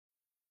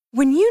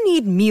When you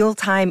need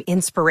mealtime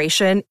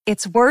inspiration,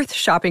 it's worth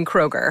shopping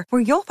Kroger,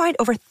 where you'll find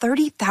over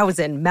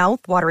 30,000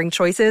 mouth-watering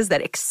choices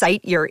that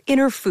excite your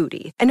inner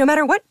foodie. And no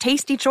matter what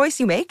tasty choice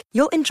you make,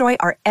 you'll enjoy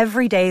our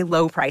everyday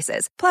low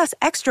prices, plus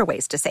extra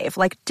ways to save,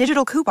 like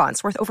digital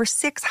coupons worth over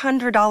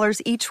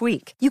 $600 each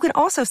week. You can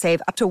also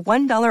save up to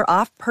 $1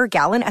 off per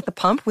gallon at the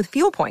pump with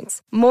fuel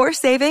points. More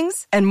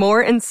savings and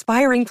more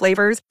inspiring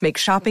flavors make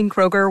shopping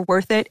Kroger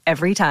worth it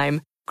every time.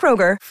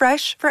 Kroger,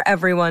 fresh for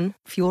everyone.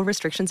 Fuel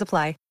restrictions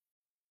apply.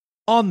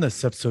 On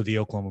this episode of the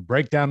Oklahoma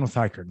Breakdown with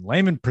Hiker and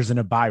Lehman,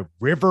 presented by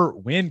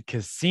Riverwind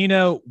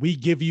Casino, we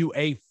give you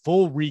a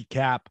full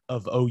recap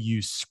of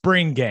OU's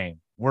spring game.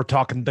 We're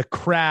talking the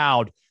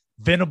crowd,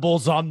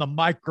 Venables on the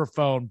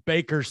microphone,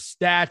 Baker's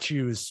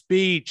statue,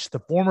 speech, the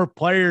former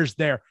players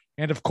there,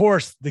 and of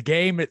course, the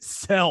game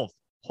itself.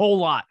 Whole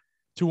lot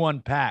to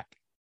unpack.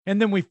 And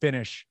then we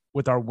finish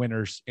with our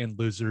winners and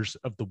losers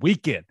of the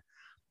weekend.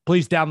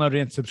 Please download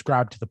and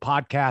subscribe to the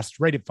podcast,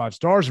 rate it 5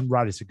 stars, and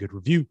write us a good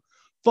review.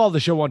 Follow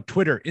the show on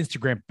Twitter,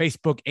 Instagram,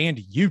 Facebook, and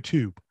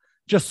YouTube.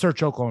 Just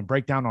search Oklahoma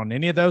Breakdown on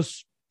any of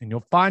those, and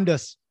you'll find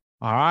us.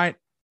 All right,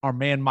 our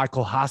man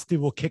Michael Hosty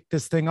will kick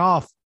this thing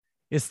off.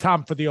 It's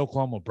time for the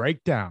Oklahoma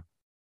Breakdown.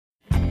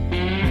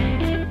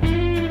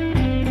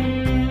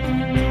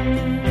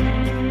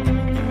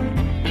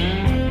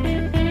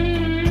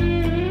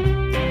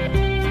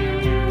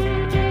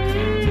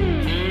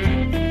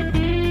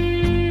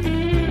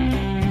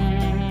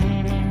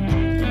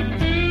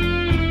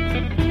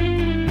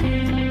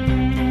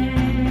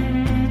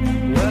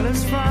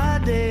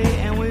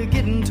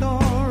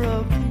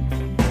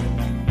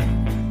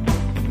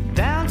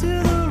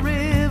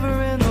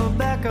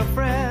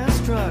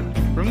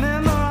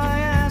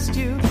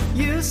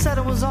 Said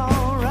it was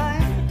all right.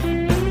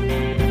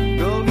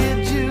 Go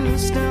get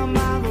juiced down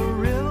by the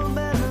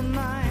riverbed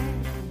tonight.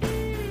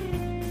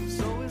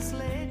 So it's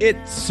late.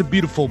 It's a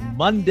beautiful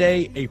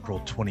Monday,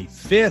 April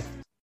 25th,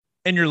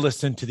 and you're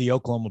listening to the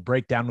Oklahoma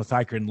Breakdown with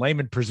Hiker and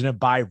Lehman, presented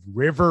by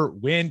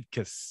Riverwind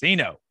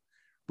Casino.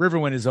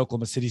 Riverwind is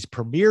Oklahoma City's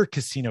premier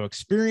casino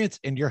experience,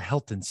 and your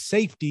health and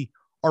safety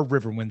are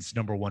Riverwind's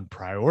number one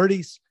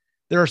priorities.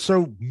 There are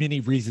so many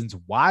reasons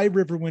why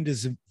Riverwind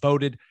is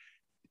voted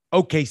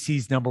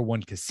OKC's number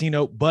one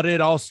casino, but it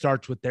all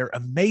starts with their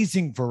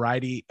amazing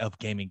variety of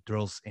gaming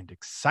thrills and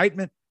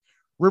excitement.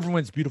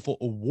 Riverwind's beautiful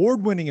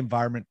award-winning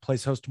environment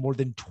plays host to more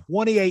than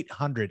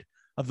 2,800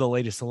 of the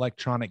latest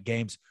electronic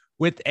games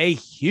with a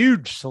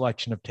huge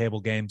selection of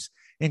table games,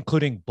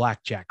 including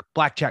blackjack,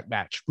 blackjack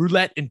match,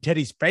 roulette, and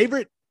Teddy's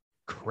favorite,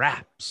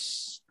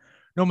 craps.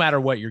 No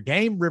matter what your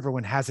game,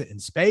 Riverwind has it in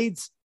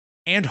spades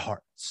and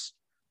hearts.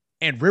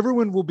 And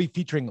Riverwind will be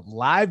featuring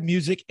live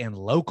music and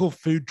local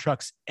food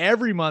trucks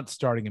every month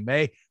starting in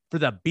May for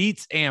the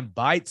Beats and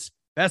Bites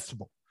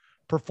Festival.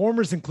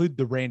 Performers include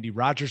the Randy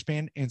Rogers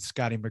Band and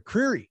Scotty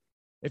McCreery.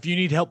 If you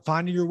need help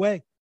finding your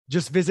way,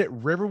 just visit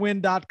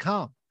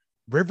riverwind.com.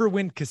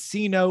 Riverwind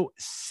Casino,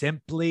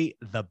 simply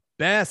the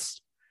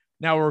best.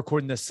 Now we're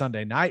recording this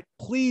Sunday night.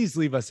 Please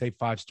leave us a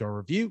 5-star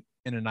review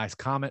and a nice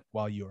comment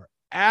while you are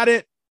at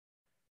it.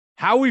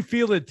 How we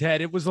feeling,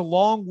 Ted? It was a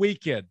long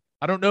weekend.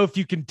 I don't know if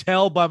you can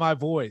tell by my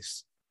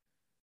voice.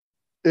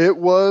 It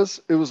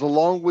was a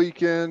long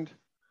weekend,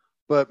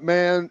 but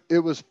man, it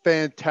was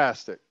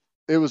fantastic.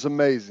 It was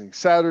amazing.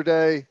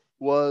 Saturday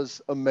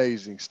was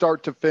amazing.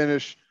 Start to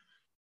finish.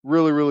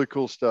 Really, really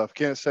cool stuff.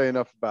 Can't say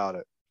enough about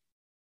it.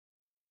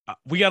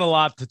 We got a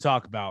lot to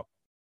talk about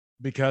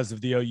because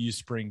of the OU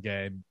spring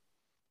game,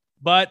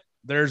 but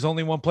there's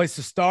only one place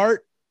to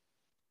start,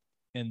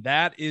 and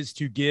that is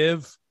to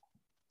give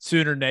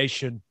Sooner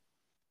Nation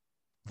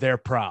their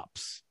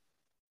props.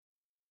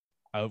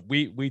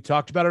 We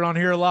talked about it on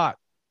here a lot,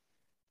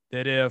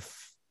 that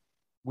if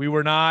we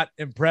were not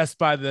impressed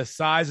by the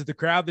size of the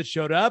crowd that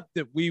showed up,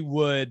 that we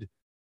would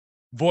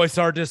voice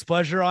our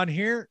displeasure on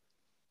here.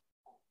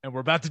 And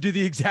we're about to do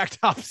the exact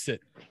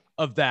opposite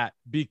of that,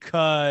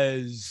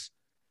 because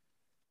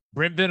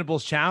Brent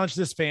Venables challenged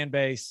this fan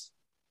base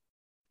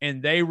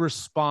and they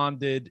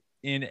responded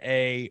in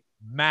a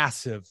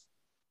massive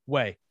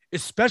way,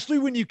 especially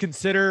when you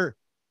consider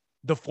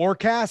the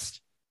forecast,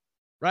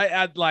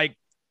 right?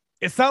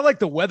 It's not like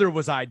the weather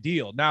was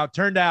ideal. Now, it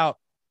turned out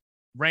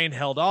rain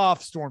held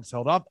off, storms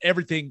held off,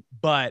 everything,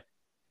 but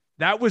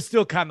that was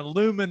still kind of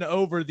looming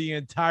over the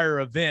entire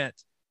event.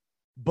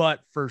 But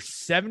for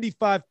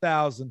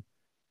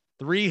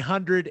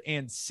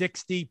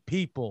 75,360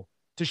 people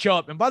to show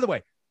up, and by the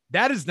way,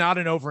 that is not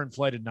an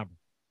overinflated number.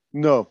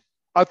 No,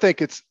 I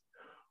think it's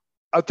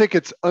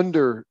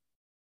under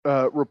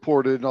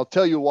reported, and I'll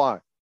tell you why.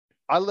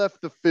 I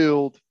left the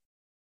field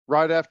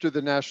right after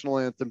the national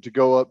anthem to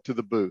go up to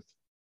the booth.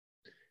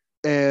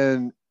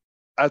 And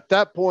at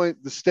that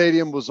point, the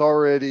stadium was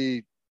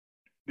already,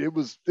 it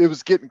was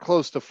getting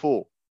close to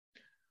full.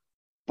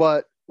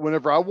 But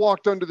whenever I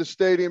walked under the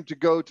stadium to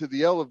go to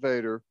the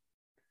elevator,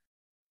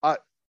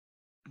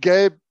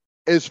 Gabe,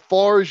 as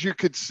far as you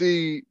could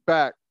see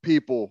back,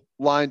 people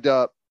lined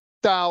up,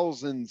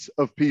 thousands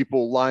of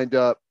people lined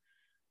up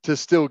to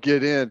still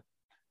get in.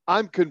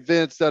 I'm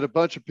convinced that a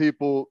bunch of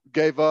people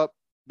gave up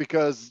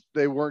because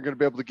they weren't going to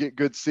be able to get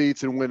good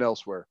seats and win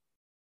elsewhere.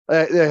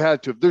 They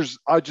had to.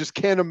 I just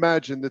can't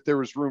imagine that there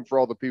was room for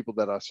all the people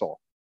that I saw.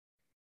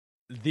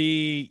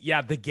 The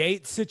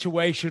gate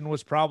situation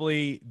was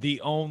probably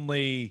the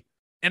only,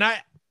 and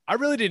I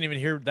really didn't even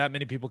hear that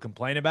many people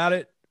complain about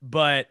it,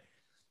 but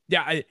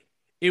yeah,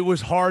 it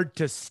was hard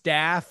to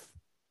staff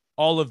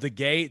all of the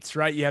gates,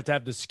 right? You have to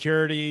have the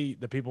security,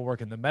 the people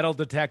working the metal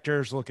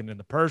detectors, looking in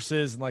the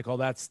purses and like all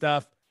that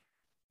stuff.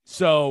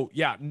 So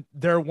yeah,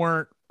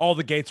 all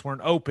the gates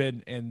weren't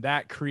open, and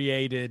that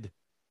created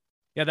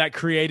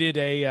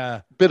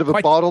a Bit of a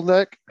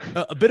bottleneck.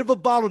 a bit of a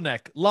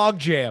bottleneck, log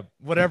jam,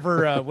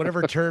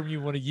 whatever term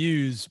you want to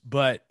use.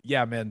 But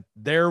yeah, man,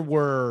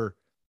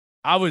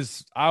 I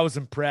was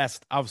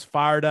impressed. I was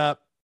fired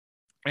up,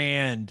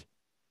 and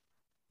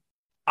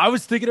I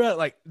was thinking about it,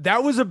 like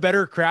that was a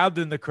better crowd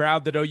than the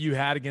crowd that OU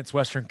had against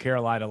Western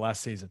Carolina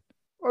last season.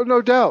 Oh,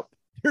 no doubt.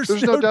 There's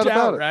no doubt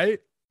about it. Right?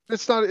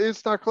 It's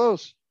not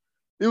close.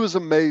 It was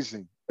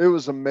amazing. It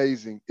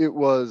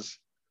was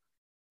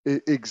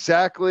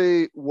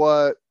exactly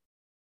what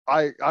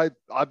I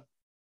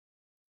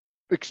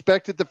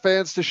expected the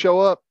fans to show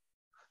up.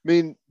 I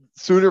mean,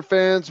 Sooner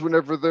fans,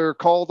 whenever they're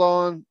called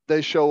on,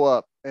 they show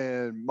up.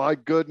 And my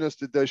goodness,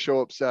 did they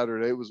show up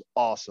Saturday. It was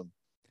awesome.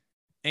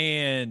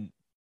 And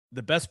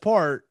the best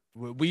part,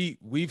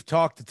 we've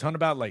talked a ton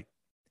about, like,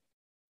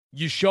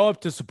 you show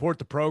up to support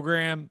the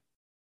program,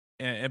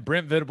 and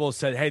Brent Venables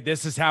said, hey,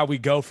 this is how we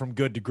go from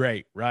good to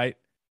great, right?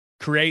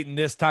 Creating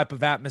this type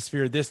of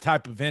atmosphere, this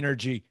type of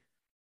energy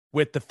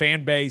with the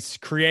fan base,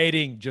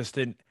 creating just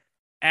an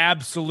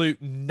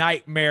absolute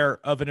nightmare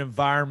of an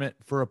environment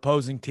for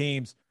opposing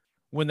teams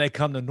when they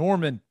come to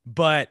Norman.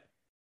 But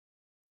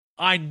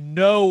I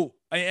know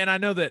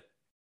that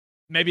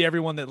maybe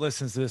everyone that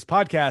listens to this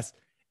podcast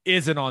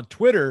isn't on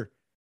Twitter,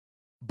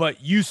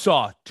 but you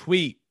saw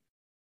tweet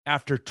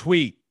after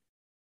tweet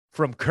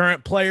from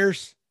current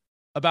players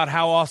about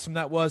how awesome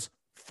that was,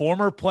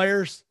 former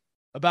players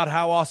about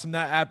how awesome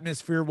that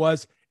atmosphere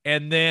was,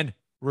 and then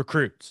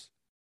recruits.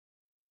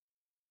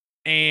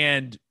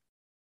 And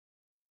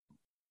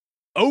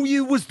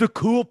OU was the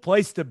cool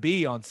place to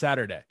be on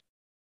Saturday,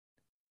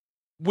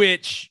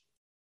 which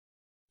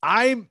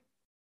I'm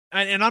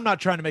not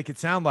trying to make it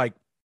sound like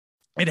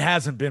it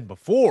hasn't been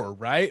before,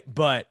 right?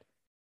 But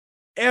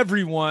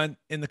everyone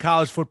in the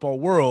college football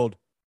world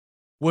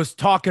was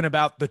talking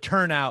about the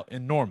turnout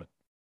in Norman.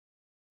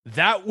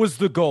 That was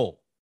the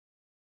goal.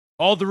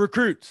 All the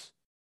recruits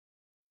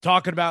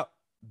talking about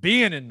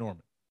being in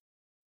Norman.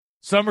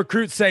 Some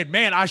recruits saying,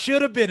 man, I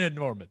should have been in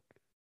Norman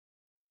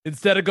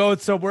instead of going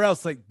somewhere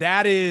else. Like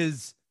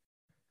that's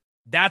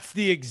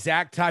the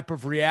exact type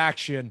of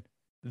reaction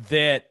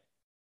that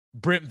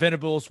Brent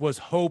Venables was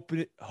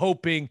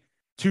hoping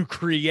to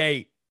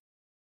create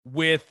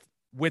with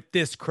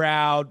this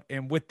crowd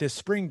and with this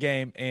spring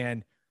game.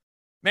 And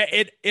man,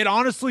 it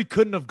honestly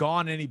couldn't have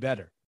gone any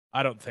better.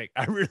 I don't think.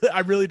 I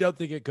really don't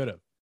think it could have.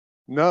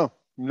 No.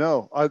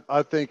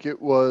 I think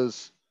it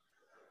was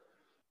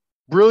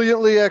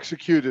brilliantly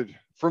executed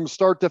from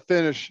start to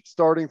finish,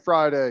 starting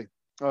Friday.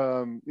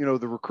 The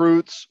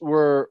recruits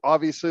were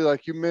obviously,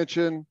 like you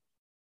mentioned,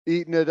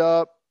 eating it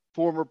up.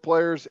 Former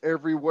players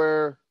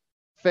everywhere,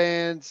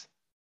 fans.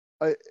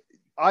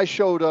 I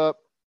showed up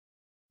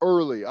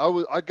early.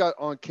 I got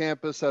on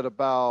campus at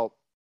about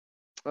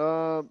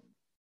a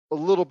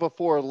little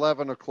before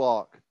 11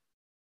 o'clock,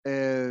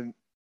 and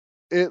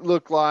it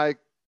looked like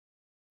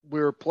we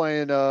were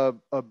playing a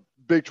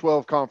Big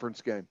 12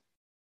 conference game.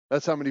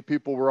 That's how many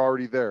people were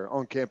already there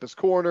on Campus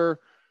Corner,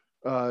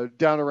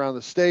 down around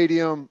the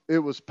stadium. It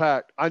was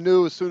packed. I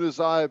knew as soon as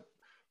I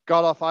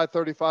got off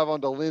I-35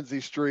 onto Lindsay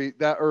Street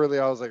that early,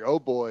 I was like, oh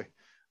boy,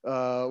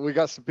 we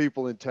got some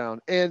people in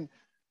town. And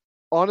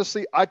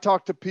honestly, I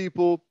talked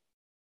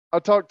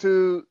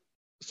to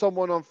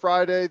someone on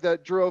Friday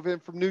that drove in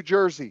from New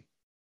Jersey.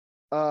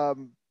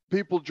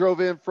 People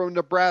drove in from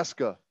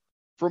Nebraska,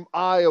 from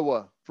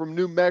Iowa, from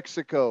New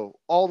Mexico,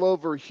 all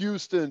over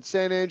Houston,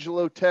 San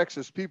Angelo,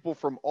 Texas. People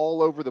from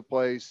all over the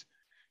place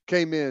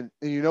came in.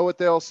 And you know what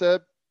they all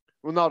said?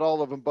 Well, not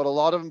all of them, but a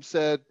lot of them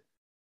said,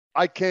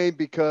 I came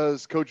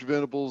because Coach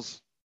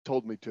Venables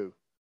told me to,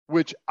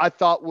 which I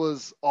thought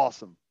was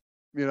awesome,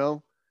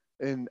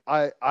 and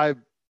I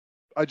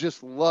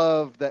just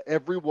love that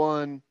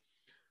everyone,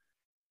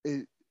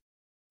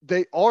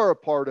 they are a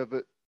part of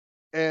it,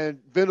 and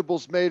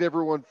Venables made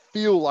everyone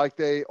feel like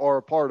they are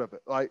a part of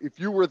it. Like if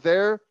you were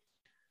there,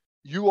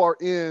 you are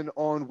in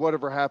on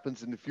whatever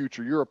happens in the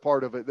future. You're a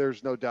part of it.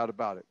 There's no doubt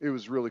about it. It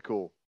was really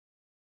cool.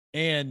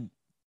 And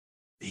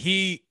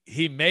he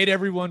made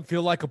everyone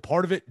feel like a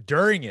part of it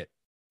during it,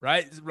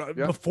 right?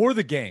 Yeah. Before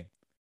the game,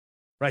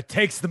 right?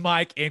 Takes the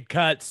mic and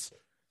cuts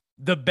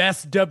the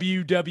best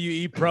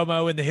WWE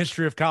promo in the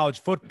history of college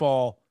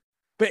football.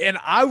 And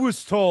I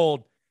was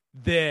told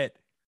that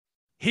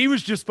he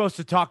was just supposed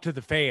to talk to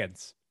the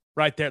fans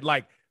right there.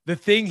 Like the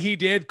thing he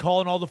did,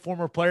 calling all the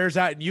former players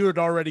out, and you had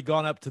already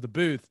gone up to the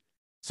booth.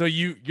 So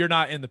you're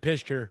not in the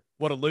picture.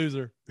 What a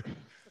loser.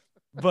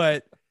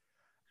 But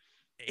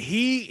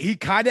he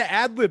kind of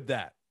ad-libbed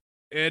that.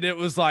 And it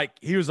was like,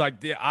 he was like,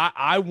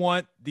 I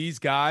want these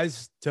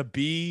guys to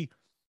be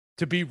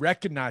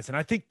recognized. And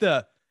I think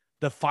the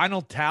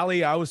final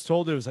tally, I was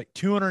told it was like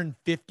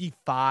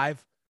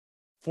 255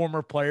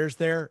 former players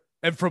there,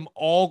 and from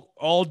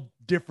all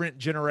different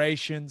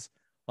generations,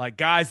 like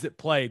guys that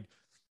played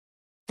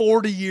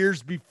 40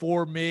 years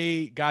before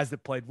me, guys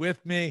that played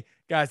with me,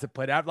 guys that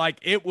played out. Like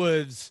it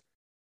was,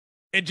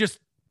 and just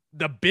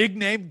the big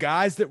name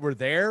guys that were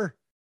there.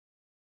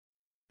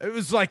 It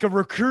was like a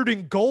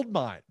recruiting gold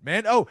mine,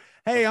 man. Oh,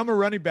 hey, I'm a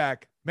running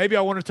back. Maybe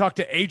I want to talk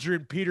to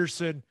Adrian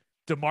Peterson,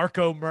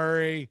 DeMarco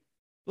Murray,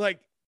 like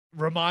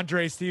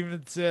Ramondre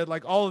Stevenson,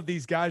 like all of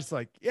these guys.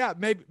 Like, yeah,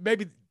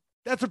 maybe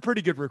that's a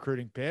pretty good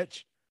recruiting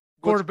pitch.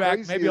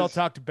 Quarterback, maybe I'll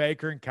talk to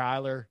Baker and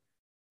Kyler.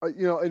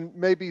 And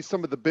maybe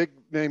some of the big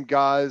name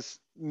guys,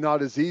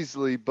 not as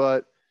easily,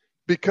 but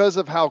because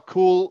of how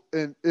cool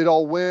and it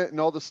all went and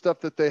all the stuff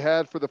that they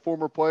had for the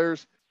former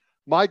players,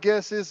 my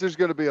guess is there's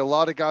going to be a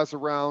lot of guys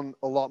around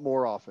a lot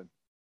more often.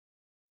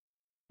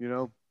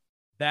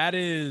 That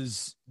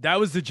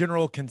was the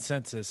general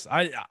consensus.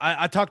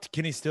 I talked to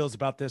Kenny Stills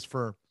about this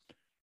for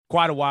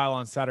quite a while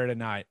on Saturday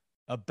night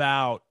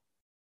about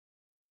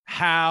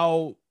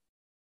how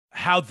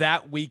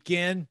that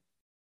weekend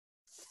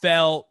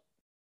felt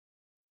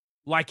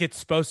like it's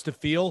supposed to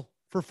feel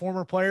for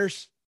former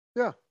players.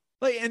 Yeah.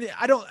 Like, and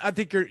I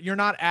think you're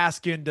not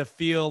asking to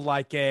feel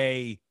like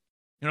a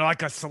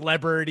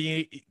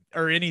celebrity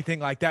or anything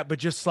like that, but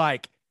just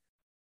like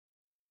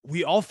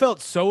we all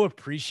felt so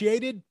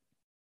appreciated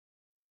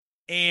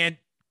and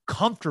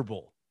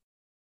comfortable,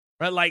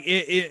 right? Like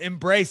it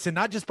embraced, and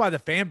not just by the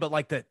fan, but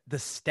like the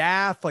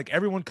staff, like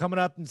everyone coming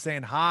up and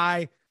saying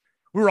hi.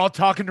 We were all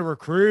talking to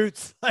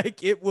recruits.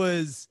 Like it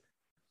was,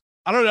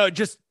 I don't know.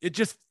 It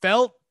just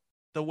felt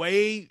the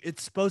way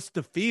it's supposed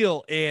to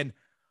feel. And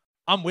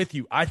I'm with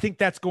you. I think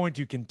that's going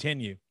to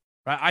continue,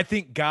 right? I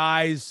think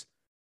guys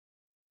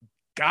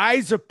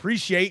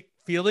appreciate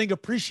feeling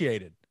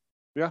appreciated.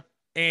 Yeah.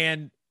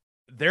 And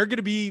they're going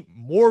to be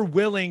more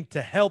willing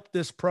to help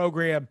this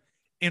program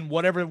in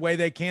whatever way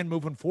they can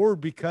moving forward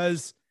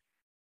because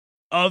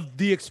of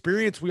the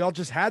experience we all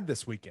just had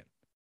this weekend.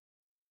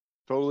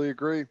 Totally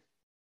agree.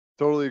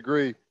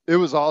 It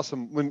was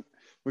awesome. When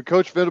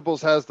Coach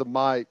Venables has the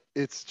mic,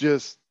 it's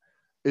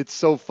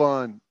so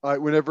fun. Like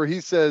whenever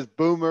he says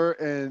Boomer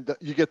and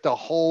you get the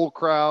whole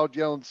crowd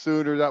yelling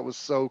Sooner, that was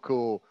so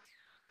cool.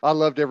 I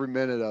loved every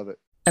minute of it.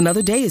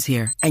 Another day is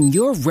here, and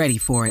you're ready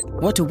for it.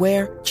 What to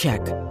wear?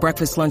 Check.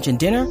 Breakfast, lunch, and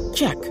dinner?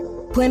 Check.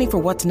 Planning for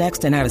what's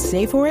next and how to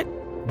save for it?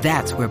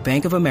 That's where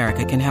Bank of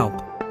America can help.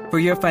 For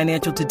your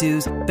financial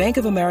to-dos, Bank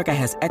of America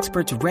has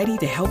experts ready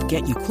to help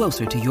get you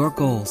closer to your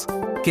goals.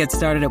 Get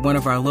started at one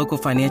of our local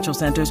financial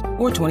centers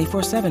or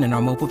 24/7 in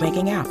our mobile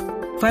banking app.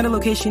 Find a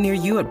location near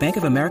you at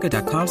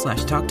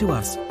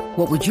bankofamerica.com/talktous.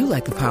 What would you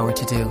like the power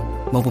to do?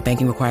 Mobile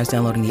banking requires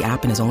downloading the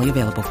app and is only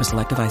available for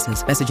select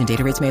devices. Message and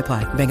data rates may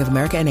apply. Bank of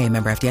America N.A.,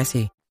 member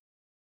FDIC.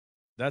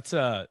 That's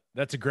a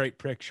great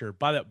picture.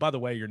 By the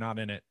way, you're not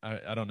in it.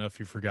 I don't know if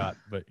you forgot,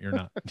 but you're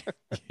not.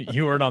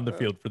 You weren't on the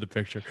field for the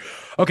picture.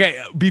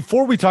 Okay,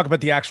 before we talk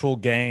about the actual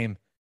game,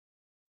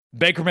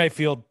 Baker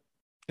Mayfield,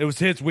 it was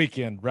his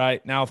weekend,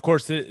 right? Now, of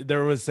course,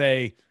 there was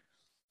the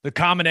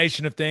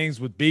combination of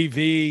things with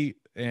BV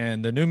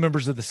and the new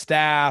members of the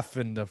staff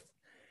and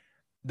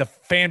the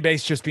fan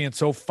base just being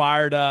so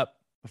fired up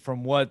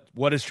from what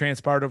has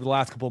transpired over the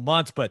last couple of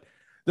months. But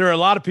there are a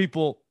lot of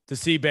people to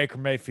see Baker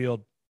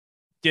Mayfield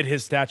get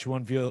his statue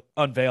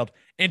unveiled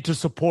and to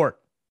support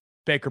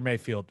Baker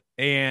Mayfield.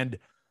 And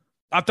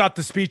I thought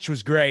the speech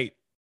was great,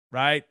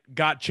 right?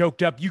 Got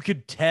choked up. You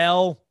could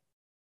tell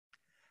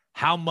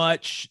how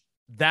much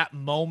that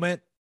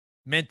moment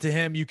meant to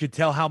him. You could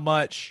tell how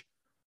much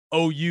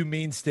OU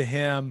means to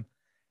him.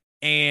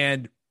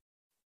 And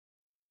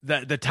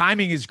the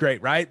timing is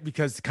great, right?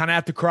 Because kind of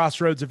at the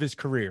crossroads of his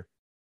career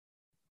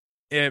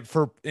in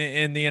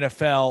the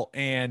NFL,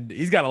 and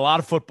he's got a lot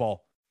of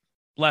football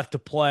left to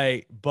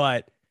play.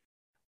 But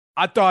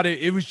I thought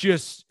it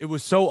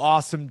was so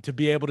awesome to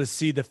be able to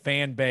see the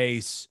fan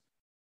base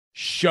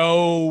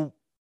show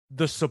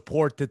the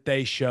support that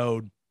they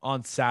showed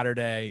on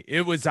Saturday.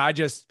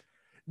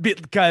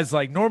 Because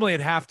like normally at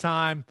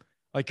halftime,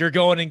 like you're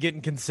going and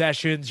getting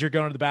concessions, you're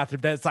going to the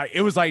bathroom.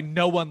 It was like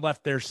no one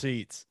left their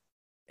seats.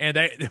 And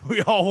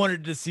we all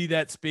wanted to see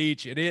that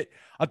speech. And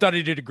I thought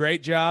he did a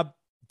great job.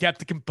 Kept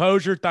the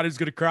composure. Thought he was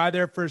going to cry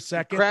there for a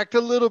second. Cracked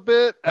a little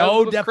bit.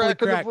 Definitely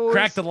cracked.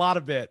 Cracked a lot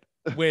of it.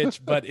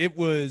 But it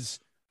was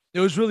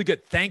really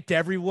good. Thanked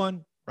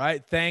everyone,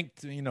 right?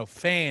 Thanked,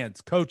 fans,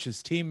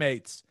 coaches,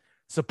 teammates,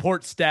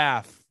 support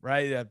staff,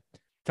 right?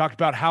 Talked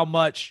about how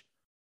much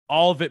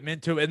all of it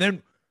meant to him. And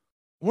then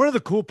one of the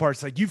cool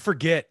parts, like you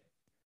forget,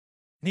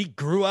 and he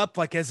grew up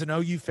like as an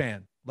OU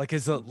fan. Like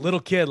as a little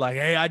kid, like,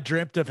 hey, I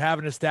dreamt of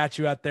having a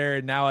statue out there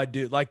and now I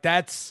do. Like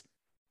it's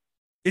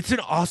an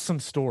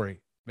awesome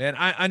story, man.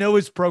 I know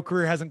his pro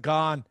career hasn't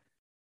gone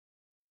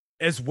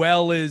as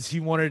well as he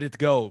wanted it to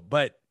go,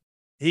 but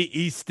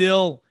he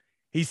still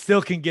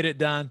can get it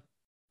done.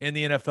 in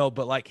the NFL,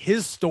 but like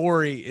his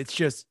story, it's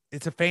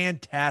a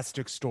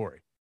fantastic story.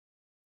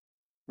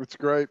 It's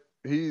great.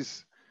 He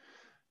is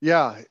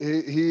to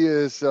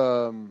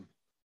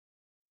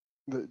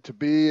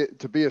be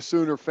a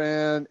Sooner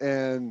fan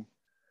and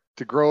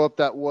to grow up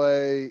that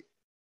way.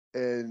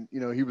 And,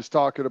 he was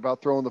talking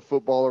about throwing the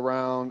football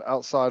around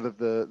outside of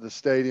the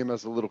stadium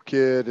as a little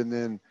kid, and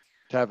then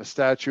to have a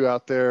statue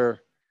out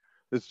there.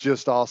 It's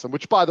just awesome,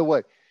 which, by the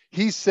way,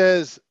 he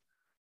says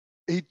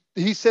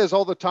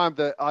all the time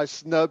that I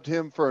snubbed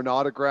him for an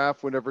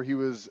autograph whenever he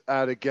was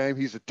at a game.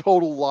 He's a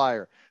total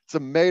liar. It's a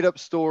made up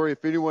story.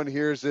 If anyone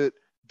hears it,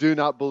 do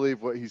not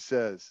believe what he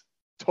says.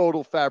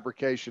 Total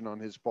fabrication on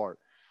his part.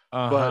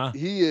 But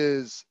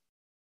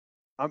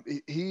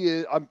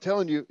I'm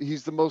telling you,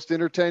 he's the most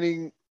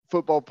entertaining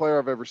football player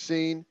I've ever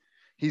seen.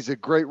 He's a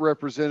great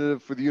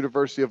representative for the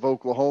University of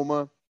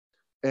Oklahoma.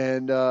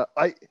 And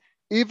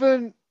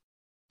even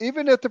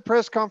at the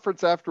press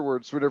conference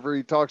afterwards, whenever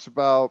he talks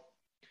about,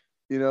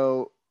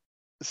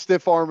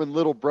 stiff arm and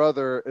little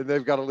brother, and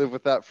they've got to live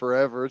with that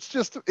forever.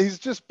 He's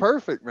just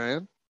perfect,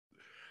 man.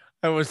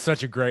 That was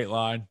such a great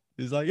line.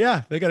 He's like,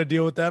 yeah, they got to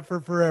deal with that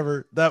for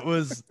forever. That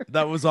was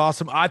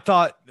awesome. I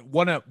thought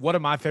one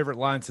of my favorite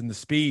lines in the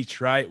speech,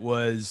 right,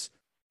 was,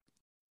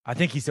 I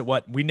think he said,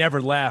 we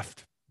never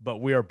left, but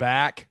we are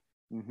back.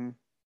 Mm-hmm.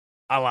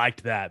 I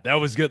liked that. That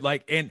was good.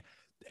 Like, and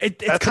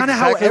it's kind of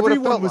exactly how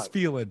everyone was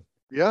feeling.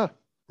 Yeah.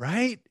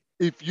 Right.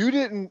 If you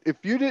didn't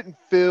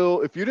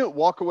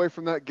walk away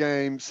from that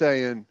game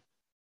saying,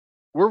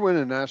 we're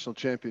winning a national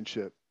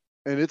championship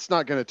and it's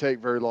not going to take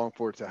very long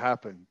for it to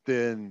happen,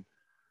 then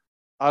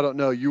I don't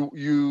know.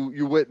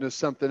 You witnessed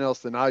something else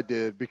than I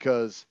did,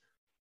 because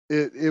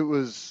it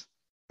was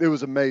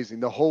amazing.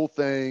 The whole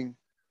thing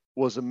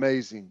was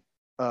amazing.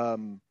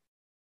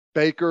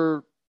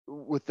 Baker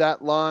with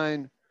that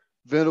line,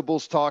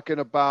 Venables talking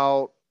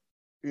about,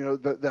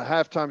 the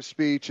halftime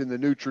speech and the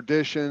new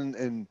tradition,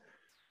 and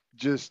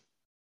just,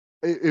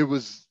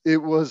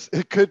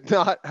 it could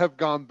not have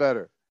gone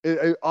better.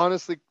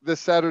 Honestly,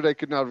 this Saturday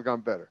could not have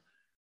gone better.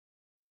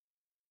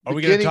 Are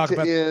we going to talk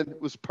about end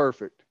was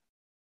perfect.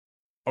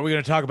 Are we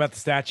going to talk about the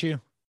statue?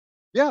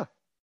 Yeah.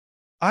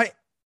 I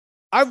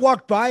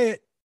walked by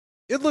it.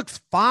 It looks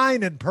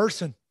fine in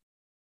person.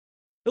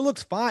 It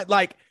looks fine.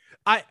 Like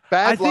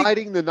bad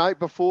lighting the night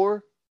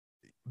before,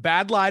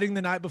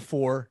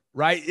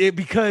 right?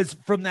 Because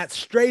from that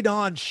straight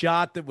on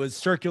shot that was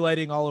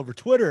circulating all over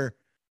Twitter,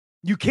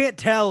 you can't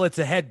tell it's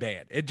a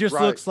headband. It just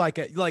looks like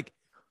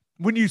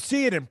when you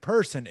see it in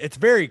person, it's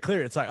very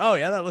clear. It's like, oh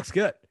yeah, that looks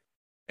good.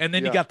 And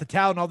then you got the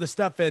towel and all this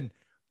stuff. And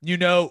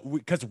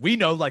because we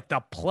know like the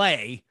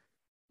play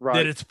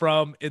that it's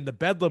from in the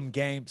Bedlam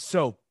game.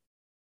 So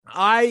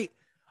I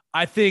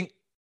think,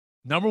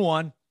 number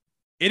one,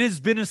 it has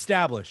been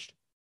established.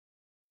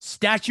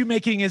 Statue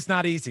making is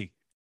not easy.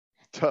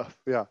 Tough.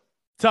 Yeah.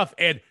 Tough.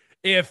 And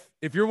if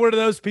you're one of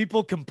those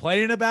people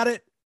complaining about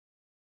it,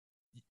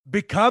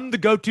 become the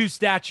go-to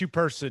statue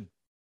person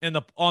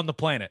on the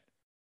planet.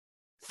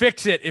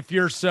 Fix it if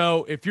you're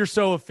so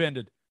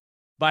offended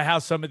by how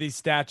some of these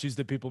statues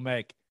that people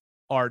make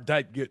are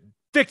that good.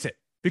 Fix it.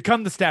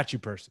 Become the statue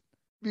person.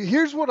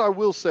 Here's what I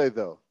will say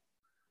though.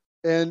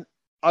 And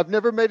I've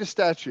never made a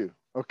statue.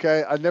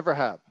 Okay. I never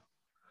have.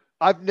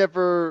 I've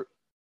never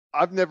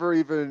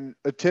even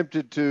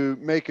attempted to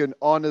make an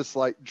honest,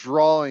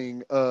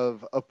 drawing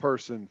of a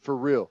person for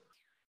real.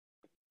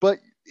 But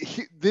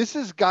this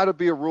has got to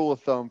be a rule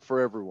of thumb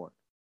for everyone.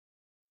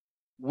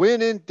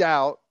 When in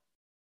doubt,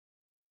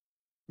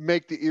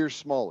 make the ears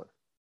smaller.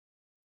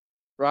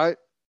 Right?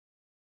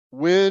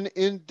 When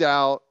in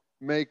doubt,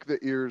 make the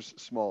ears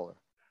smaller.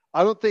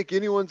 I don't think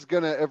anyone's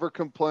going to ever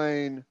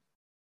complain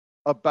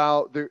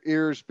about their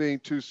ears being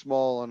too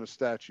small on a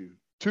statue.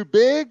 Too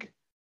big?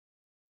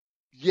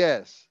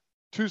 Yes.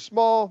 Too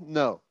small?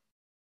 No.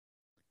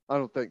 I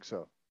don't think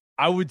so.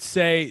 I would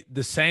say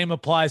the same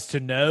applies to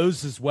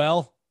nose as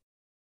well.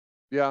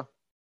 Yeah.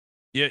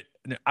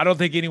 I don't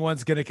think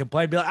anyone's going to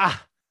complain. Be like,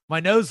 my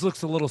nose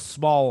looks a little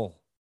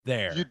small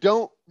there. You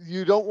don't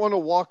want to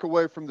walk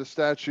away from the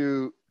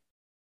statue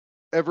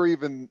ever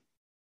even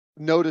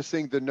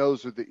noticing the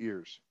nose or the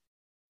ears.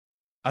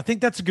 I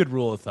think that's a good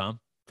rule of thumb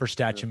for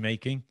statue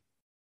making.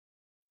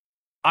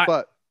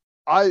 But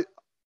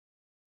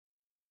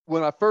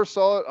when I first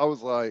saw it, I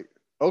was like,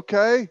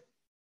 okay.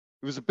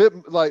 It was a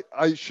bit like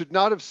I should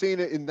not have seen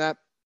it in that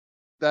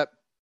the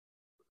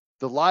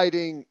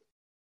lighting,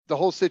 the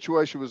whole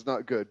situation was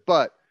not good.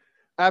 But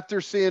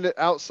after seeing it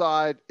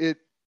outside, I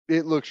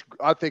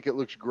think it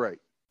looks great.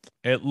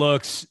 It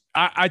looks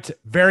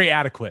very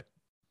adequate.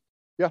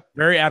 Yeah.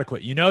 Very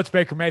adequate. It's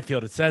Baker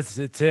Mayfield. It says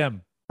it's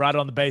him right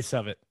on the base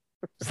of it.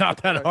 It's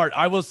not that hard.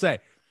 I will say,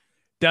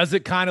 does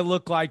it kind of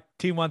look like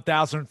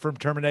T-1000 from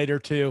Terminator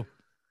 2?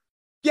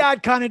 Yeah,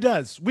 it kind of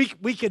does.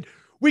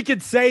 We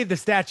could say the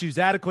statue's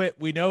adequate.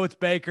 We know it's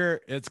Baker.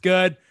 It's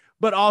good.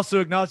 But also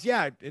acknowledge,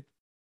 it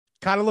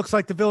kind of looks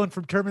like the villain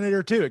from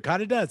Terminator 2. It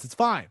kind of does. It's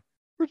fine.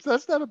 Which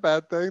that's not a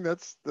bad thing.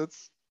 That's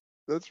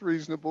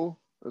reasonable.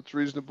 That's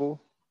reasonable.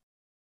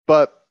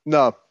 But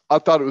no, I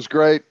thought it was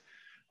great.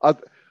 I,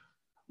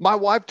 my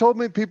wife told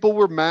me people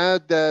were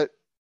mad that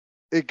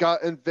it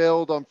got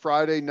unveiled on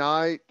Friday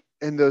night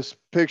and this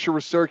picture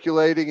was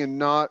circulating and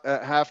not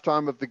at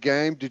halftime of the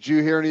game. Did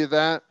you hear any of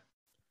that?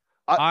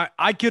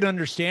 I could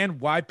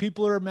understand why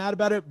people are mad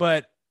about it,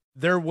 but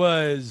there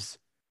was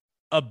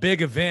a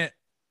big event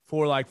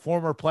for like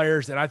former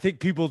players, and I think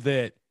people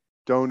that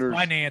Donors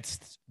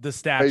financed the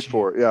statue paid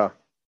for it. Yeah.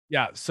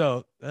 Yeah,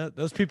 so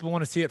those people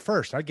want to see it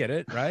first. I get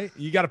it, right?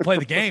 You got to play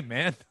the game,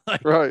 man.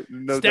 Like, Right.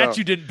 No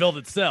statue doubt. didn't build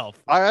itself.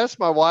 I asked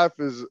my wife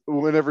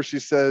whenever she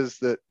says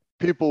that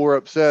people were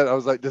upset, I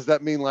was like, does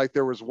that mean like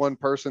there was one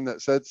person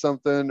that said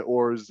something,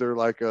 or is there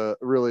like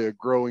really a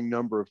growing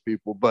number of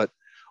people? But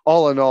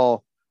all in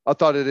all, I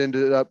thought it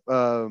ended up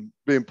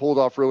being pulled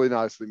off really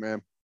nicely,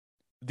 man.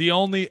 The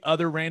only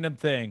other random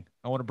thing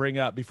I want to bring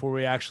up before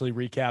we actually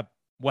recap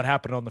what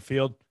happened on the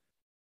field,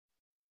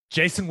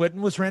 Jason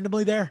Witten was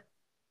randomly there.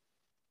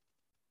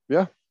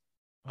 Yeah.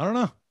 I don't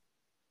know.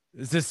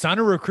 Is his son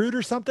a recruit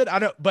or something? I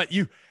don't, but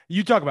you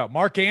talk about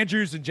Mark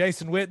Andrews and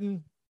Jason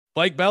Witten,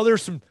 Blake Bell.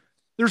 There's some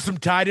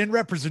tight end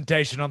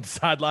representation on the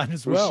sideline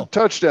as well.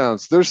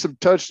 There's some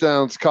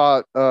touchdowns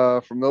caught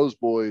from those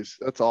boys.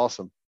 That's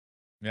awesome.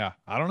 Yeah.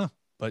 I don't know,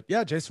 but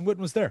yeah, Jason Witten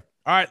was there.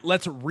 All right.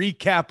 Let's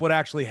recap what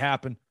actually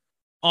happened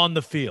on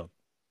the field.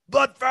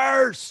 But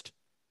first,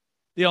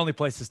 the only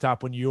place to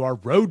stop when you are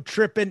road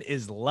tripping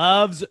is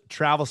Love's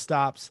Travel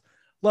Stops.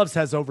 Love's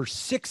has over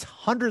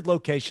 600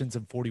 locations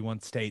in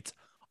 41 states,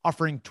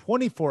 offering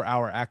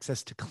 24-hour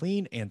access to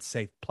clean and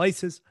safe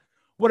places.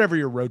 Whatever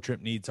your road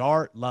trip needs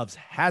are, Love's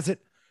has it.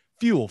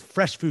 Fuel,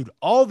 fresh food,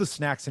 all the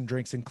snacks and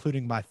drinks,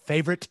 including my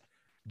favorite,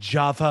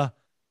 Java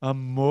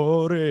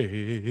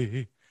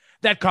Amore.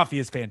 That coffee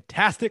is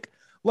fantastic.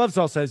 Love's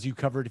also has you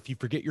covered if you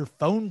forget your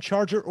phone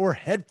charger or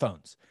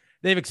headphones.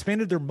 They've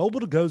expanded their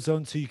mobile-to-go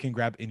zone so you can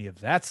grab any of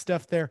that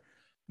stuff there.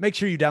 Make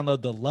sure you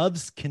download the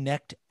Love's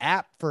Connect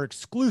app for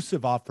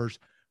exclusive offers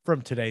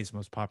from today's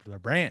most popular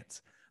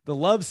brands. The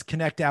Love's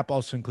Connect app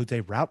also includes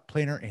a route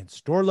planner and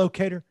store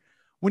locator.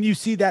 When you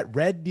see that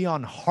red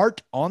neon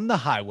heart on the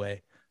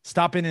highway,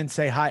 stop in and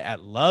say hi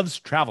at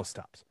Love's Travel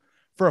Stops.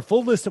 For a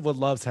full list of what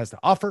Love's has to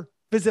offer,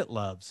 visit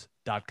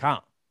loves.com.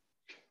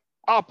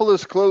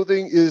 Opolis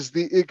Clothing is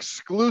the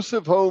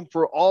exclusive home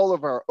for all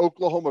of our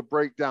Oklahoma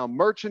Breakdown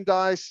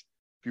merchandise.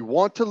 If you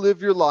want to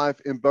live your life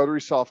in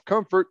buttery soft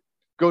comfort,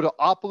 go to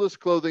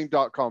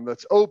opolisclothing.com.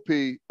 That's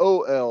OPOLIS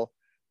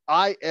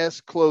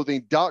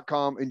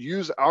clothing.com and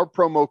use our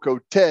promo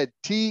code TED,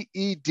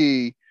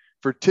 TED,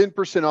 for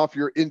 10% off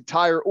your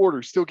entire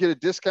order. Still get a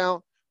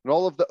discount on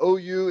all of the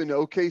OU and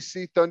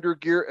OKC Thunder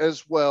gear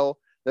as well.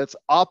 That's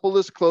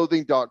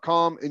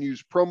opolisclothing.com and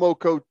use promo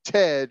code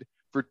TED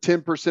for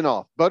 10%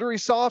 off. Buttery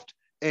soft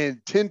and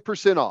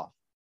 10% off.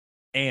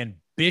 And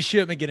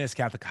Bishop McGinnis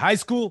Catholic High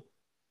School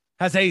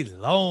has a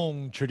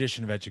long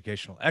tradition of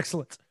educational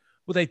excellence.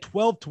 With a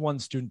 12-to-1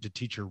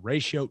 student-to-teacher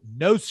ratio,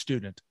 no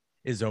student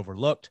is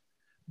overlooked.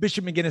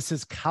 Bishop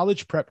McGinnis's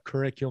college prep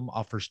curriculum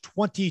offers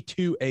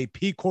 22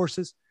 AP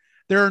courses.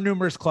 There are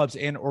numerous clubs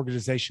and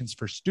organizations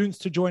for students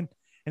to join.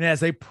 And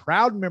as a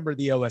proud member of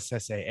the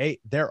OSSAA,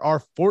 there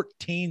are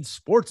 14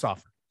 sports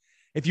offered.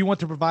 If you want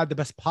to provide the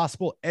best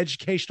possible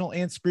educational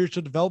and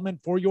spiritual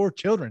development for your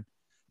children,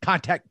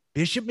 contact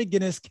Bishop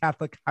McGinnis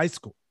Catholic High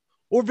School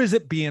or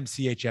visit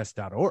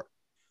bmchs.org.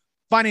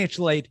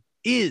 Financial aid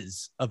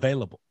is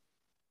available.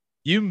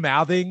 You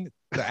mouthing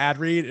the ad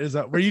read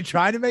were you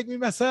trying to make me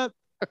mess up?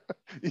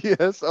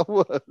 Yes, I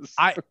was.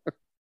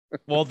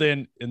 Well,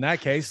 then in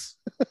that case,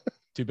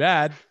 too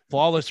bad.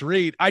 Flawless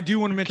read. I do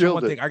want to mention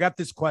one thing. I got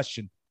this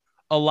question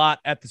a lot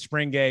at the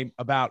spring game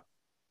about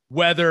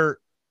whether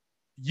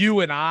you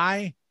and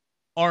I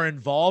are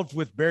involved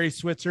with Barry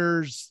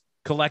Switzer's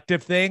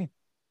collective thing.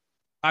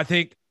 I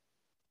think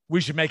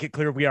we should make it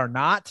clear we are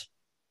not.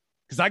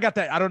 Because I got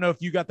that. I don't know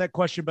if you got that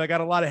question, but I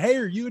got a lot of, hey,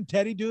 are you and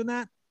Teddy doing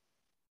that?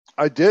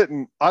 I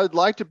didn't. I'd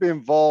like to be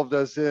involved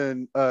as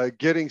in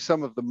getting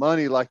some of the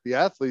money like the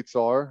athletes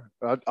are.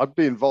 I'd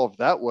be involved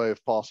that way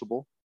if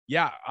possible.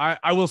 Yeah,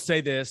 I will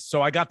say this.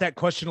 So I got that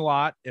question a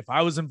lot. If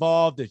I was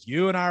involved, if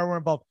you and I were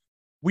involved,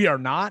 we are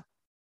not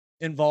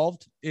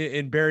involved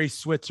in Barry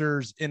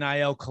Switzer's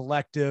NIL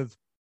collective.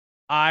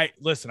 I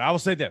will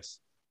say this.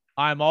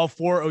 I'm all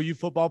for OU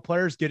football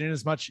players getting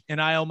as much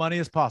NIL money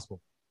as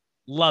possible.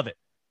 Love it.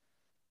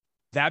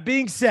 That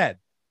being said,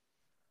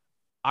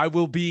 I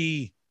will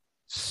be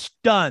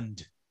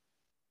stunned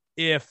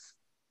if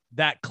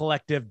that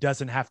collective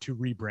doesn't have to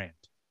rebrand.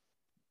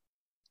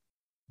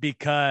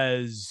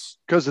 Because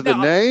of the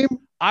name?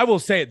 I will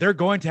say it. They're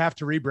going to have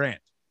to rebrand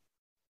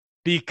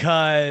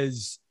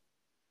because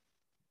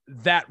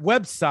that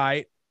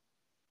website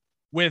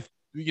with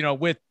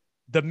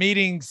the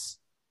meetings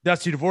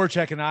Dusty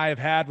Dvorak and I have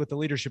had with the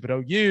leadership at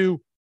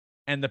OU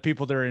and the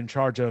people that are in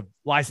charge of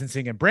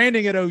licensing and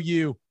branding at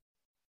OU,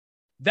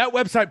 that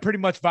website pretty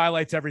much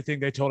violates everything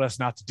they told us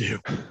not to do.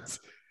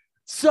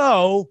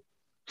 So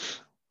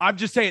I'm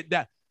just saying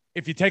that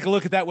if you take a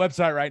look at that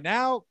website right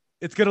now,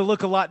 it's going to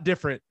look a lot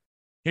different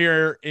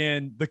here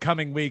in the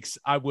coming weeks.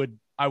 I would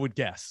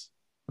guess.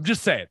 I'm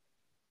just saying.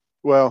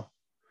 Well,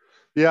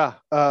 yeah.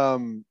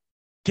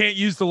 Can't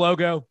use the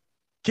logo.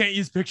 Can't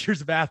use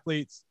pictures of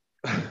athletes.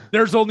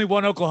 There's only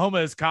one Oklahoma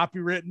is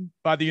copywritten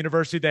by the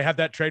university. They have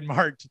that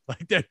trademarked.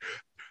 Like they're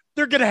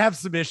going to have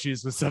some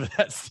issues with some of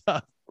that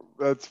stuff.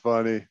 That's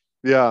funny.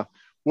 Yeah.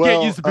 Well,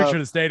 Can't use the picture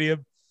of the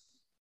stadium.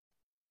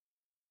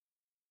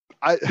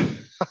 I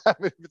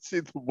haven't even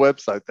seen the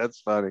website. That's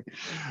funny.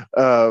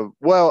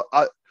 Well,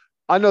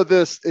 I know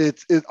this.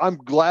 I'm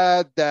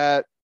glad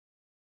that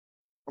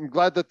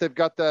they've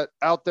got that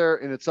out there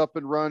and it's up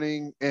and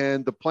running,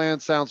 and the plan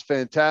sounds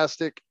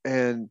fantastic.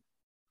 And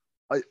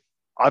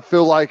I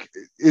feel like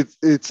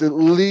it's at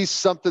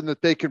least something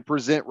that they can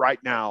present right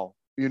now,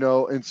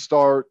 and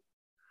start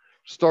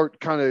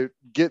kind of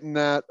getting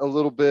that a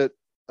little bit.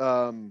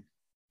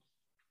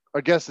 I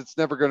guess it's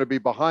never going to be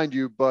behind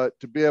you, but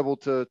to be able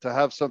to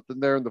have something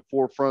there in the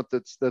forefront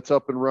that's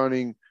up and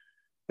running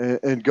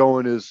and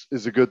going is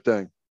a good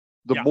thing.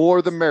 The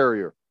more, the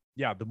merrier.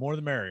 Yeah, the more,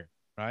 the merrier,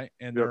 right?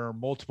 And there are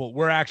multiple.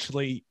 We're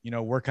actually,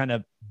 we're kind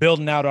of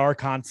building out our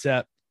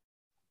concept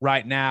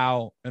right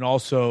now, and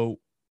also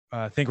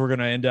I think we're going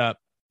to end up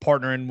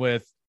partnering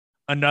with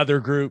another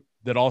group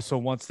that also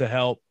wants to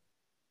help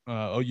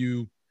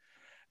OU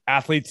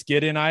athletes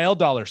get NIL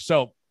dollars.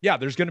 So yeah,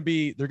 there's going to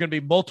be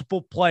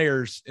multiple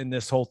players in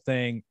this whole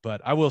thing,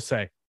 but I will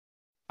say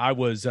I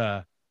was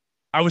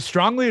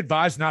strongly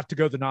advised not to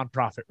go the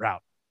nonprofit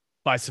route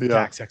by some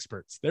tax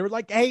experts. They were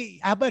like, "Hey,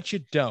 how about you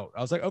don't?"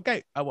 I was like,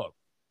 "Okay, I won't."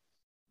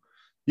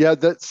 Yeah,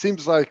 that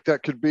seems like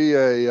that could be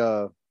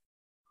a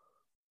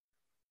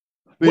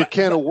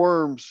can of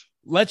worms.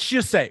 Let's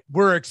just say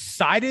we're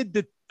excited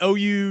that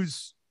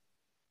OU's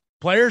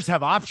players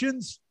have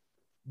options,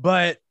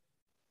 but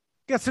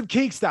got some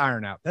kinks to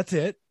iron out. That's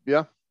it.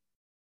 Yeah.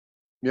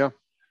 Yeah.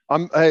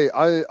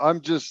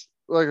 I'm just,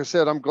 like I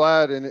said, I'm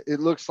glad. And it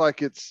looks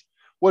like it's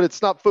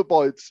not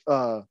football. It's,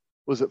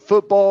 was it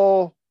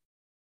football,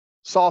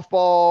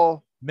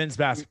 softball, men's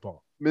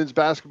basketball? Is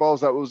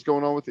that what was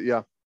going on with it?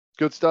 Yeah.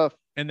 Good stuff.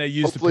 And they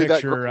used a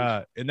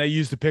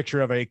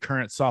picture of a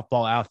current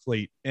softball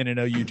athlete in an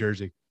OU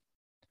jersey,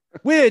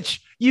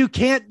 which you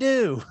can't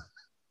do.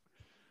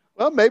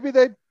 Well, maybe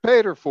they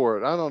paid her for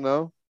it. I don't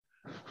know.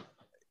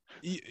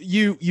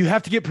 You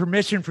have to get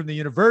permission from the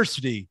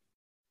university.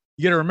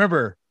 You got to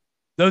remember,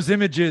 those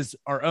images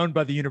are owned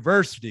by the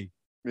university.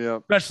 Yeah.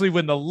 Especially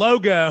when the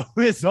logo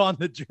is on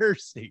the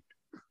jersey.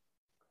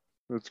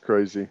 That's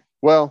crazy.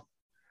 Well,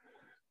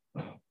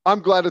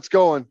 I'm glad it's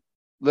going.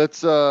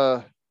 Let's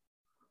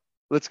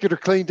get her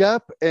cleaned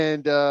up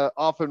and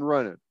off and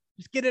running.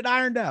 Just get it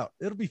ironed out.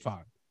 It'll be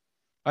fine,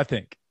 I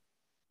think.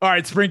 All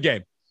right, spring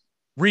game.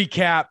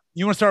 Recap.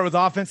 You want to start with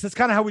offense? That's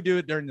kind of how we do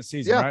it during the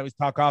season, right? We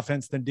talk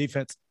offense, then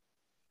defense.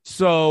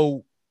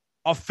 So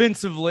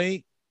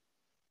offensively,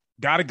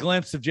 got a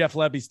glimpse of Jeff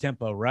Lebby's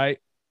tempo, right?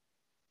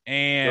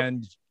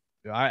 And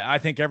I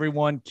think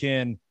everyone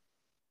can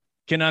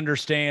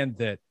understand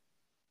that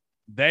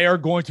they are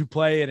going to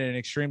play at an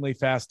extremely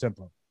fast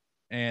tempo.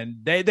 And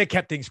they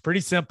kept things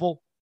pretty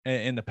simple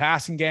in the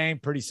passing game,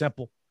 pretty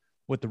simple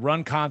with the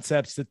run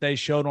concepts that they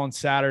showed on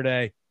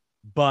Saturday.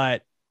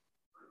 But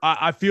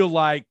I feel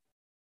like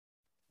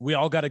we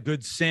all got a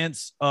good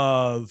sense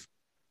of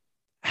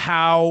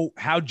how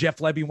Jeff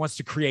Lebby wants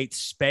to create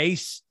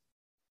space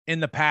in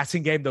the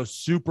passing game, those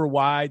super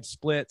wide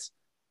splits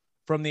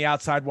from the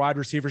outside wide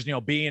receivers,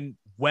 being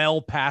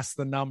well past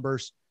the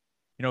numbers,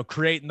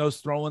 creating those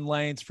throwing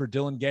lanes for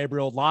Dylan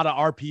Gabriel, a lot of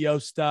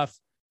RPO stuff,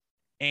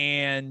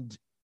 and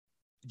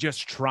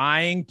just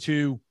trying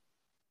to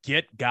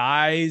get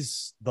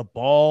guys the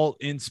ball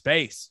in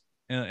space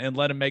and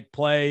let him make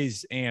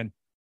plays. And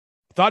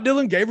I thought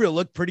Dylan Gabriel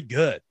looked pretty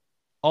good,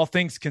 all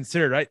things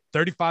considered, right?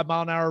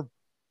 35-mile-an-hour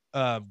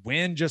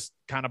wind just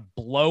kind of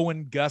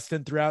blowing,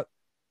 gusting throughout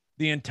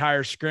the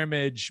entire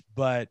scrimmage.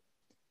 But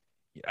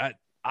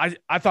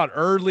I thought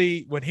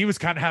early when he was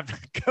kind of having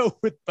to go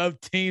with both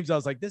teams, I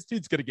was like, this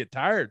dude's going to get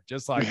tired.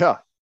 Just like,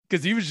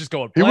 because he was just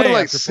going play. He went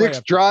like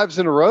 6 drives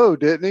in a row,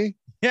 didn't he?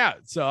 Yeah.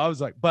 So I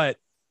was like, but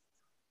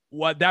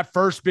what that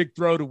first big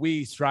throw to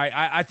Weiss, right?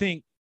 I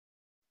think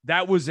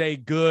that was a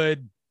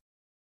good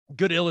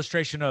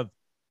illustration of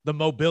the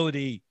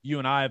mobility you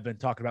and I have been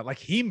talking about. Like,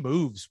 he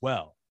moves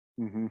well,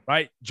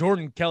 right?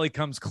 Jordan Kelly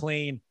comes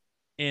clean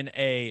in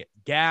a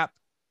gap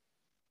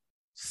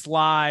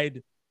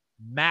slide,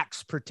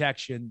 max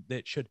protection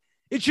it should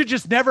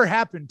just never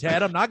happen,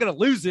 Ted. I'm not going to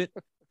lose it.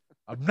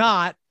 I'm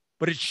not,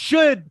 but it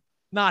should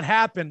not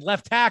happen.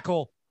 Left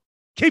tackle,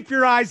 keep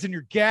your eyes in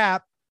your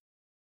gap.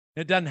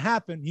 It doesn't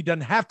happen. He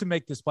doesn't have to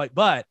make this play,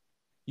 but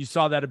you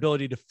saw that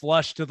ability to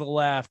flush to the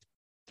left,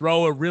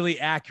 throw a really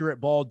accurate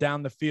ball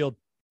down the field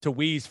to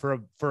Weiss for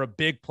a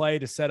big play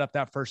to set up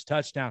that first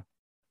touchdown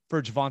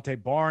for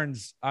Javonte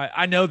Barnes.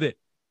 I know that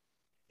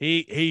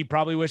he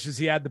probably wishes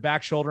he had the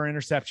back shoulder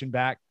interception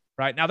back.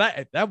 Right now,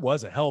 that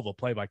was a hell of a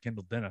play by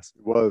Kendall Dennis.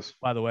 It was,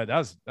 by the way,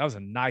 that was a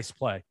nice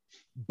play,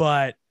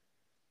 but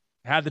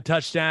had the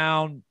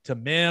touchdown to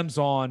Mims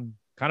on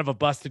kind of a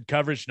busted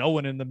coverage. No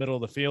one in the middle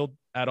of the field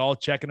at all,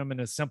 checking him in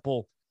a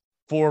simple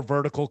 4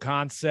 vertical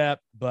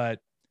concept. But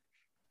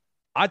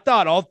I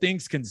thought all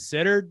things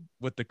considered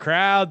with the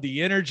crowd,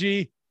 the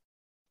energy,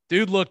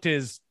 dude looked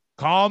as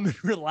calm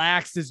and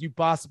relaxed as you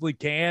possibly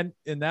can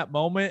in that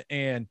moment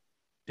and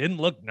didn't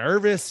look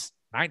nervous.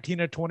 19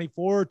 of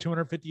 24,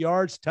 250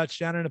 yards,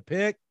 touchdown and a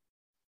pick.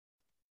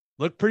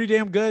 Looked pretty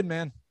damn good,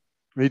 man.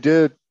 He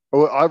did.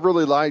 Oh, I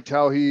really liked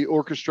how he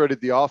orchestrated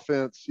the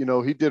offense. You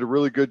know, he did a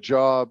really good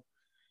job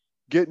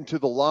getting to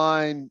the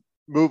line,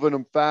 moving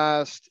them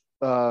fast,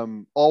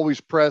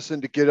 always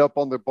pressing to get up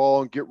on the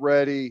ball and get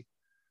ready.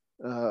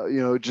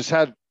 Just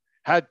had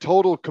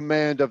total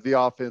command of the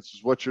offense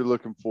is what you're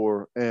looking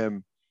for.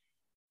 And,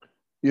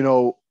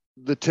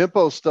 the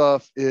tempo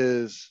stuff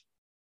is,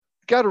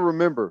 you got to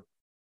remember,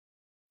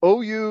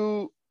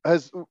 OU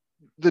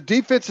the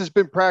defense has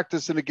been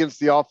practicing against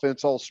the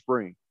offense all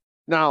spring.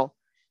 Now,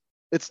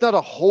 it's not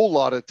a whole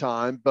lot of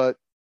time, but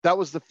that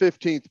was the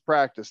 15th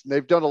practice. And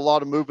they've done a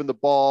lot of moving the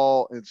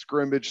ball and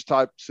scrimmage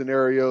type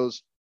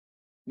scenarios.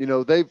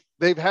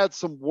 They've had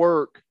some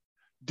work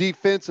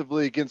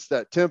defensively against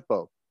that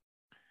tempo.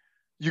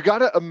 You got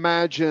to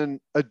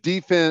imagine a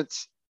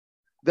defense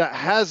that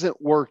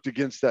hasn't worked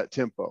against that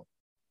tempo,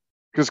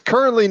 because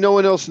currently no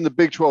one else in the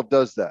Big 12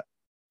 does that,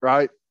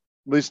 right?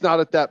 At least not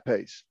at that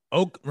pace.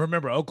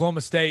 Remember,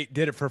 Oklahoma State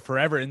did it for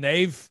forever, and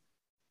they've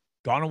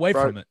gone away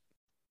from it.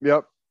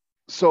 Yep.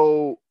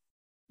 So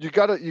you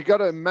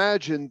gotta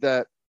imagine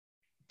that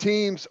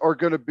teams are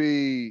going to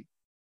be,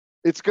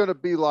 it's going to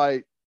be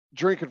like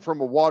drinking from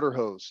a water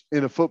hose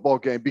in a football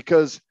game,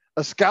 because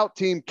a scout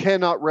team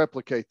cannot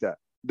replicate that.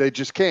 They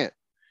just can't.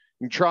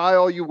 You can try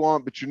all you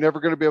want, but you're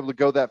never going to be able to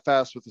go that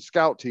fast with a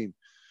scout team.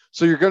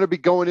 So you're going to be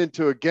going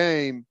into a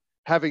game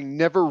having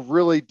never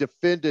really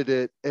defended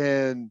it,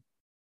 and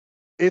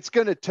it's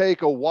going to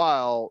take a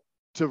while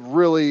to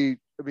really,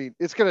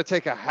 it's going to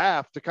take a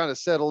half to kind of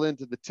settle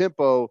into the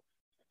tempo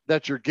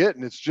that you're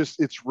getting.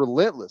 It's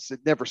relentless. It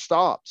never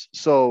stops.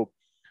 So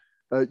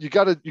you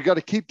got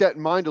to keep that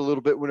in mind a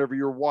little bit whenever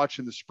you're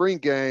watching the spring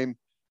game,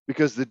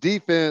 because the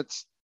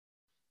defense,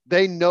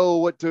 they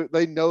know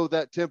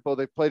that tempo.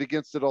 They've played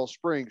against it all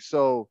spring.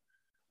 So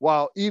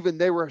while even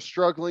they were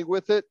struggling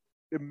with it,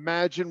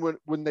 imagine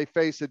when they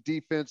face a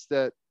defense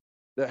that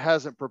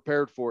hasn't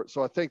prepared for it.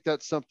 So I think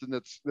that's something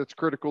that's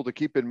critical to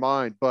keep in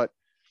mind. But,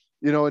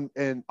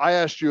 and I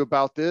asked you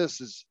about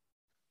this, is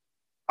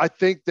I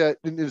think that,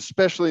 and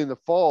especially in the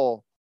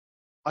fall,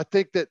 I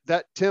think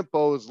that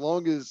tempo, as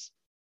long as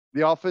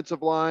the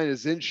offensive line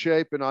is in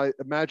shape, and I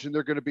imagine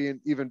they're going to be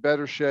in even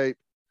better shape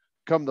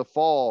come the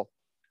fall,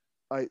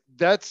 I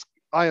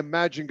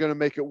imagine going to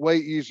make it way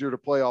easier to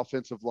play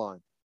offensive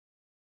line.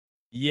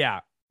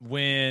 Yeah.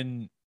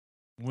 When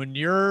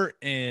you're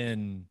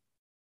in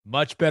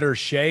much better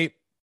shape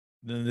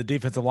than the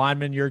defensive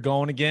lineman you're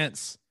going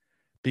against,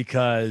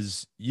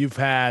 because you've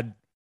had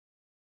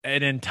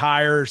an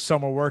entire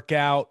summer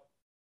workout,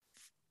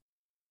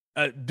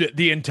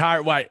 the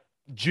entire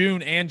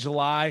June and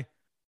July,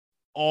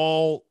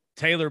 all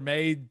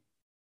tailor-made,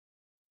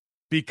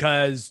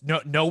 because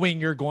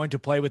knowing you're going to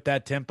play with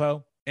that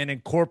tempo and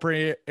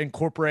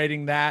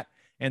incorporating that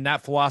and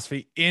that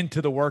philosophy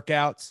into the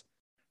workouts.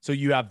 So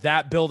you have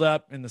that build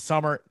up in the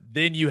summer.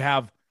 Then you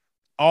have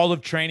all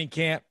of training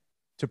camp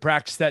to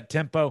practice that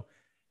tempo.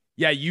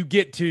 Yeah, you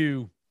get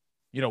to,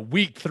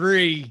 week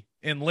 3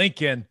 in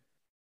Lincoln,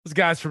 those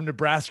guys from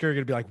Nebraska are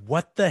going to be like,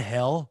 what the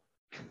hell?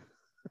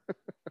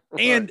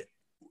 Right. And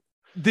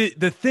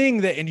the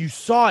thing that, and you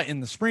saw it in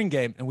the spring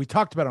game, and we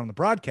talked about it on the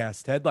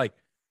broadcast, Ted, like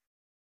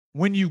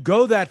when you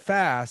go that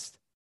fast,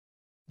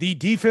 the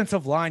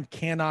defensive line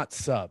cannot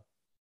sub.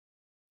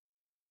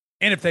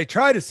 And if they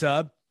try to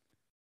sub,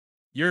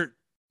 you're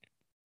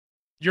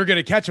going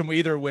to catch them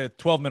either with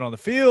 12 men on the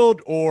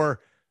field,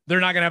 or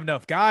they're not going to have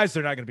enough guys.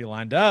 They're not going to be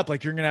lined up.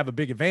 Like, you're going to have a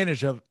big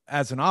advantage of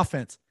as an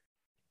offense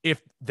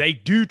if they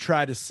do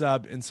try to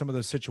sub in some of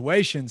those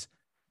situations.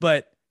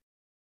 But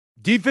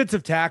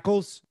defensive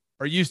tackles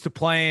are used to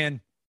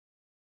playing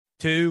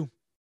 2,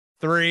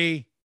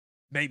 3,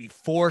 maybe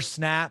 4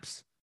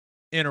 snaps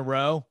in a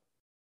row.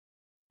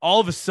 All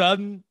of a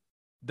sudden,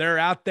 they're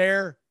out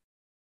there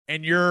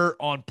and you're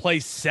on play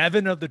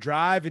 7 of the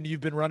drive and you've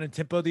been running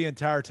tempo the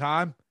entire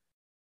time.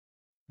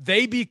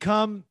 They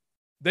become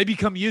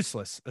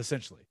useless,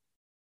 essentially.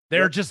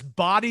 They're just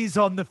bodies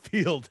on the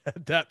field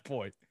at that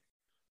point.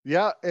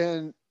 Yeah,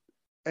 and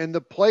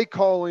the play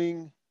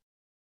calling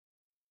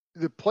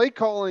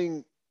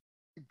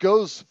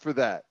goes for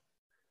that.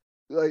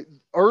 Like,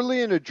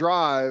 early in a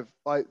drive,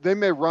 like, they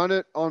may run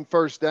it on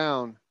first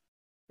down,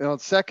 and on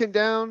second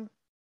down,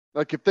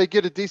 like, if they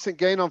get a decent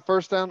gain on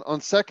first down, on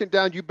second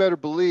down, you better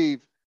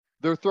believe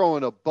they're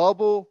throwing a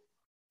bubble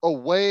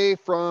away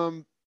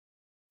from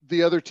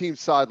the other team's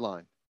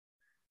sideline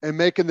and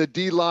making the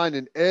D-line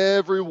and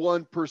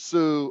everyone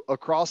pursue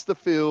across the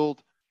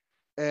field,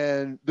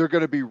 and they're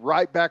going to be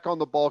right back on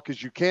the ball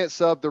because you can't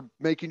sub. They're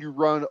making you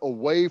run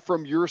away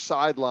from your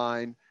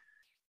sideline,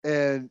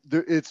 and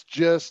it's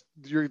just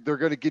they're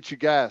going to get you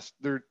gassed.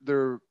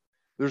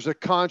 There's a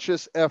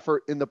conscious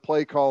effort in the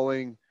play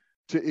calling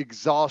to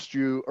exhaust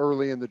you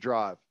early in the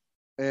drive,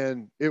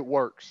 and it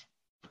works.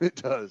 It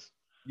does.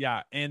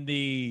 Yeah, and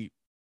the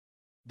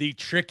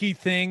tricky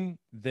thing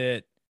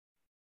that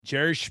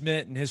Jerry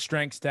Schmidt and his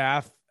strength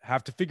staff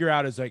have to figure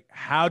out is like,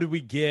 how do we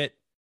get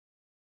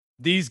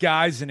these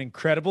guys in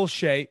incredible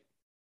shape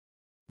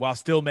while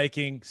still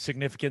making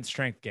significant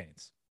strength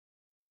gains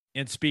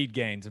and speed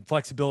gains and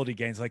flexibility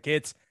gains? Like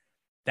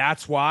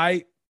that's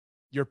why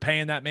you're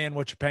paying that man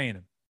what you're paying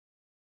him,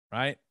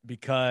 right?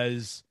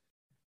 Because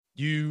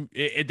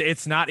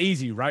it's not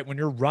easy, right? When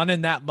you're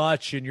running that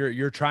much and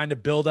you're trying to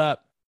build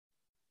up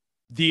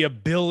the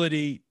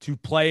ability to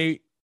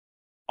play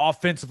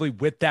offensively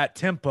with that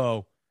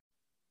tempo,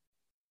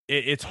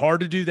 it's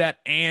hard to do that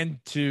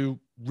and to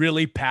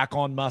really pack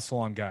on muscle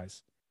on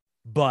guys.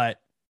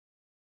 But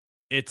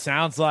it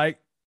sounds like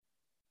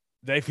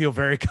they feel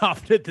very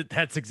confident that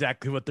that's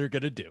exactly what they're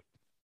going to do.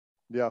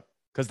 Yeah.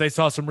 Because they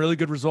saw some really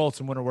good results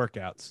in winter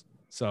workouts.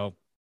 So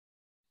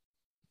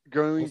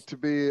going to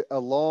be a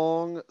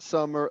long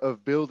summer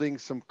of building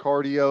some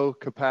cardio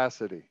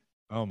capacity.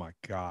 Oh my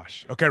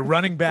gosh. Okay.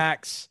 Running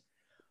backs.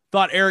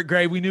 Thought Eric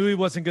Gray, we knew he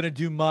wasn't going to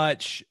do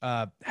much.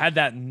 Had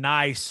that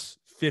nice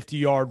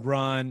 50-yard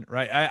run,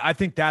 right? I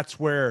think that's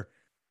where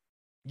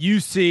you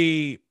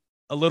see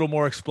a little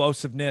more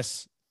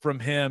explosiveness from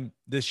him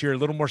this year, a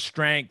little more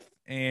strength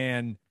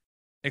and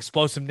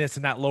explosiveness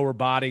in that lower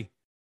body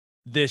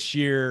this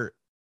year.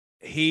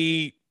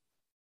 He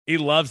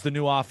loves the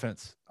new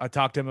offense. I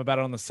talked to him about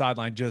it on the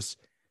sideline, just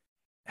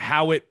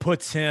how it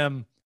puts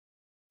him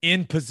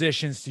in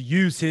positions to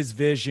use his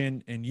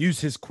vision and use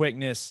his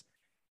quickness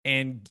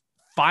and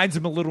finds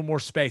him a little more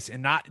space.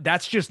 And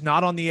that's just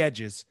not on the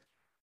edges.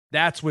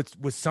 That's with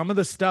some of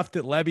the stuff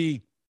that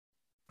Levy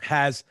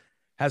has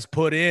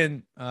put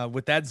in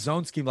with that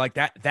zone scheme like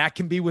that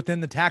can be within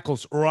the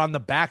tackles or on the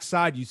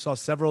backside. You saw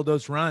several of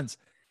those runs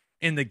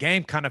in the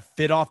game kind of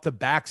fit off the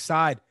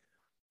backside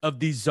of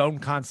these zone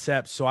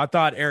concepts. So I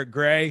thought Eric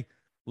Gray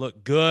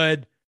looked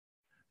good.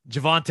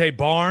 Javonte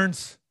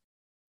Barnes,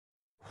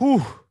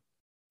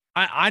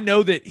 I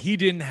know that he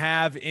didn't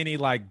have any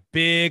like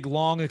big,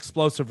 long,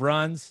 explosive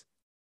runs,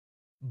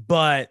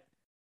 but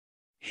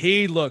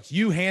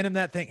you hand him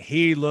that thing,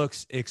 he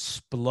looks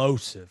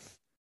explosive.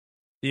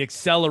 The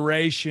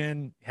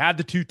acceleration, had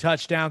the 2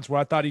 touchdowns where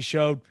I thought he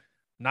showed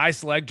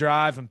nice leg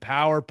drive and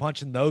power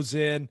punching those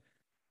in.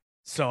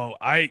 So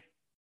I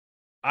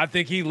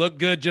think he looked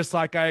good just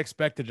like I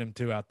expected him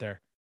to out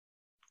there.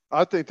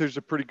 I think there's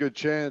a pretty good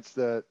chance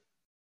that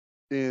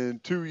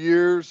in 2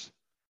 years,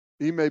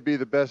 he may be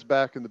the best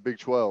back in the Big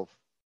 12.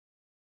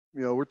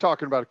 You know, we're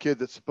talking about a kid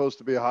that's supposed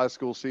to be a high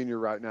school senior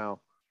right now.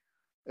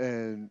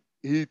 And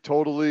he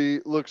totally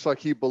looks like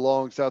he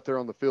belongs out there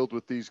on the field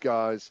with these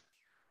guys.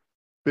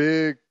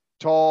 Big,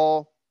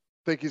 tall.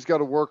 Think he's got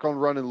to work on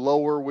running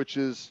lower, which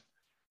is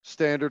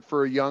standard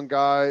for a young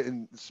guy,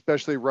 and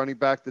especially a running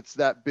back that's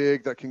that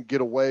big that can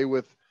get away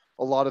with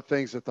a lot of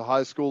things at the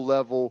high school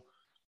level.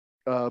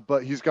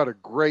 But he's got a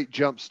great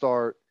jump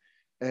start.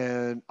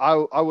 And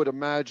I would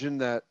imagine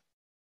that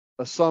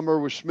a summer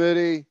with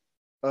Schmitty,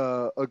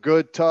 a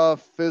good,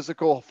 tough,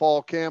 physical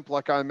fall camp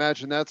like I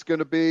imagine that's going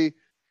to be.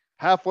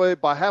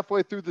 By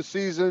halfway through the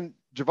season,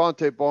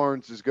 Javonte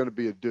Barnes is going to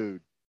be a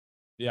dude.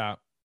 Yeah.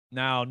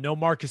 Now, no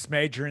Marcus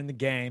Major in the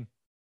game,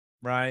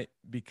 right?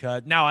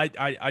 Because now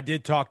I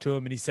did talk to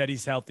him, and he said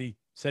he's healthy,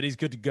 said he's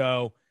good to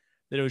go,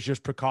 that it was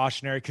just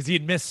precautionary because he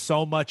had missed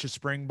so much of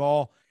spring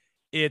ball.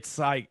 It's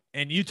like,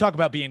 and you talk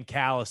about being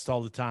calloused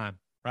all the time,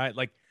 right?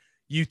 Like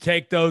you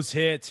take those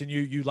hits and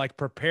you like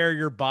prepare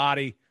your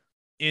body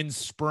in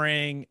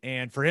spring,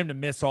 and for him to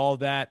miss all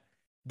of that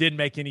didn't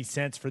make any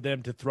sense for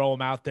them to throw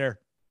him out there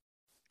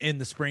in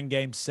the spring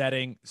game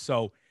setting.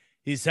 So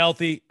he's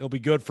healthy. It'll be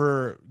good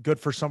for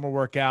summer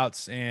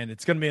workouts, and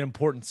it's going to be an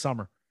important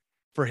summer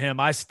for him.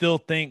 I still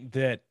think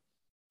that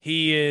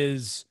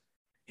he's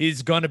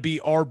going to be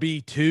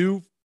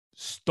RB2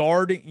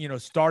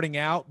 starting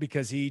out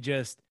because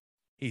he's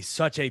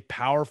such a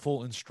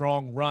powerful and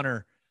strong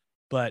runner.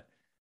 But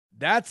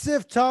that's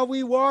if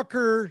Tawee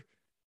Walker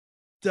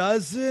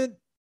doesn't,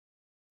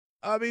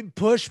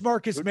 push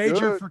Marcus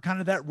Major for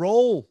kind of that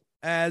role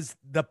as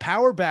the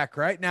power back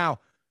right now.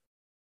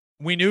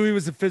 We knew he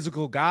was a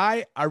physical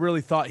guy. I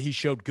really thought he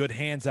showed good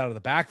hands out of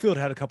the backfield,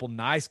 had a couple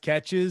nice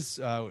catches,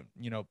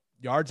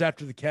 yards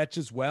after the catch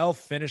as well,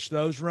 finished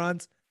those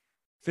runs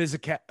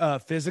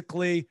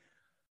physically.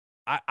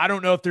 I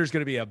don't know if there's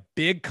going to be a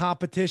big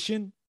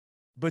competition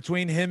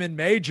between him and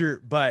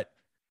Major, but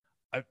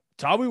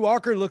Tawee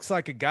Walker looks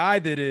like a guy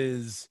that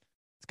is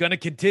going to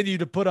continue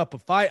to put up a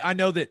fight. I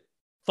know that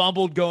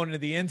fumbled going into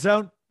the end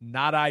zone,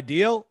 not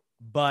ideal,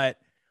 but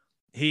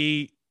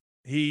he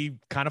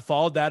kind of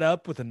followed that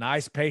up with a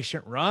nice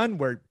patient run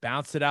where it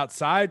bounced it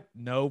outside.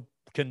 No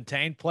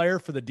contained player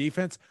for the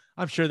defense.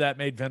 I'm sure that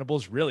made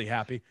Venables really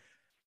happy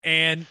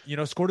and,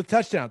 scored a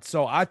touchdown.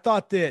 So I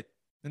thought that,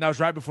 and that was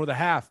right before the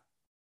half,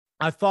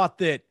 I thought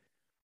that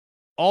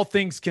all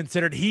things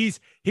considered, he's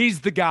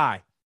the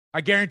guy. I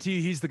guarantee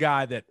you he's the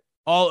guy that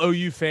all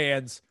OU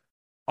fans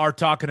are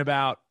talking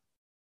about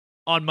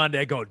on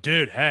Monday going,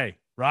 dude, hey,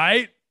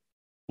 right?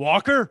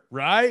 Walker,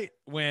 right?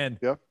 When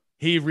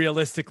he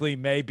realistically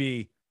may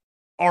be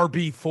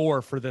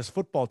RB4 for this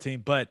football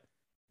team, but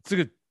it's a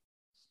good.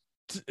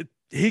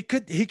 He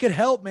could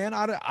help, man.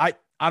 I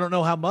don't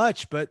know how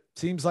much, but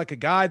seems like a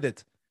guy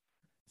that's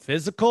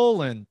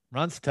physical and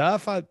runs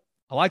tough. I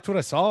liked what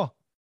I saw.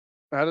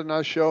 Had a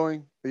nice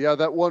showing. Yeah,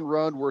 that one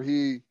run where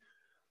he,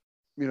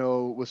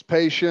 was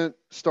patient,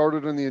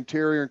 started in the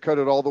interior and cut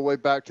it all the way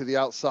back to the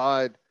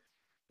outside.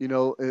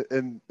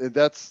 And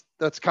that's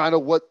kind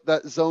of what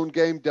that zone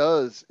game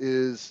does.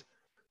 Is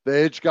the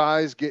edge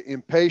guys get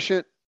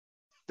impatient,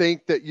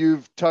 think that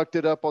you've tucked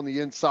it up on the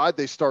inside,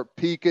 they start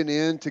peeking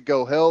in to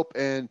go help,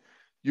 and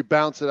you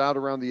bounce it out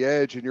around the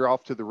edge and you're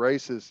off to the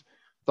races.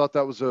 Thought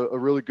that was a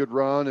really good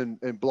run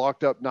and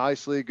blocked up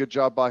nicely. Good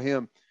job by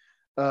him.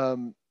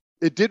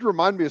 It did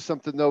remind me of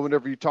something, though,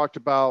 whenever you talked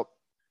about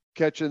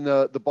catching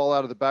the ball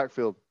out of the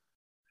backfield.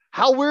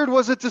 How weird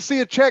was it to see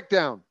a check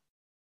down?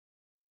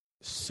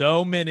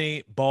 So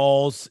many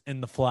balls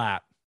in the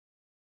flat.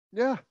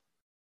 Yeah.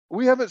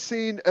 We haven't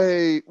seen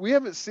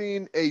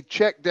a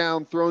check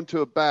down thrown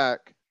to a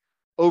back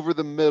over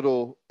the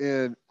middle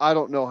in I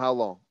don't know how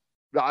long.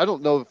 I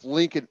don't know if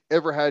Lincoln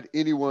ever had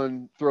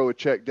anyone throw a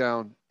check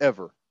down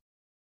ever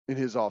in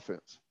his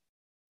offense.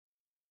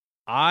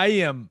 I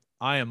am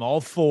all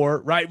for,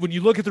 right? When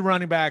you look at the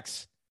running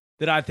backs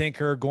that I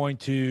think are going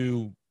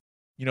to,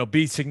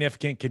 be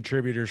significant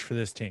contributors for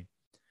this team.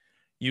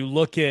 You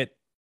look at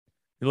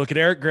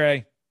Eric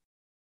Gray,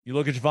 you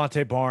look at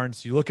Javonte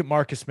Barnes, you look at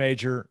Marcus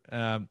Major.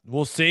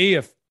 We'll see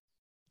if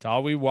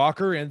Tawi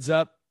Walker ends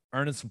up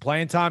earning some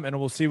playing time, and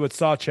we'll see what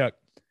Sawchuk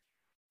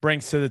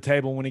brings to the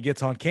table when he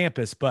gets on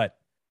campus. But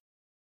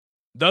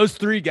those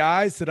three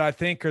guys that I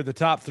think are the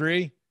top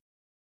three,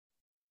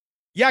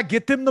 yeah,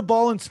 get them the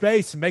ball in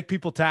space and make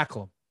people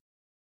tackle them.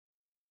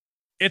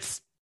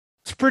 It's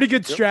a pretty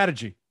good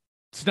strategy.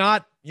 It's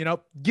not,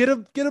 get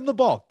them the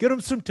ball, get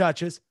them some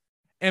touches,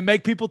 and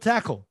make people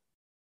tackle.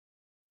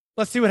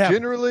 Let's see what happens.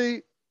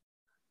 Generally,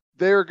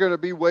 they're going to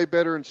be way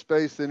better in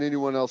space than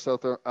anyone else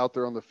out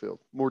there on the field.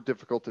 More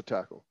difficult to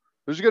tackle.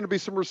 There's going to be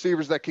some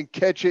receivers that can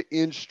catch it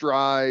in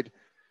stride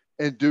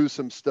and do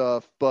some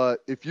stuff.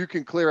 But if you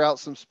can clear out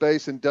some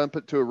space and dump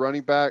it to a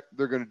running back,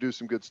 they're going to do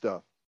some good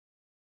stuff.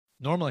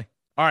 Normally.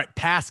 All right.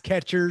 Pass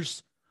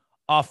catchers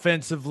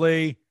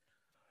offensively.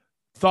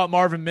 Thought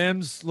Marvin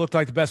Mims looked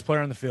like the best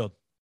player on the field.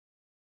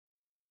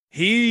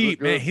 He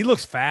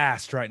looks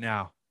fast right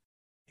now.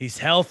 He's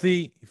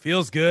healthy. He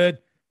feels good.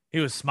 He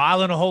was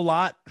smiling a whole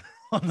lot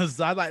on the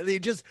sideline. He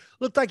just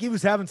looked like he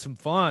was having some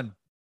fun.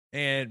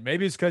 And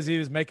maybe it's because he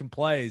was making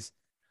plays.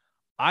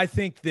 I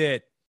think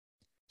that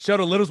showed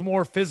a little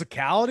more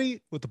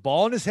physicality with the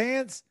ball in his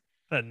hands.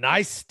 A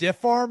nice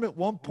stiff arm at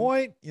one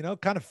point,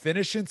 kind of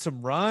finishing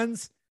some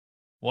runs.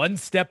 Wasn't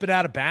stepping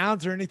out of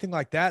bounds or anything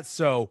like that.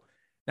 So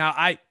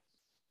now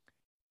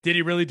did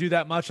he really do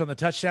that much on the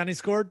touchdown he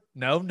scored?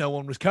 No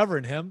one was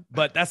covering him,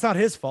 but that's not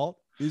his fault.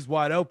 He's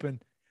wide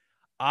open.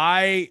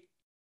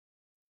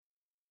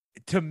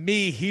 To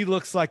me, he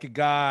looks like a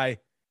guy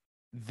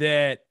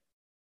that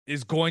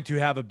is going to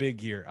have a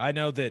big year. I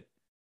know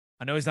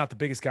he's not the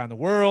biggest guy in the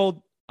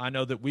world. I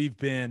know that we've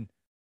been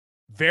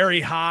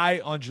very high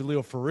on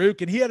Jaleel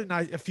Farouk, and he had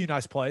a few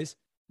nice plays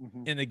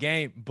in the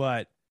game,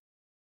 but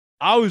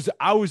I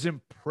was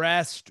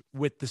impressed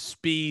with the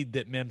speed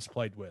that Mims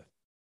played with.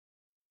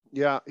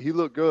 Yeah, he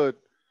looked good.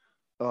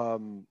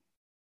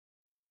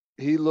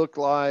 He looked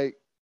like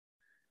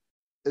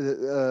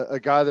a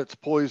guy that's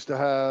poised to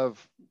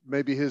have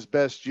maybe his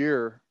best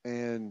year,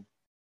 and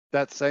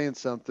that's saying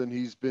something.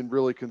 He's been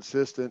really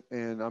consistent,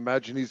 and I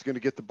imagine he's going to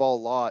get the ball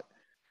a lot.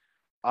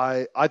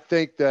 I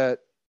think that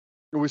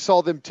we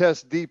saw them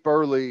test deep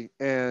early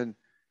and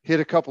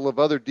hit a couple of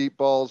other deep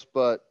balls,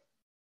 but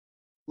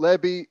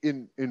Lebby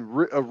in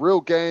a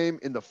real game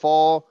in the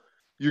fall,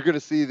 you're going to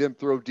see them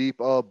throw deep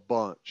a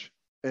bunch.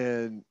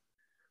 And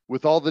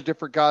with all the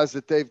different guys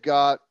that they've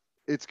got,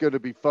 it's going to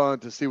be fun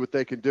to see what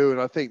they can do. And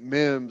I think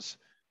Mims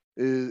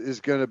is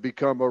going to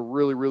become a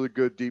really, really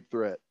good deep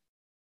threat.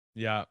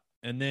 Yeah.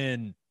 And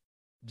then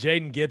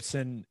Jaden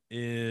Gibson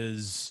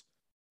is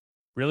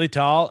really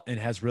tall and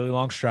has really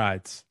long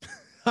strides.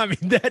 I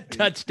mean, that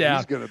touchdown.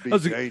 He's going to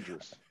be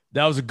dangerous.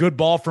 That was a good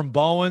ball from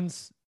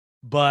Bowens,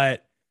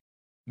 but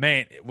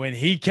man, when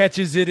he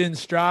catches it in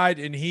stride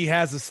and he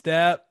has a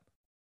step,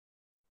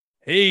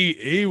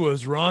 he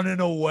was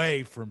running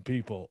away from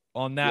people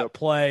on that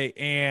play.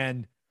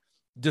 And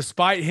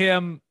despite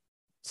him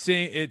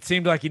it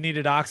seemed like he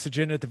needed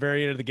oxygen at the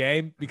very end of the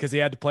game because he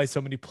had to play so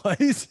many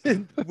plays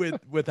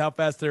with how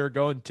fast they were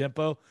going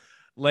tempo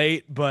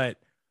late. But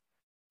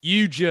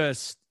you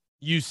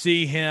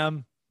see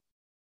him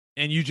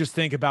and you just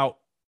think about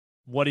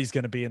what he's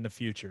going to be in the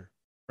future,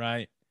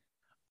 right?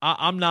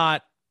 I'm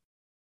not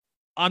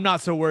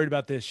so worried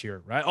about this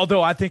year, right?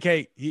 Although I think,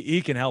 hey,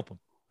 he can help him.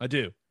 I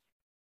do.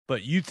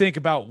 But you think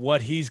about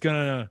what he's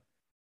gonna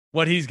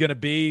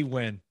be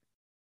when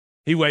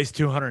he weighs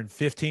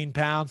 215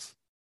 pounds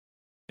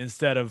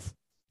instead of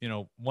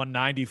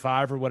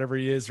 195 or whatever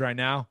he is right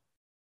now.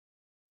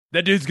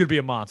 That dude's gonna be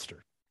a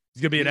monster.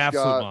 He's gonna be an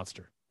absolute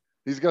monster.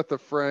 He's got the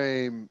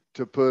frame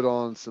to put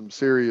on some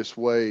serious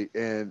weight,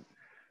 and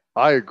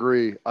I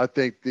agree. I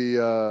think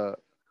the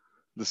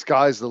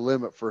sky's the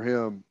limit for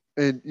him.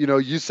 And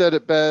you said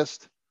it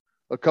best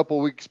a couple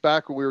of weeks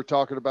back when we were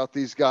talking about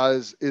these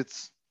guys.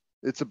 It's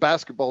a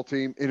basketball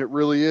team, and it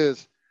really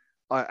is.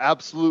 I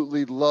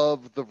absolutely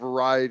love the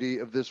variety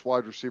of this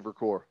wide receiver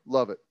core.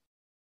 Love it.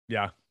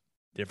 Yeah.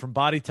 Different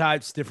body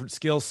types, different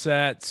skill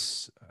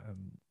sets.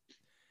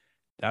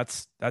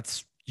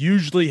 That's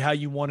usually how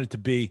you want it to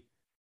be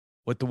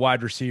with the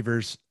wide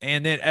receivers.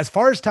 And then as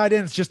far as tight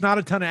ends, just not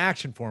a ton of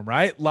action for them,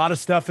 right? A lot of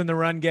stuff in the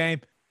run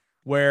game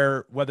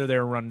where whether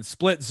they're running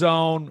split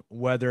zone,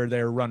 whether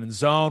they're running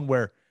zone,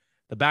 where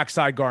the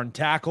backside guard and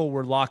tackle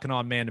were locking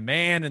on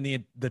man-to-man and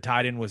the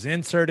tight end was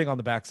inserting on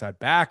the backside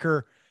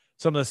backer.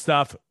 Some of the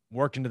stuff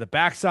working to the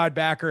backside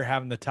backer,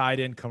 having the tight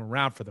end come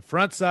around for the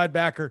front side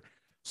backer.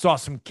 Saw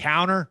some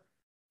counter.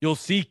 You'll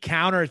see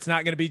counter. It's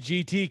not going to be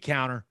GT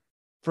counter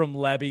from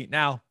Levy.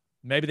 Now,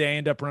 maybe they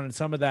end up running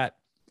some of that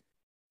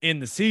in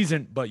the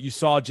season, but you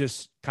saw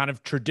just kind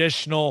of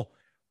traditional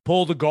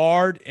pull the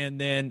guard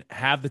and then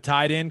have the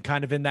tight end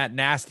kind of in that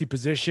nasty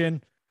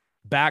position,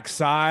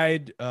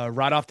 backside,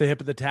 right off the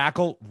hip of the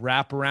tackle,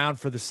 wrap around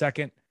for the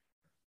second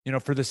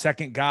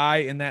guy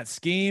in that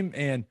scheme.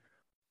 And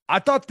I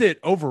thought that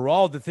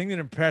overall, the thing that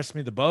impressed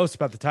me the most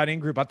about the tight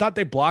end group, I thought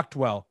they blocked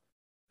well.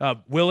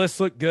 Willis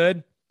looked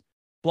good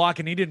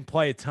blocking. He didn't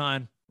play a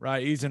ton,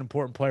 right? He's an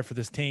important player for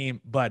this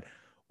team. But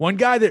one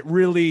guy that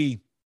really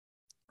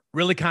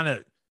kind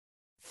of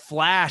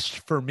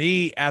flashed for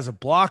me as a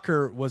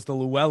blocker was the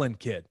Llewellyn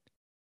kid.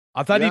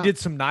 I thought he did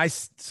some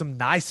nice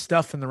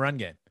stuff in the run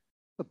game.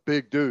 A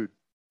big dude.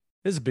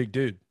 He's a big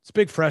dude. It's a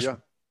big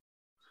freshman.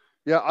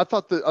 Yeah. I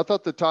thought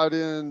the tight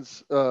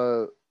ends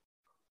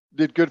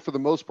did good for the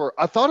most part.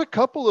 I thought a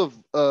couple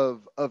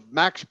of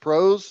Max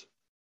Pros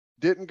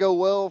didn't go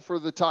well for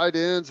the tight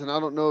ends, and I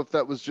don't know if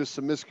that was just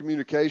some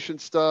miscommunication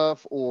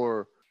stuff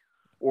or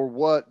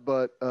what,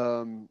 but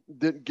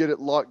didn't get it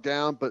locked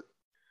down. But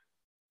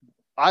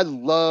I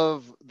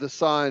love the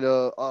sign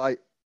of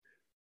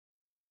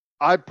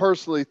I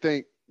personally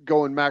think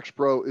going Max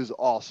Pro is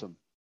awesome.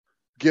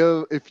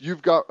 If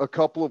you've got a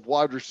couple of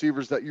wide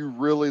receivers that you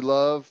really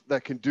love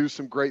that can do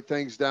some great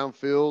things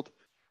downfield,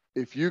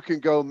 if you can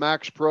go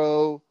Max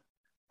Pro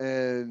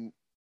and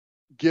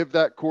give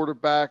that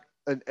quarterback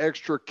an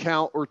extra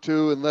count or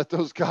two and let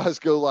those guys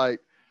go like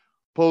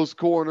post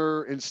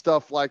corner and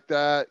stuff like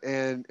that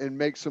and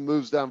make some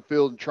moves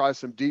downfield and try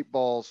some deep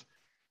balls,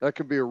 that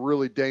can be a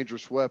really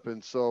dangerous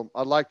weapon. So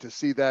I'd like to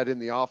see that in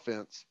the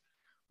offense.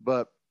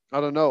 But I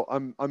don't know.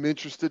 I'm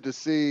interested to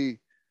see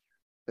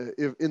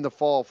if in the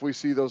fall if we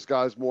see those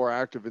guys more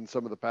active in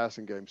some of the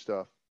passing game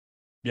stuff.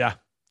 Yeah,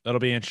 that'll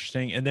be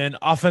interesting. And then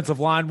offensive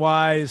line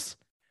wise,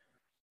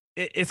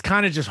 it's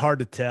kind of just hard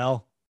to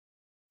tell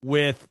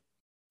with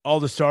all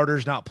the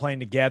starters not playing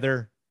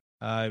together.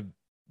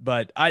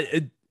 But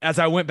as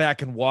I went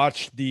back and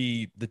watched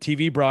the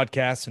TV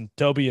broadcast, and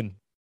Toby and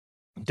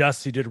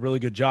Dusty did a really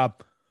good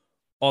job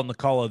on the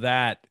call of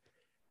that,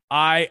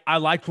 I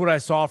liked what I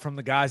saw from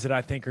the guys that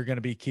I think are going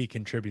to be key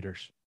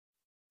contributors.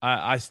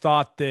 I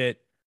thought that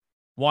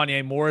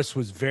Wanye Morris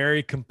was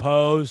very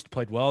composed,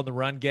 played well in the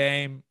run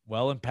game,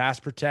 well in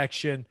pass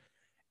protection.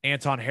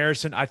 Anton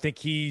Harrison, I think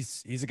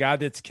he's a guy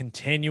that's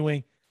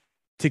continuing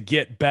to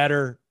get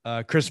better.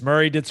 Chris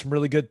Murray did some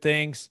really good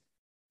things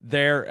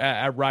there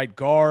at right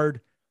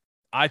guard.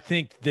 I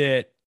think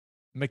that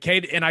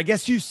McCade, and I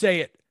guess you say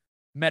it,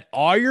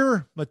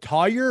 Metaier,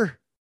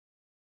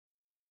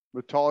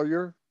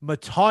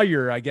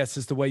 I guess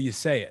is the way you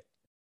say it,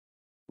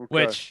 Okay.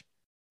 which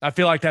I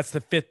feel like that's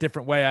the fifth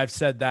different way I've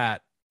said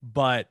that.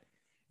 But,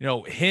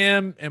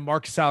 him and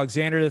Marcus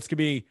Alexander, that's going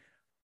to be,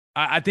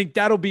 I think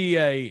that'll be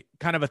a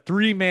kind of a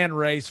 3-man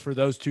race for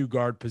those two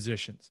guard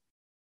positions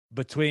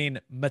between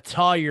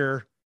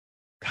Metaier.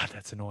 God,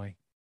 that's annoying.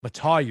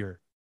 Metaier.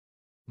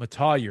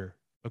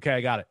 Okay,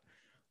 I got it.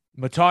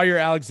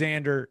 Metaier,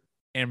 Alexander,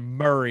 and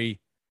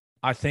Murray,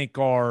 I think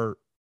are,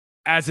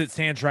 as it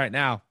stands right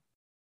now,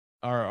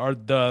 are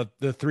the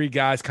three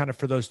guys kind of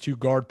for those two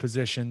guard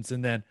positions.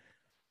 And then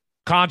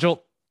Conjult,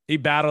 he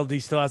battled. He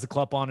still has a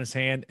club on his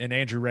hand, and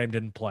Andrew Rame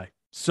didn't play.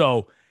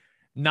 So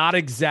not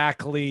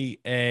exactly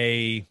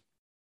a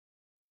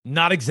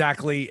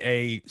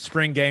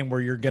spring game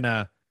where you're going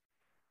to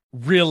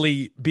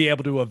really be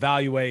able to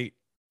evaluate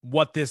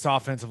what this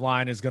offensive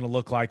line is going to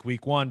look like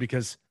week one,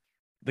 because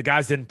the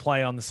guys didn't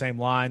play on the same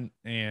line.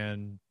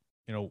 And,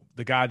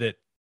 the guy that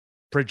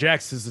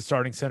projects as the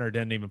starting center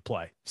didn't even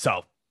play.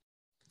 So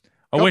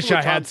I wish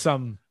I had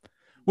some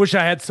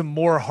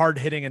more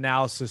hard-hitting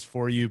analysis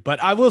for you,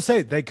 but I will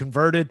say they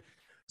converted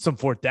some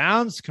fourth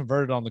downs,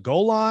 converted on the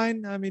goal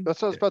line. I mean,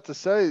 that's what I was about to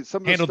say.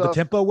 Some of handled the the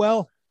tempo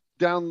well.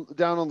 Down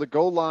on the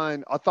goal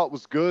line, I thought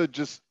was good.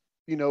 Just,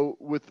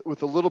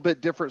 with a little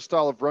bit different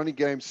style of running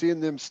game, seeing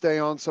them stay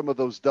on some of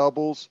those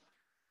doubles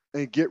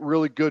and get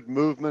really good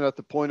movement at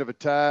the point of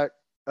attack,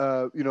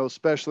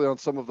 especially on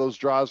some of those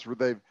drives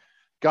where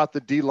got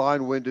the D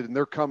line winded, and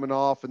they're coming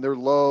off and they're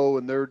low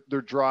and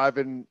they're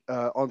driving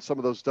on some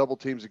of those double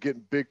teams and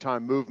getting big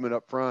time movement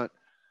up front.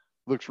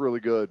 Looks really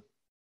good.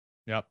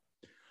 Yep.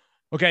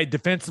 Okay,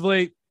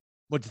 defensively,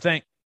 what'd you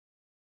think?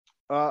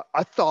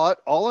 I thought,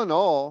 all in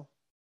all,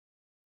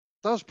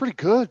 that was pretty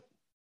good.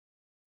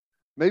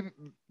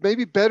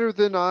 Maybe better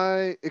than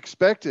I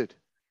expected.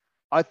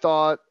 I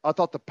thought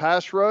the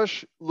pass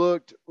rush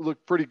looked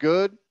pretty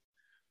good.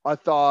 I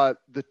thought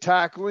the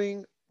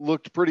tackling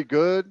looked pretty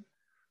good.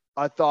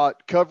 I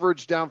thought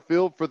coverage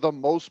downfield for the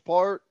most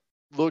part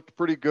looked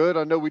pretty good.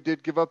 I know we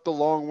did give up the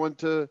long one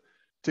to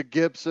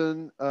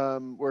Gibson,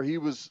 where he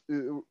was.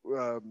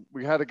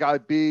 We had a guy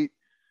beat.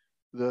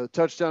 The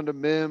touchdown to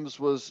Mims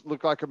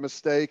looked like a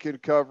mistake in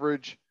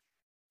coverage,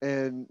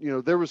 and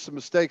there was some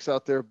mistakes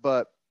out there.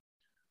 But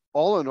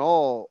all in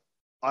all,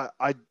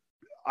 I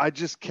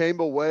just came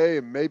away,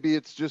 and maybe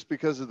it's just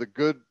because of the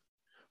good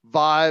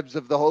vibes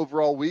of the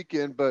overall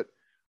weekend, but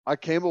I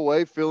came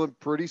away feeling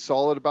pretty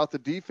solid about the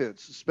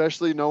defense,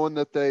 especially knowing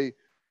that they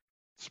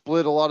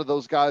split a lot of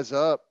those guys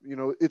up.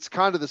 It's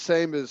kind of the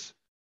same as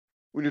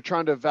when you're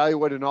trying to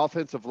evaluate an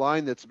offensive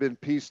line that's been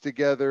pieced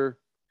together.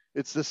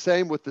 It's the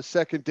same with the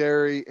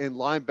secondary and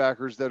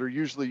linebackers that are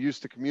usually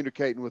used to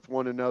communicating with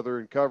one another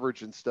in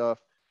coverage and stuff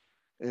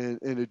and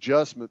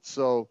adjustments.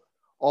 So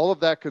all of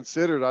that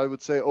considered, I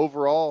would say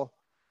overall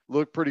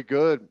looked pretty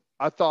good.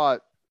 I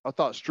thought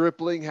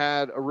Stripling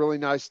had a really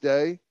nice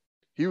day.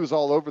 He was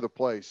all over the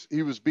place.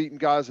 He was beating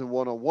guys in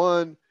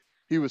one-on-one.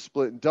 He was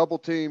splitting double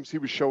teams. He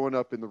was showing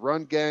up in the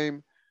run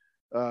game.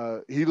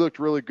 He looked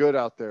really good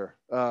out there.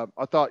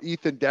 I thought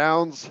Ethan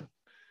Downs,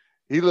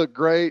 he looked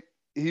great.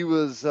 He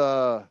was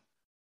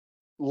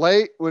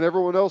late when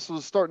everyone else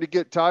was starting to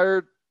get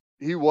tired.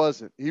 He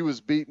wasn't. He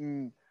was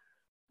beating,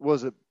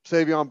 was it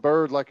Savion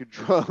Byrd like a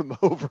drum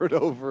over and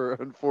over,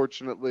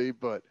 unfortunately.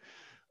 But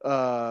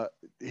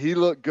he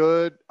looked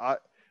good.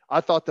 I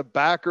thought the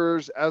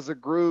backers as a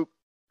group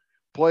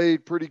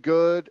played pretty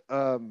good.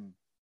 There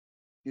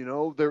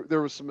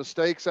was some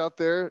mistakes out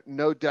there,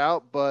 no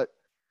doubt, but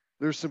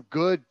there's some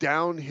good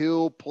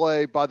downhill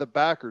play by the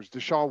backers.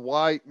 Deshaun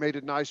White made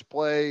a nice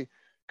play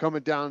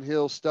coming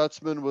downhill.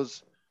 Stutzman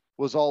was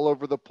all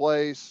over the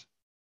place.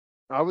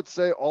 I would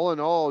say all in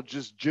all,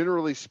 just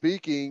generally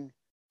speaking,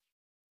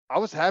 I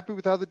was happy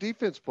with how the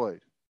defense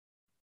played.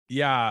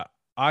 Yeah,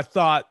 I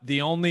thought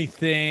the only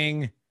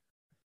thing,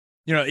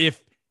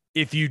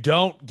 if you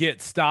don't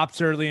get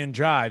stops early in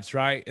drives,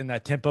 right, and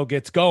that tempo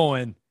gets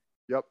going,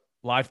 yep,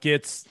 life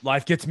gets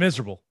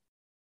miserable.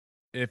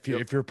 If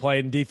you're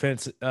playing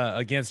defense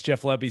against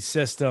Jeff Lebby's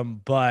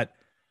system, but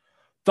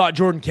thought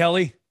Jordan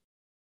Kelly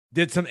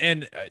did some,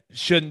 and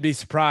shouldn't be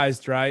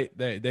surprised, right?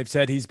 They've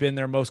said he's been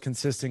their most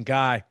consistent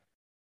guy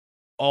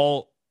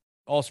all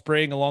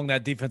spring along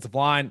that defensive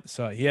line.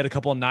 So he had a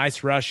couple of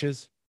nice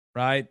rushes,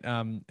 right?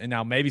 And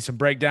now maybe some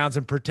breakdowns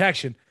and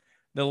protection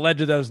that led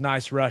to those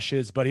nice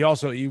rushes, but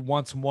he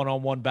won some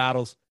one-on-one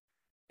battles,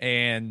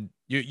 and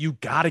you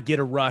got to get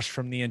a rush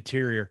from the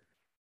interior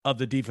of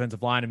the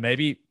defensive line, and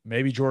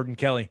maybe Jordan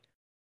Kelly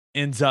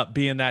ends up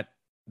being that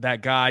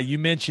guy. You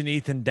mentioned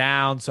Ethan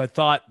Downs. So I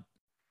thought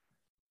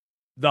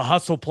the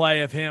hustle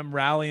play of him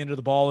rallying to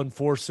the ball and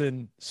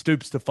forcing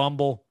Stoops to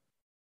fumble,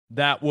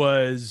 that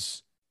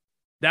was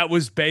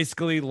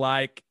basically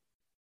like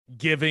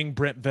giving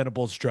Brent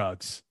Venables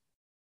drugs.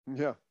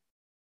 Yeah.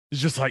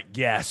 It's just like,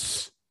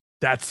 yes,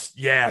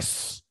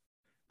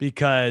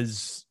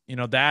 because,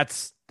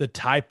 that's the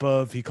type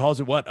of, he calls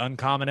it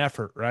uncommon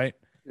effort, right?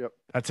 Yep.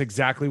 That's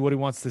exactly what he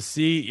wants to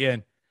see.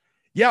 And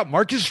yeah,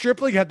 Marcus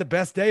Stripling had the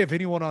best day of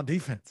anyone on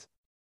defense.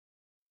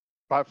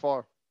 By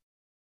far.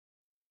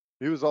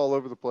 He was all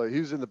over the place. He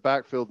was in the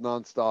backfield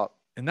nonstop.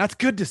 And that's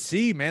good to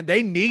see, man.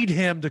 They need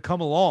him to come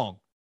along.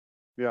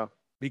 Yeah.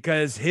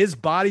 Because his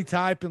body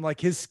type and like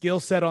his skill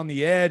set on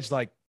the edge,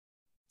 like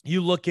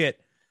you look at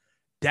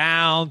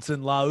Downs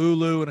and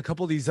Laulu and a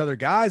couple of these other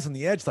guys on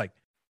the edge, like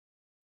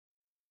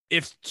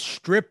if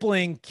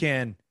Stripling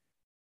can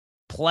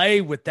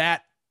play with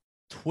that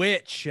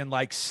twitch and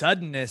like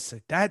suddenness,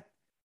 that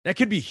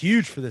could be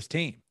huge for this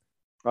team.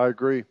 I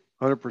agree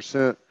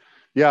 100%.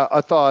 Yeah.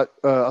 I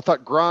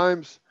thought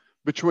Grimes,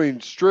 between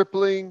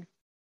Stripling,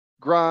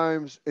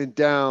 Grimes, and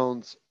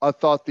Downs, I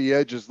thought the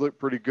edges looked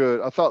pretty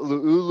good. I thought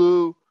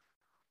Laulu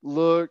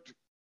looked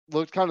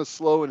kind of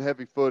slow and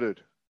heavy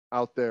footed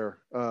out there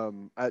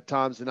at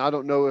times. And I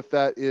don't know if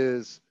that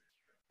is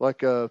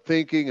like a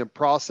thinking and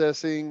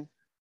processing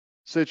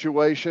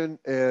situation.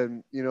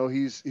 And,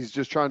 he's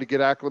just trying to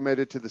get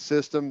acclimated to the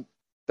system.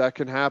 That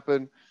can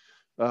happen.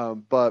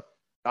 But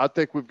I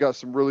think we got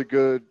some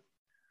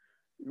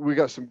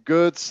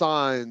good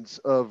signs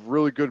of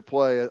really good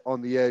play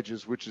on the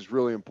edges, which is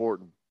really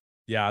important.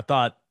 Yeah. I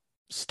thought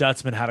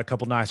Stutzman had a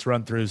couple nice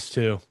run throughs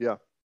too. Yeah.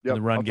 In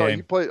the run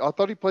game. I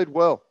thought he played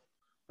well.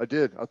 I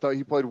did. I thought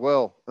he played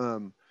well.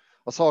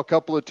 I saw a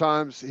couple of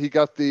times he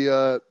got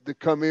the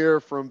come here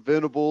from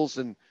Venables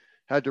and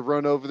had to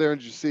run over there,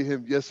 and you see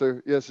him, yes,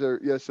 sir, yes, sir,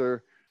 yes,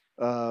 sir.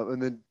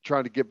 And then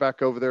trying to get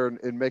back over there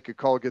and make a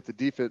call, get the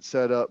defense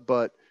set up.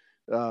 But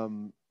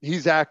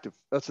he's active.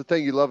 That's the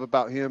thing you love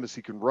about him is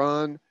he can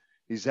run.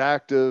 He's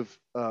active,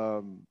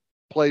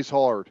 plays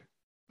hard.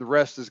 The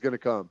rest is going to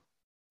come.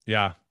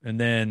 Yeah. And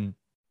then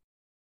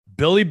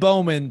Billy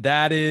Bowman,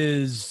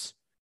 it's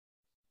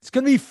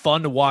going to be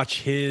fun to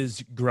watch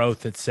his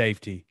growth at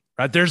safety,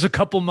 right? There's a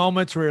couple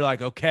moments where you're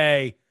like,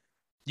 okay,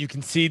 you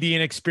can see the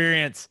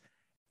inexperience.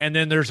 And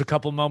then there's a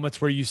couple moments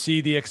where you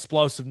see the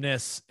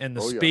explosiveness and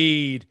the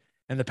speed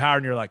and the power.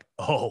 And you're like,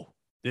 oh,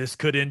 this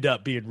could end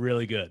up being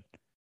really good.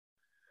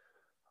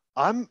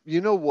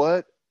 You know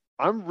what?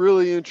 I'm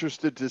really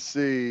interested to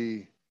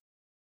see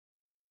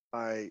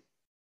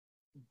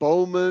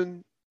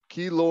Bowman,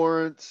 Key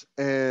Lawrence,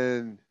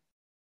 and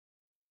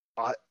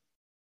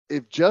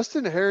if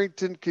Justin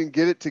Harrington can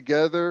get it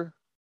together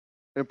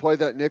and play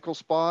that nickel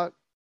spot,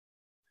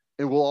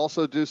 and we'll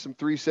also do some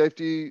 3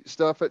 safety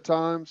stuff at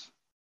times,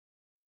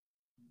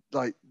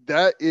 like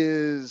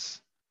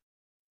that's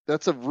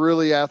a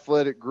really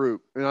athletic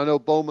group. And I know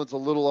Bowman's a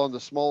little on the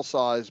small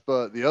size,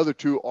 but the other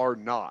 2 are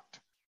not.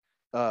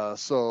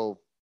 So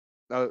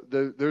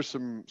there's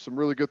some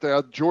really good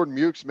things. Jordan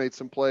Mukes made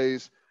some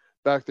plays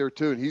back there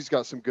too, and he's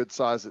got some good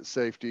size at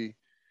safety.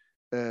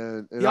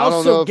 And he I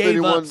don't know if gave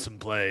anyone up some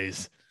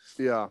plays.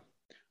 Yeah.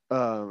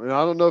 And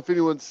I don't know if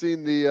anyone's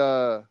seen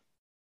the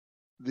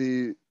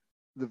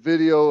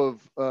video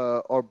of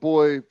our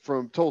boy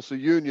from Tulsa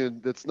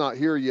Union that's not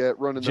here yet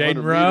running the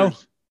 100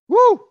 meters.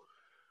 Woo!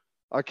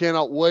 I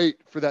cannot wait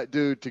for that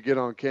dude to get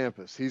on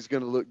campus. He's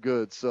going to look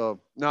good.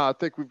 So, no, I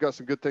think we've got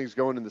some good things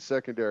going in the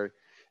secondary.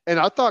 And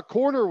I thought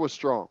corner was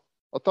strong.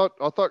 I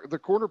thought the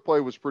corner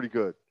play was pretty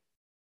good.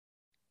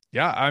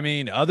 Yeah, I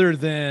mean, other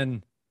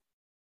than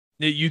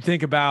you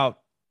think about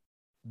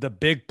the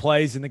big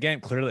plays in the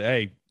game, clearly,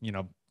 hey,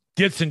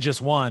 Gibson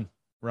just won,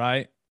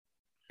 right?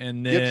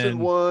 And then Gibson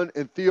won,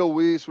 and Theo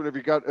Weiss, whenever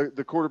you got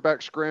the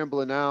quarterback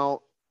scrambling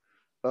out,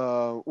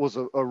 was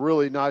a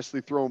really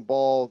nicely thrown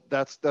ball.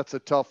 That's a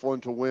tough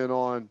one to win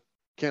on.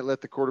 Can't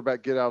let the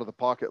quarterback get out of the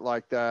pocket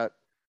like that.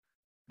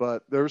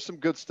 But there was some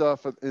good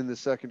stuff in the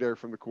secondary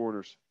from the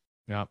corners.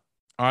 Yeah.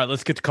 All right,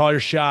 let's get to call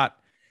your shot.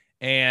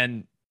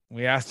 And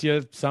we asked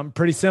you something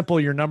pretty simple,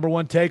 your number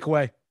one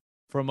takeaway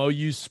from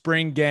OU's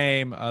spring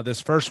game. This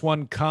first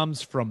one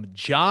comes from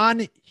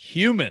John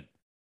Heumann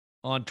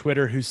on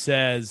Twitter, who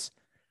says,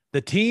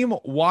 the team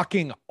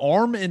walking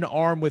arm in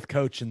arm with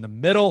coach in the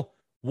middle,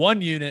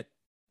 one unit,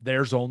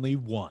 there's only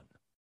one.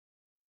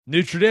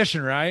 New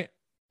tradition, right?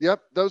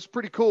 Yep, that was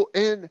pretty cool.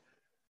 And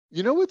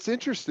you know what's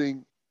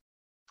interesting?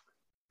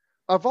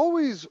 I've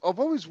always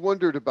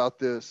wondered about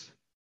this.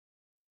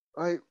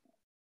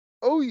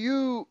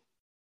 OU,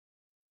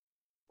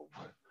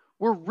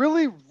 we're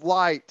really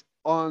light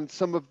on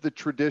some of the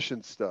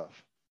tradition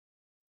stuff.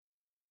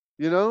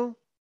 You're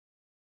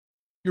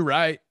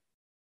right.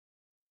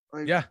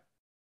 Yeah.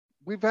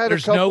 We've had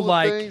There's a couple no,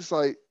 of things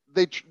like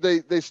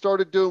they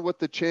started doing what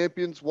the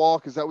champions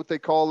walk. Is that what they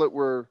call it?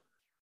 Where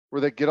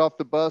they get off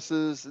the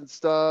buses and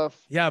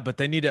stuff. Yeah, but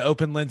they need to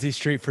open Lindsay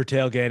Street for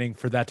tailgating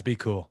for that to be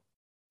cool.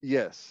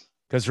 Yes.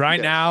 Because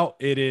now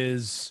it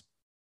is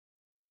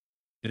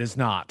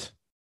not.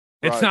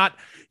 It's Right. not.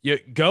 You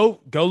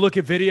go look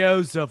at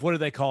videos of, what do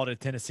they call it in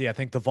Tennessee? I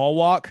think the Vol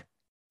Walk.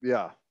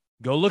 Yeah.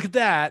 Go look at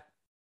that,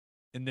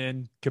 and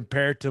then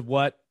compare it to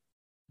what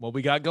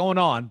we got going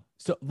on.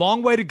 So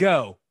long way to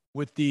go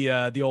with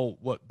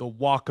the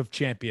Walk of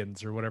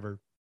Champions or whatever.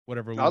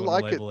 I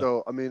like it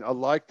though. I mean, I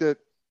like that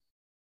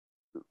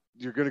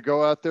you're going to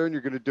go out there and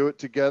you're going to do it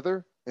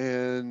together.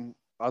 And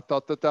I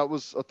thought that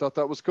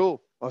was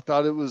cool. I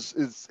thought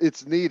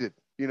it's needed.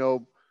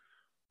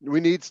 We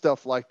need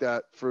stuff like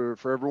that for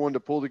everyone to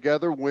pull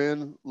together,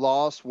 win,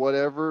 loss,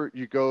 whatever.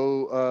 You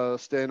go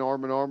stand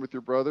arm in arm with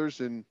your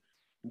brothers and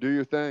do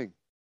your thing.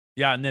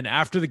 Yeah, and then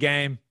after the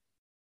game,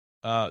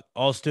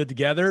 all stood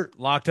together,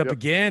 locked up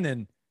again,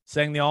 and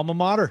sang the alma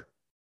mater.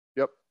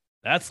 Yep.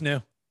 That's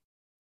new.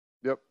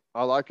 Yep.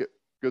 I like it.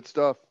 Good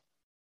stuff.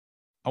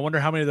 I wonder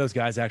how many of those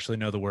guys actually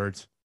know the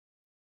words.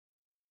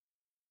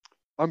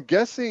 I'm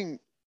guessing.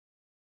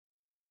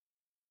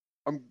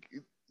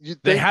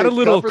 They had a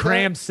little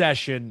cram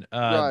session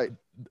right.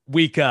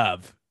 week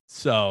of,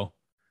 so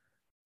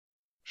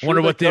I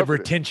wonder what the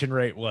retention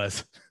rate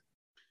was.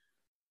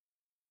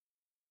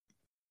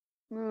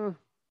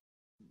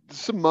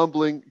 Some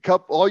mumbling.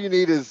 All you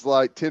need is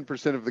like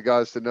 10% of the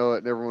guys to know it,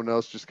 and everyone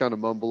else just kind of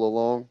mumble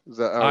along. Is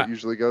that how it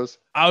usually goes?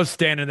 I was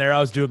standing there. I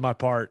was doing my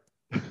part.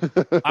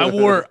 I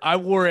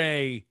wore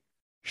a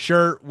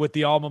shirt with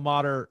the alma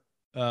mater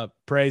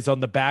praise on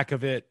the back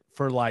of it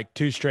for like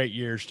 2 straight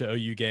years to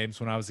OU games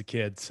when I was a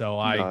kid. So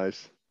I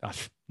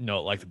know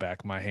it like the back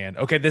of my hand.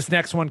 Okay, this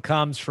next one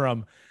comes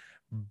from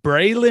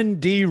Braylon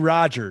D.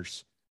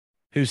 Rogers,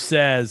 who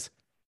says,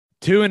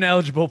 2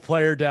 ineligible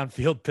player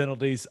downfield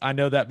penalties. I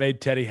know that made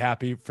Teddy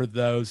happy for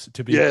those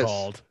to be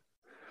called.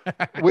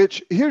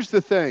 Which, here's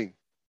the thing.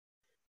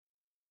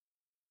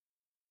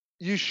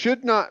 You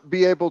should not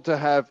be able to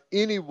have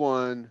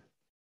anyone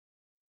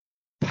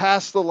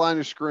pass the line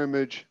of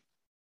scrimmage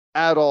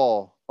at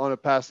all on a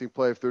passing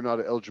play if they're not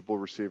an eligible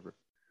receiver.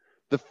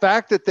 The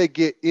fact that they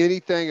get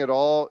anything at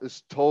all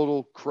is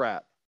total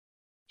crap.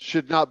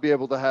 Should not be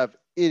able to have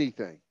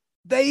anything.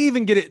 They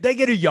even get it. They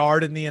get a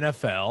yard in the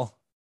NFL.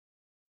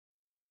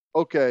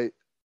 Okay,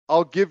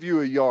 I'll give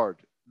you a yard.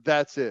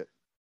 That's it.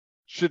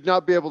 Should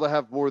not be able to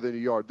have more than a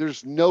yard.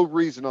 There's no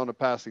reason on a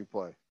passing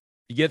play.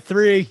 You get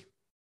 3.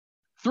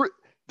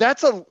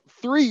 That's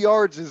 3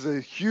 yards is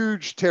a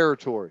huge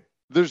territory.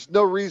 There's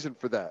no reason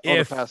for that on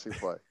a passing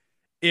play.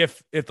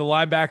 If the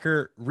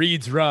linebacker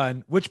reads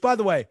run, which by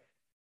the way,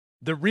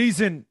 the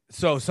reason,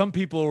 so some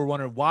people were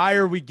wondering, why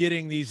are we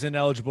getting these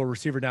ineligible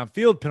receiver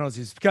downfield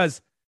penalties?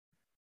 Because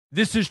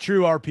this is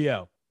true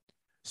RPO.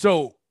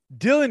 So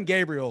Dylan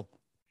Gabriel,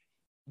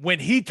 when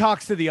he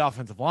talks to the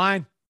offensive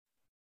line,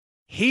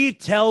 he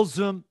tells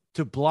them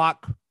to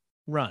block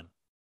run.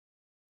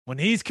 When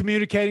he's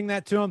communicating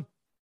that to them,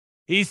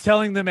 he's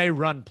telling them a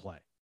run play.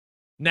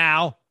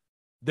 Now,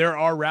 there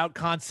are route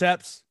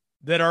concepts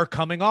that are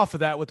coming off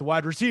of that with the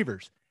wide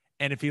receivers.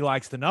 And if he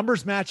likes the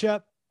numbers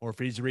matchup, or if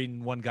he's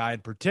reading one guy in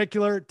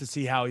particular to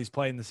see how he's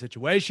playing the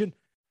situation,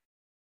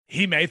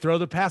 he may throw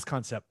the pass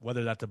concept,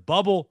 whether that's a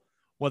bubble,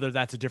 whether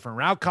that's a different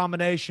route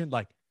combination.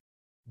 Like,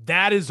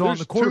 that is on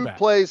the quarterback. 2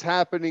 plays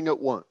happening at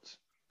once.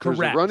 Correct.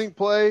 There's a running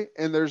play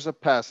and there's a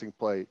passing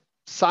play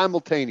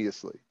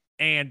simultaneously.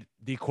 And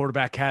the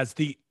quarterback has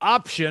the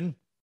option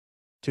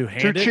to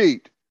hand it.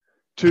 Cheat.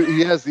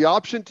 He has the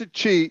option to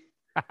cheat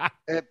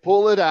and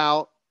pull it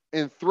out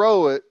and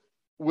throw it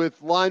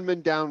with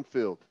linemen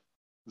downfield.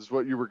 This is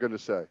what you were going to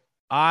say.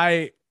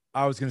 I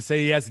was going to say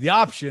he has the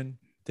option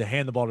to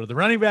hand the ball to the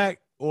running back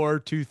or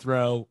to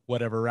throw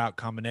whatever route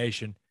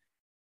combination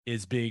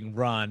is being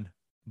run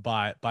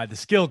by the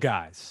skill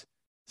guys.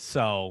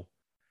 So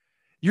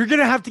you're going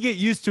to have to get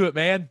used to it,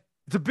 man.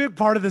 It's a big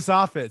part of this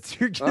offense.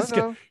 You're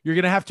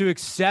going to have to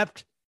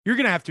accept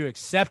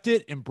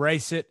it,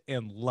 embrace it,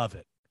 and love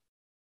it.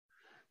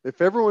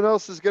 If everyone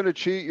else is going to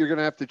cheat, you're going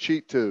to have to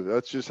cheat too.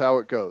 That's just how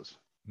it goes.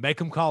 Make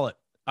them call it.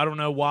 I don't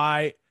know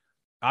why.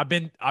 I've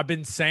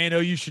been saying,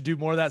 you should do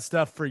more of that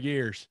stuff for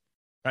years.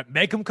 Right?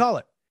 Make them call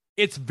it.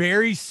 It's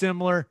very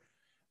similar.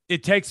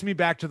 It takes me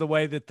back to the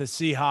way that the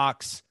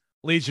Seahawks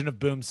Legion of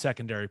Boom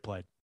secondary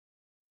played.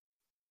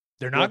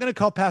 They're not going to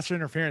call pass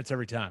interference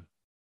every time.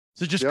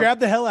 So just grab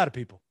the hell out of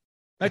people.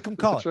 Make them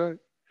call That's it. Right.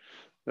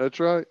 That's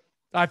right.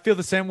 I feel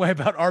the same way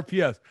about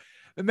RPOs.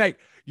 And mate,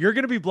 you're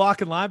going to be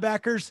blocking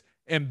linebackers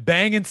and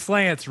banging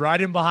slants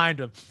right in behind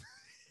them.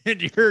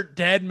 And your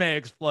head may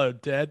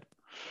explode, Ted.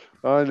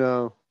 I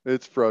know.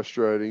 It's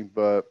frustrating,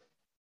 but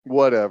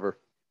whatever.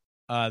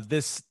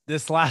 This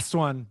last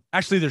one,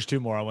 actually, there's 2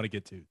 more I want to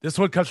get to. This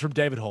one comes from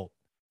David Holt,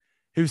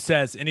 who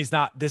says, and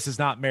this is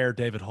not Mayor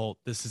David Holt.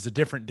 This is a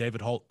different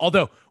David Holt.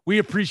 Although we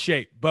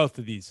appreciate both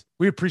of these.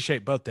 We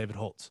appreciate both David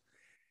Holts.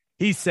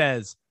 He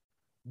says,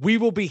 we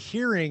will be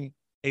hearing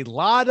a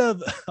lot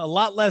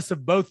less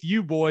of both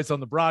you boys on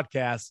the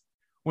broadcast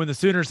when the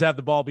Sooners have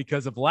the ball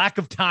because of lack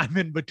of time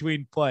in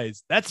between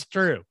plays. That's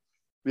true.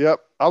 Yep.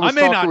 I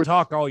may not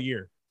talk all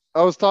year.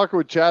 I was talking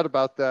with Chad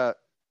about that.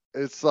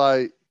 It's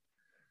like,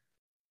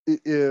 if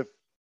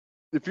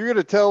you're going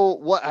to tell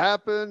what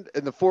happened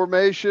and the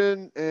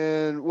formation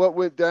and what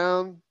went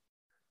down,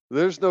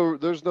 there's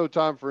no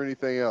time for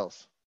anything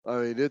else. I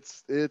mean,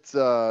 it's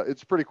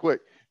pretty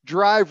quick.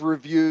 Drive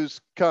reviews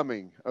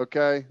coming.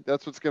 Okay.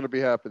 That's what's going to be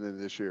happening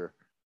this year.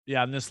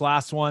 Yeah. And this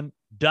last one,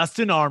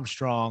 Dustin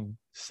Armstrong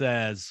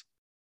says,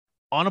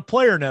 on a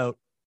player note,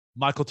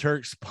 Michael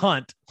Turk's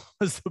punt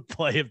was the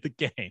play of the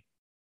game.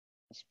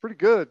 It's pretty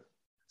good.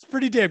 It's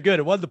pretty damn good.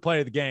 It wasn't the play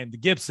of the game. The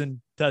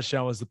Gibson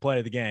touchdown was the play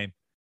of the game.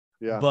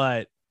 Yeah.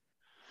 But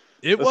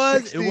it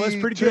was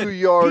pretty good.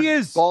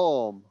 62-yard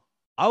bomb.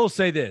 I will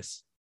say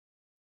this.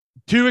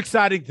 2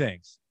 exciting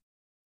things.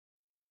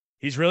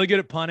 He's really good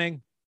at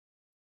punting.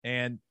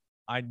 And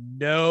I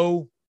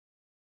know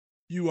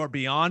you are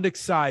beyond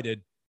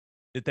excited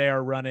that they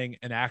are running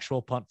an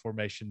actual punt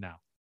formation now.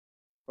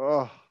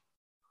 Oh,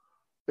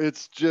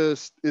 it's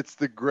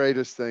the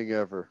greatest thing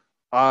ever.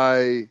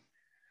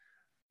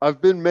 I've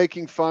been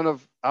making fun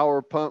of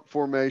our punt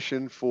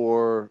formation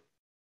for,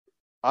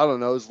 I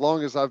don't know, as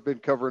long as I've been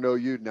covering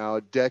OU now,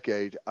 a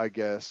decade, I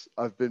guess.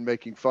 I've been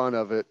making fun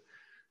of it,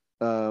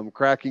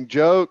 cracking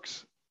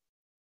jokes,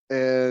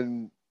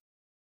 and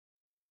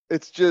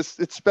it's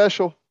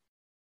special.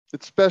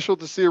 It's special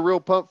to see a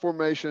real punt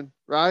formation,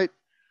 right?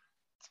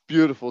 It's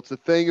beautiful. It's a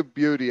thing of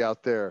beauty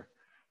out there.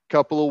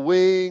 Couple of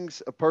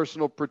wings, a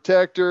personal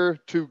protector,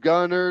 2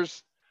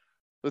 gunners.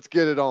 Let's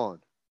get it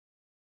on.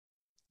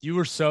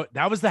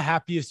 That was the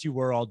happiest you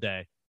were all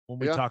day when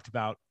we talked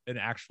about an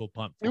actual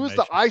punt formation. It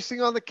was the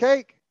icing on the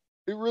cake.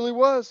 It really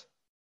was.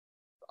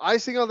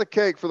 Icing on the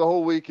cake for the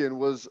whole weekend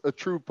was a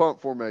true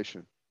punt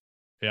formation.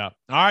 Yeah.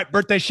 All right.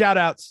 Birthday shout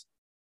outs.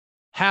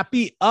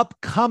 Happy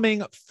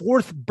upcoming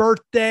 4th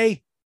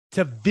birthday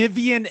to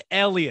Vivian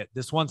Elliott.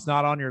 This one's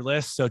not on your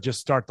list, so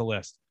just start the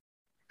list.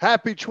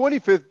 Happy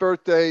 25th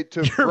birthday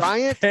to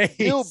Bryant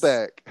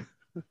Dilbeck.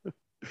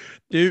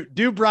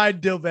 Do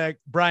Bryant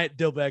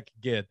Dilbeck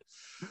again.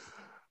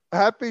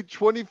 Happy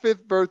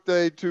 25th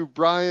birthday to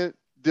Bryant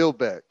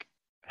Dilbeck.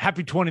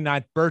 Happy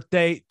 29th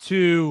birthday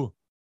to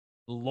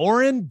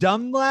Lauren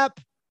Dunlap.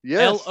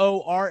 Yes.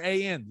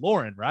 Loran.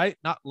 Lauren, right?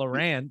 Not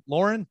Loran.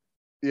 Lauren.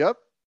 Yep.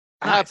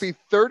 Nice. Happy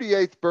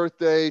 38th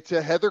birthday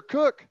to Heather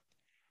Cook.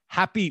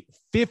 Happy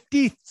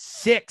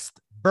 56th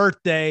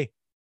birthday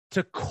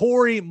to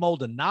Corey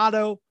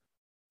Maldonado.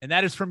 And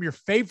that is from your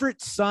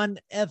favorite son,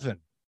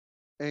 Evan.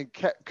 And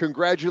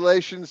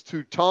congratulations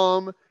to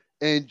Tom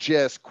and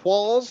Jess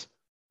Qualls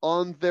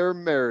on their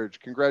marriage.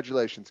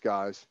 Congratulations,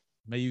 guys.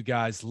 May you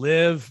guys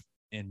live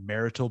in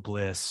marital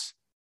bliss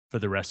for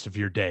the rest of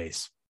your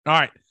days. All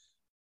right.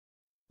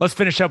 Let's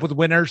finish up with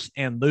winners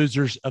and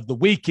losers of the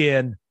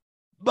weekend.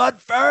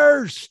 But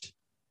first,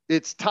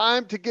 it's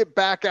time to get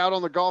back out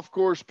on the golf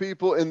course,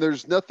 people. And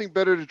there's nothing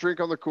better to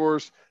drink on the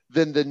course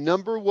than the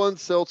number one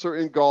seltzer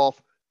in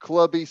golf,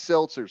 Clubby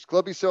Seltzers.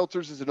 Clubby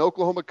Seltzers is an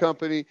Oklahoma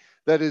company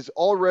that is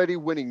already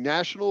winning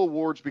national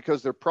awards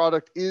because their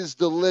product is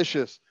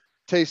delicious.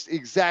 Tastes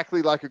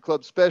exactly like a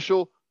club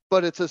special,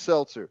 but it's a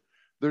seltzer.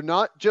 They're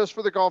not just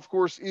for the golf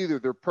course either.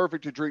 They're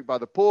perfect to drink by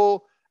the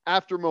pool,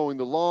 after mowing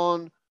the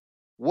lawn,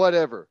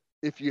 whatever.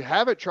 If you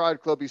haven't tried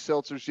Clubby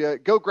Seltzers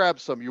yet, go grab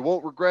some. You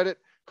won't regret it.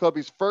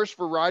 Clubby's first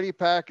variety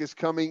pack is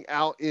coming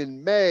out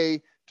in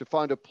May. To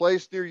find a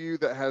place near you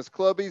that has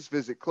Clubbies,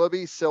 visit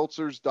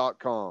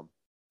clubbyseltzers.com.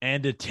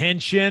 And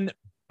attention,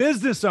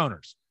 business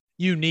owners.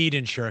 You need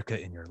Insurica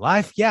in your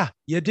life. Yeah,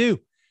 you do.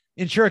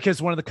 Insurica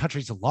is one of the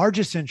country's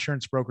largest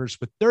insurance brokers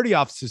with 30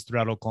 offices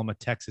throughout Oklahoma,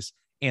 Texas,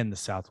 and the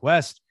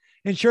Southwest.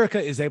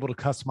 Insurica is able to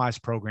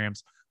customize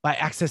programs by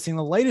accessing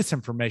the latest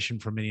information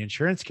from many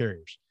insurance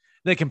carriers.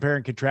 They compare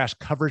and contrast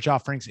coverage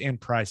offerings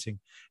and pricing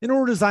in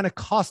order to design a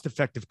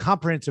cost-effective,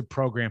 comprehensive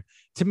program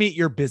to meet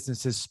your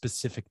business's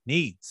specific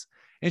needs.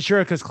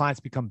 Insurica's clients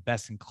become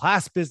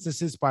best-in-class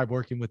businesses by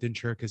working with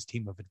Insurica's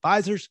team of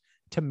advisors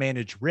to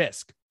manage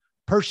risk.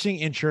 Purchasing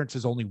insurance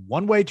is only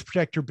one way to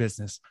protect your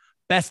business.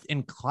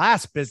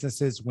 Best-in-class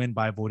businesses win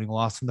by avoiding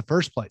loss in the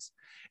first place.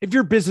 If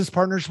your business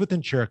partners with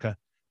Insurica,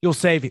 you'll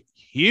save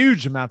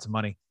huge amounts of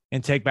money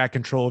and take back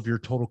control of your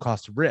total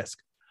cost of risk.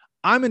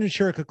 I'm an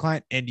Insurica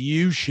client, and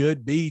you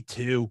should be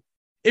too.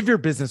 If your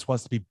business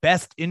wants to be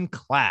best in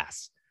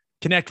class,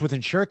 connect with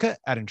Insurica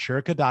at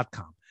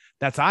insurica.com.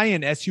 That's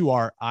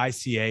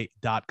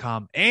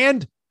INSURICA.com.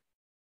 And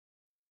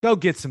go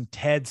get some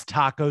Ted's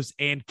Tacos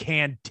and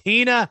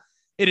Cantina.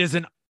 It is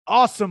an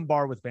awesome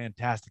bar with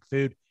fantastic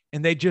food,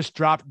 and they just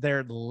dropped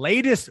their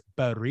latest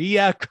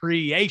birria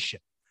creation,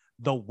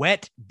 the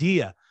Wet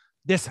Dia.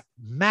 This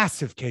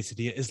massive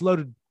quesadilla is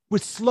loaded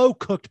with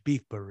slow-cooked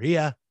beef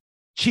birria,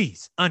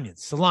 cheese,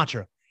 onions,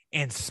 cilantro,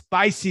 and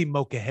spicy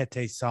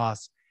molcajete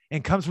sauce,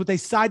 and comes with a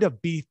side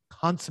of beef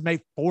consomme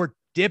for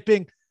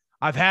dipping.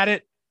 I've had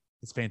it.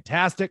 It's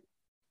fantastic.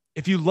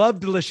 If you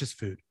love delicious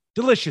food,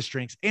 delicious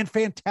drinks, and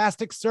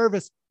fantastic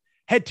service,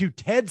 head to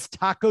Ted's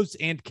Tacos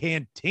and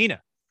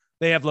Cantina.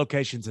 They have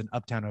locations in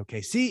Uptown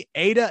OKC,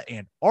 Ada,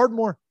 and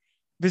Ardmore.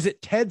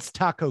 Visit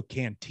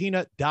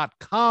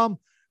tedstacocantina.com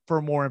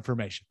for more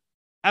information.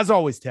 As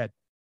always, Ted,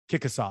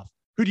 kick us off.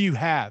 Who do you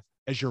have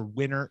as your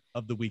winner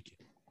of the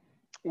weekend?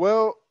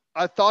 Well,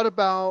 I thought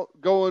about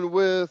going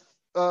with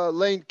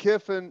Lane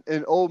Kiffin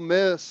and Ole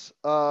Miss.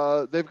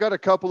 They've got a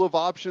couple of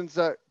options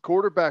at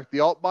quarterback. The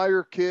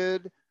Altmaier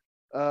kid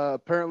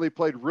apparently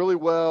played really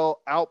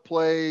well,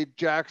 outplayed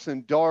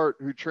Jackson Dart,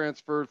 who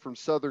transferred from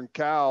Southern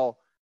Cal.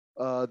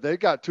 They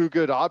got two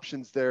good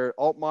options there.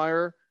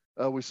 Altmaier,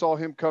 we saw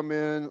him come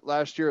in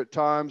last year at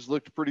times,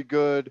 looked pretty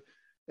good.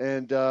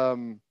 And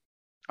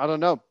I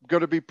don't know,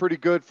 going to be pretty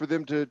good for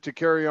them to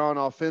carry on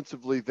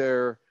offensively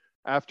there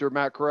after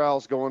Matt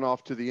Corral's going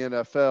off to the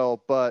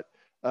NFL. But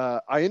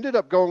I ended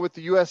up going with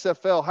the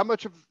USFL. How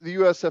much of the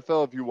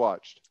USFL have you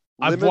watched?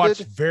 I've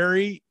watched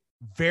very,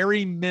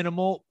 very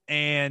minimal,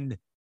 and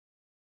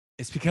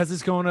it's because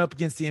it's going up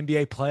against the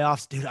NBA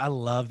playoffs. Dude, I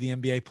love the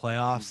NBA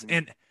playoffs. Mm-hmm.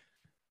 And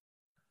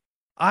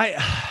I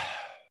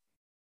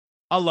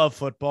love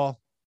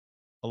football.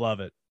 I love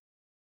it.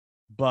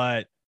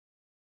 But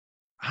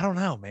I don't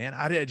know, man.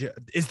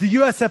 Is the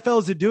USFL,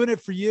 is it doing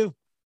it for you?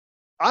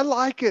 I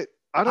like it.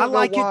 I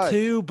like it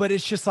too, but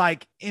it's just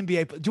like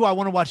NBA. Do I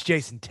want to watch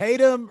Jason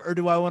Tatum or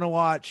do I want to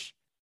watch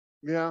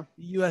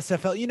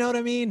USFL? You know what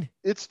I mean?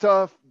 It's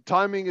tough.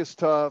 Timing is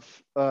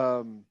tough.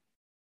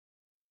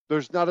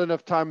 There's not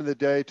enough time in the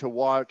day to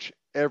watch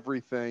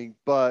everything,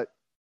 but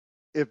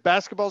if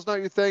basketball's not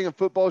your thing and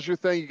football's your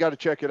thing, you got to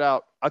check it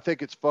out. I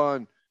think it's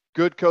fun.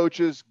 Good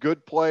coaches,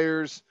 good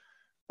players.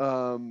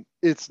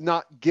 It's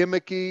not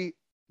gimmicky,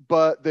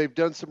 but they've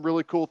done some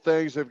really cool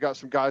things. They've got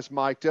some guys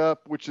mic'd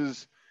up, which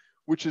is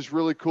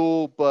really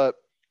cool. But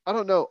I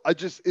don't know.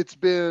 It's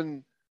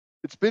been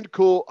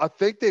cool. I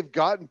think they've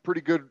gotten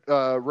pretty good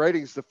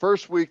ratings. The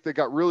first week they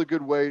got really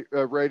good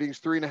ratings.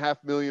 3.5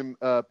 million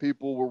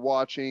people were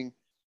watching.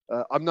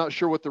 I'm not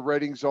sure what the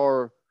ratings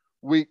are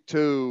week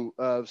 2,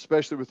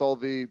 especially with all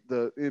the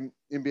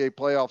NBA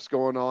playoffs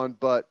going on.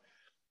 But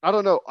I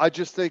don't know. I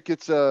just think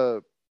it's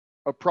a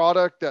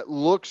product that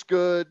looks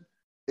good.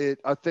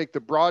 I think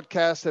the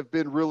broadcasts have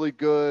been really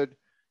good.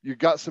 You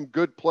got some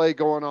good play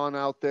going on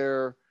out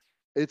there.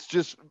 It's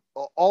just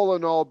all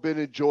in all been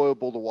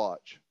enjoyable to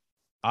watch.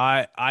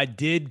 I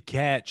did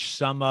catch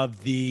some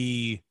of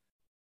the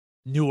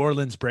New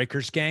Orleans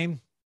Breakers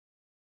game.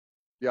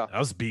 Yeah. That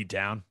was beat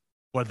down.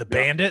 Or the Yeah.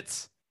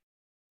 Bandits.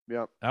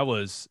 Yeah. That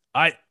was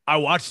I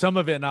watched some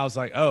of it and I was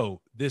like,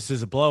 oh, this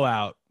is a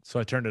blowout. So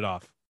I turned it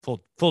off.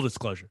 Full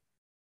disclosure.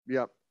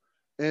 Yeah.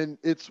 And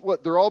it's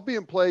what they're all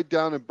being played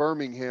down in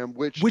Birmingham,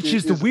 which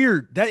is the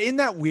weird. That isn't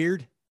that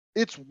weird?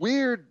 It's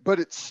weird, but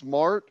it's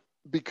smart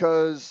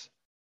because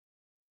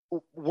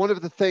one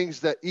of the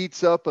things that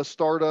eats up a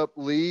startup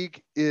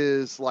league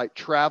is like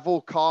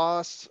travel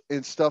costs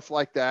and stuff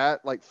like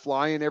that, like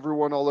flying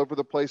everyone all over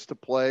the place to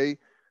play. I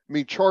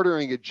mean,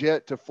 chartering a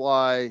jet to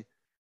fly,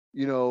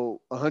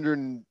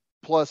 100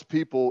 plus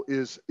people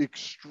is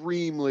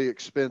extremely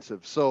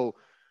expensive. So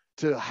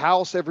to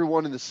house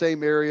everyone in the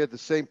same area, the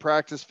same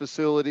practice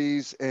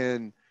facilities,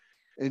 and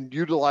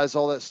utilize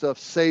all that stuff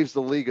saves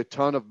the league a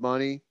ton of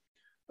money.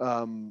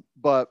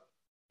 But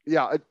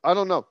yeah, I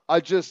don't know.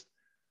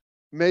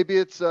 Maybe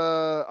it's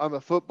I'm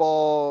a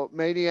football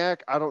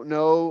maniac. I don't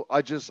know.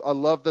 I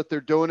love that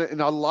they're doing it,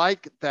 and I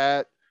like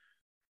that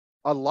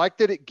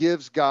it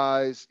gives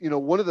guys,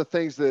 one of the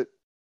things that,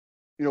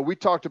 we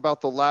talked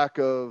about the lack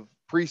of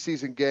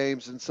preseason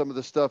games and some of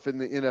the stuff in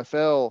the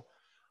NFL.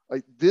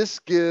 Like, this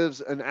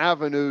gives an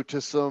avenue to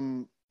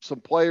some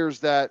players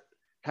that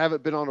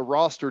haven't been on a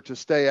roster to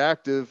stay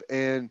active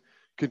and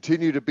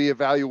continue to be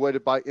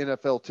evaluated by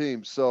NFL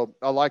teams. So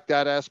I like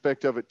that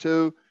aspect of it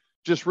too.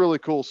 Just really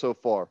cool so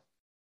far.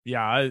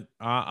 Yeah,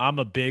 I'm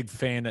a big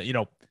fan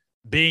of,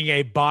 being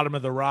a bottom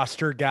of the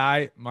roster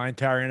guy my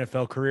entire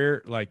NFL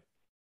career. Like,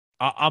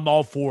 I'm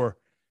all for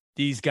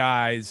these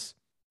guys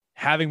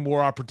having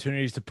more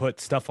opportunities to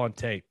put stuff on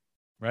tape,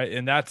 right?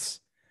 And that's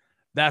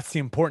the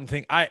important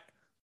thing.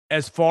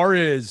 As far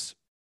as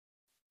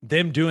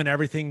them doing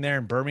everything there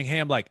in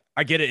Birmingham, like,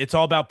 I get it. It's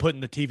all about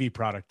putting the TV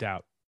product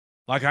out.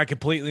 Like, I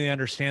completely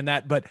understand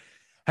that. But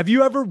have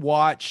you ever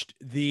watched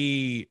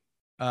the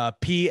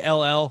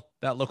PLL,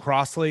 that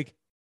lacrosse league?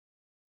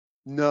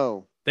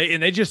 No.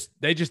 They just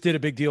did a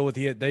big deal with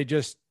they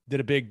just did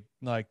a big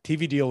like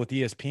TV deal with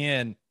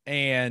ESPN,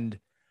 and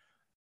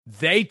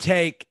they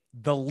take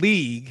the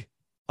league,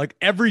 like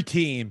every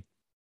team,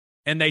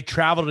 and they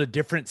travel to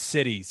different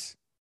cities,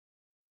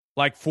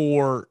 like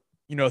for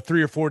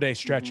 3 or 4 day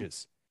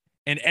stretches,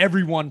 and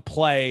everyone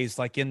plays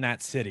like in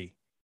that city.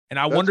 And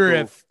I wonder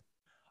if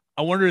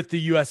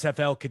the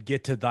USFL could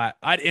get to that.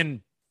 And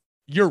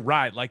you're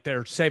right, like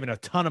they're saving a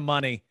ton of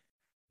money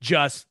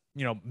just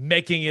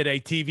making it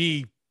a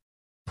TV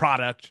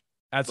product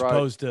as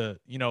opposed to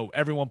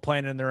everyone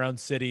playing in their own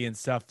city and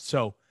stuff.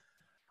 So,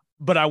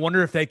 but I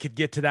wonder if they could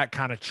get to that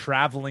kind of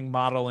traveling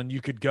model, and you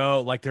could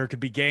go, like, there could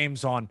be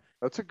games on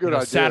that's a good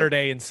idea,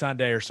 Saturday and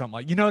Sunday or something,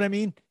 like, you know what I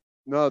mean?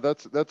 No,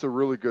 that's a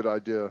really good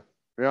idea.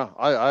 Yeah,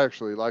 I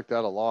actually like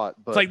that a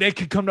lot. But it's like they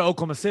could come to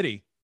Oklahoma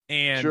City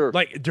and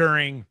like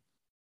during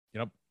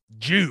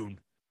June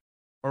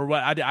or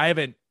what. I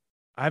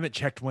haven't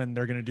checked when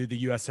they're going to do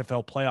the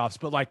USFL playoffs,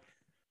 but like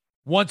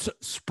once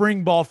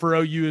spring ball for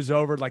OU is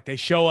over, like they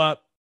show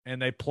up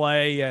and they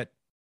play at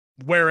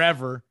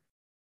wherever,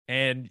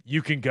 and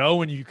you can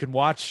go and you can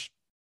watch,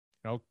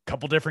 a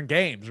couple different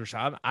games or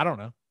something. I don't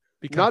know.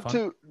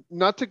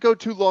 Not to go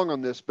too long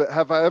on this, but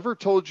have I ever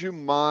told you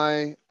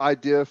my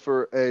idea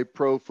for a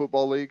pro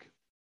football league?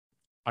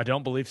 I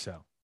don't believe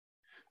so.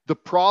 The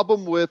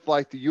problem with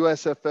like the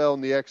USFL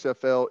and the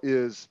XFL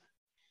is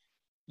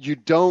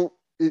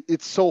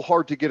it's so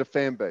hard to get a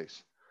fan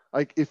base.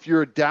 Like, if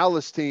you're a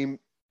Dallas team,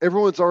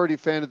 everyone's already a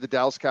fan of the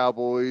Dallas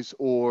Cowboys,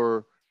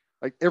 or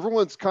like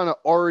everyone's kind of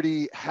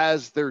already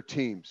has their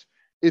teams.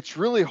 It's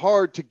really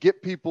hard to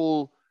get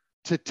people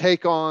to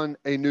take on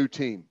a new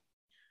team.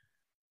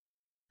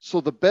 So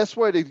the best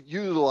way to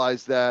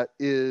utilize that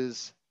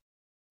is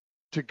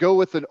to go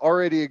with an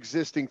already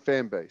existing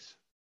fan base.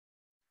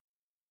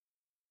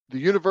 The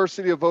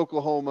University of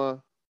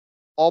Oklahoma,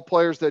 all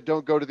players that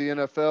don't go to the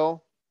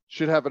NFL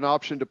should have an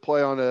option to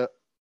play on a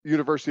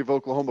University of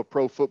Oklahoma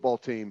pro football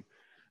team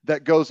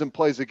that goes and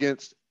plays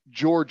against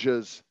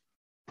Georgia's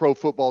pro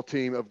football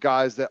team of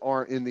guys that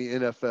aren't in the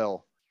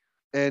NFL,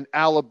 and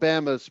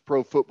Alabama's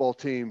pro football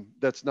team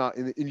that's not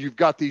in. And you've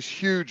got these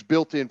huge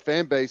built-in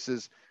fan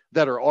bases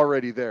that are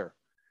already there.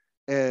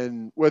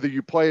 And whether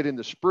you play it in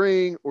the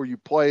spring or you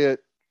play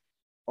it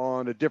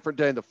on a different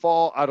day in the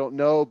fall, I don't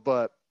know,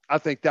 but I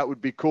think that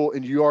would be cool.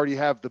 And you already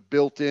have the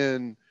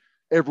built-in,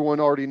 everyone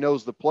already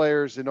knows the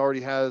players and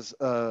already has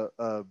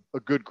a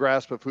good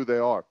grasp of who they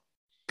are.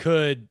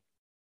 Could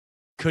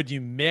you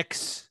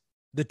mix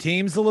the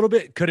teams a little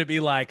bit? Could it be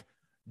like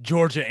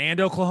Georgia and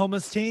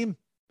Oklahoma's team?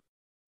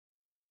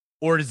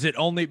 Or is it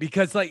only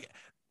because, like,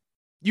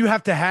 you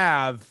have to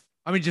have,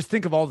 I mean, just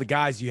think of all the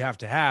guys you have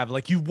to have.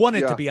 Like, you want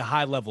it to be a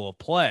high level of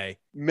play.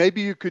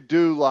 Maybe you could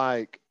do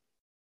like,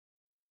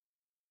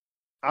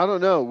 I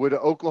don't know, would an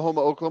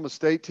Oklahoma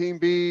State team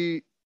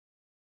be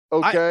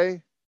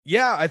okay?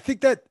 I think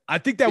that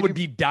would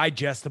be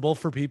digestible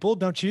for people,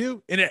 don't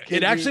you? And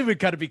it actually would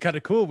kind of be kind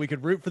of cool. We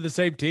could root for the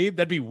same team.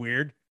 That'd be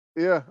weird.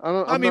 Yeah, I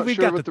I'm mean, not we've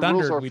sure got what the the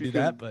rules Thunder are and we if you do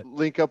can that, but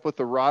link up with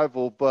a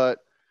rival, but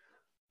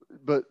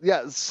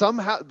yeah,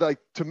 somehow, like,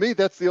 to me,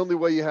 that's the only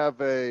way you have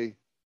a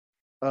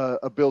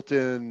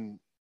built-in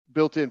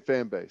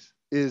fan base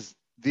is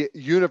the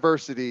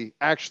university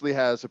actually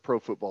has a pro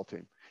football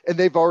team, and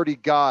they've already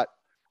got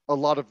a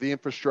lot of the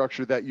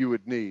infrastructure that you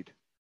would need.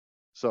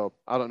 So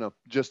I don't know,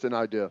 just an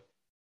idea.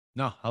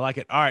 no, I like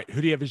it. All right,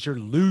 who do you have as your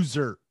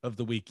loser of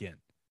the weekend?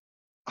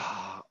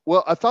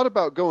 Well, I thought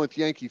about going with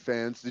Yankee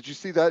fans. Did you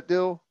see that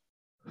deal?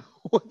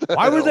 What the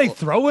Why were they hell?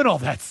 throwing all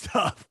that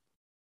stuff?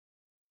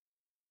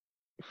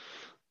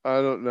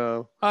 I don't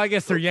know. I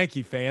guess they're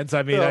Yankee fans.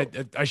 I mean, No.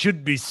 I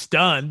shouldn't be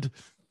stunned.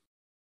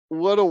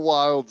 What a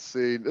wild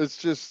scene. It's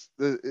just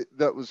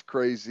that was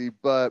crazy.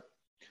 But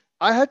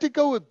I had to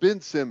go with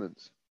Ben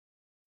Simmons.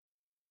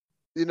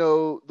 You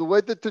know, the way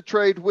that the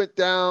trade went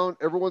down,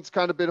 everyone's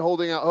kind of been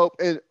holding out hope.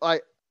 And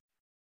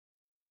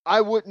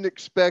I wouldn't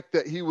expect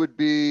that he would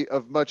be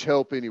of much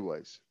help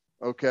anyways.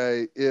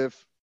 Okay.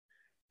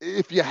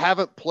 If you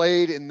haven't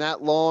played in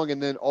that long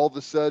and then all of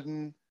a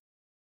sudden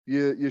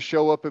you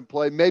show up and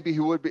play, maybe he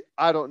would be.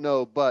 I don't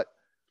know. But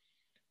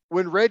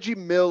when Reggie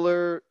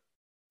Miller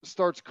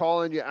starts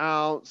calling you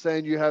out,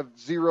 saying you have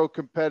zero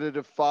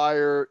competitive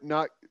fire,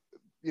 not,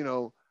 you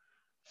know,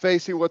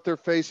 facing what they're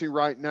facing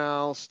right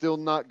now, still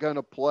not going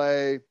to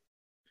play,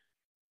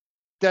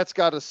 that's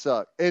got to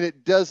suck. And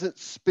it doesn't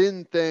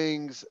spin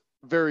things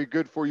very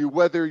good for you,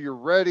 whether you're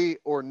ready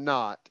or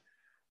not.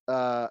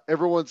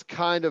 Everyone's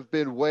kind of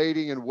been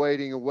waiting and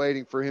waiting and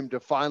waiting for him to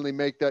finally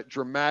make that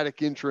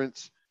dramatic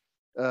entrance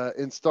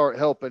and start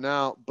helping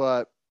out,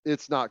 but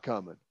it's not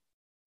coming.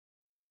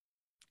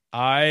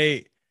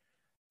 I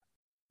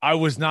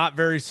was not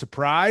very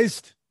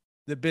surprised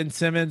that Ben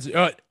Simmons,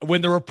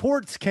 when the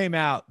reports came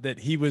out that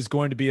he was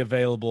going to be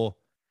available,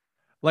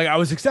 like I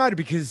was excited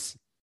because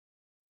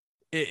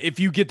if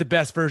you get the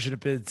best version of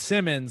Ben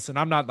Simmons, and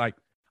I'm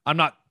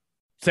not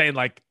saying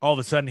like all of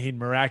a sudden he'd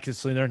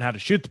miraculously learn how to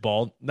shoot the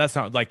ball. That's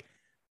not like,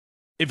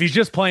 if he's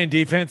just playing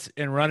defense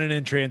and running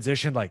in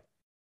transition, like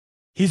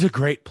he's a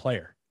great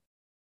player.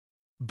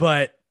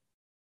 But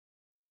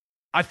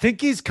I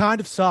think he's kind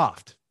of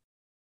soft.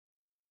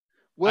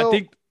 Well,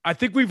 I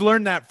think we've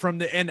learned that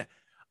from and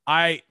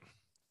I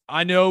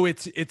know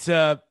it's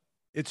a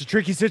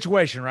tricky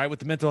situation, right? With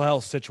the mental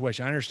health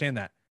situation. I understand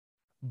that.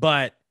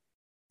 But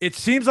it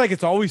seems like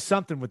it's always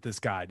something with this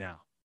guy now.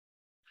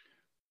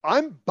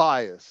 I'm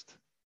biased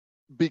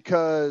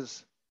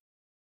because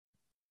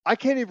I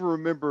can't even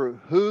remember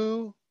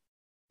who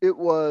it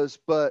was,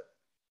 but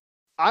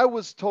I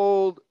was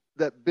told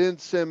that Ben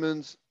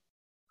Simmons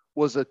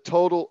was a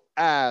total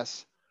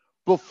ass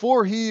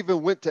before he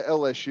even went to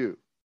LSU.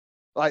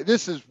 Like,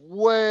 this is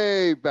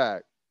way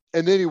back.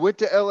 And then he went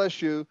to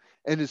LSU,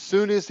 and as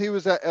soon as he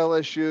was at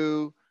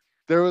LSU,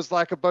 there was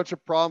like a bunch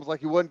of problems. Like,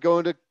 he wasn't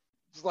going to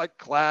like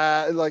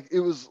class. Like, it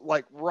was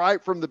like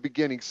right from the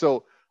beginning.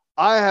 So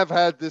I have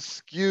had this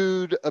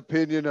skewed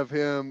opinion of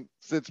him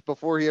since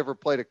before he ever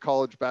played a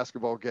college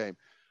basketball game.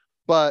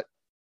 But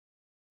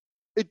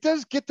it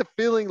does get the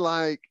feeling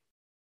like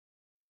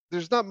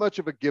there's not much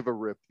of a give a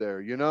rip there,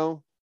 you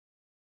know?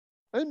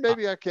 And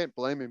maybe I can't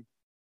blame him.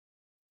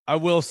 I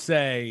will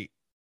say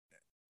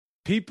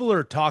people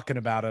are talking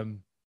about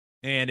him,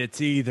 and it's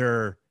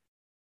either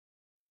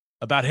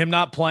about him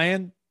not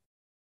playing,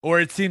 or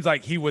it seems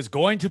like he was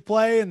going to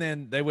play and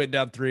then they went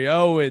down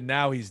 3-0 and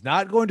now he's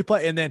not going to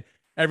play. And then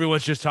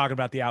everyone's just talking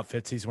about the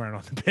outfits he's wearing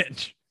on the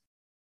bench.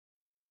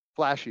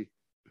 Flashy.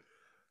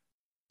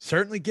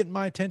 Certainly getting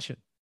my attention.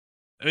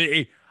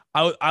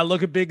 I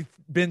look at Big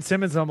Ben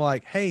Simmons and I'm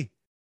like, hey,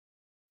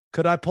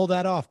 could I pull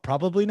that off?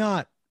 Probably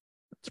not.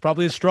 It's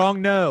probably a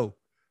strong no,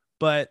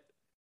 but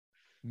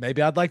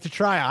maybe I'd like to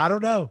try. I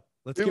don't know.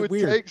 Let's It get would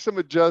weird. take some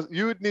adjust.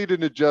 You would need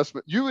an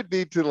adjustment. You would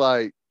need to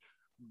like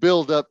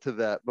build up to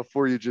that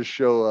before you just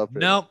show up.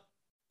 No,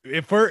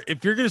 if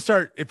you're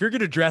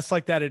gonna dress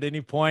like that at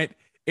any point,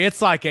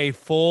 it's like a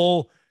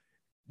full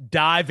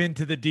dive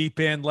into the deep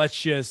end. Let's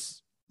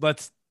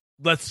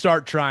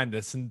start trying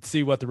this and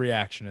see what the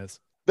reaction is.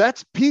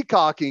 That's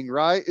peacocking,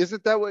 right?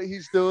 Isn't that what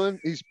he's doing?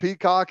 He's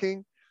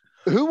peacocking.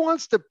 Who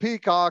wants to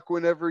peacock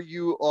whenever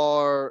you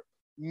are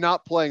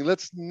not playing?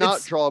 Let's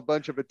not draw a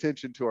bunch of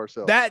attention to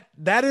ourselves. That's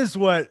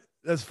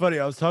funny.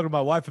 I was talking to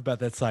my wife about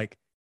that. It's like,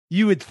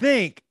 you would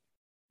think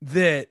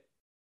that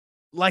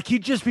like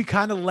he'd just be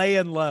kind of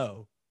laying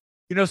low,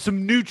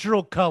 some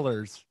neutral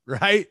colors,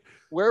 right?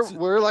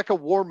 We're like a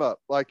warm up.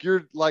 Like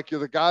you're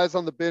the guys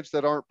on the bench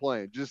that aren't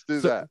playing. Just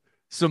do that.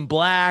 Some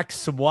blacks,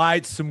 some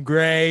whites, some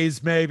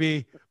grays,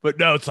 maybe. But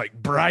no, it's like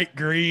bright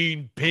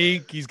green,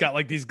 pink. He's got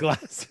like these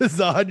glasses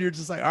on. You're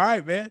just like, all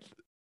right, man.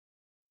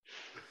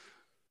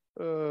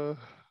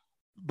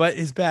 But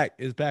his back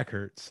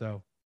hurts.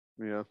 So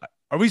yeah.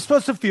 Are we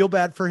supposed to feel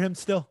bad for him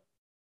still?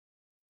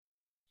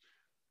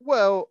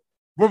 Well,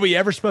 were we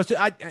ever supposed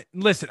to?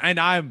 Listen, and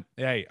I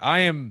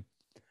am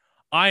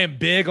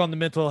big on the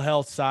mental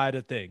health side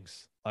of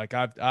things. Like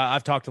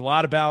I've talked a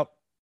lot about,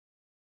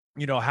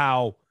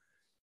 how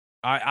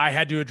I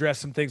had to address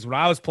some things when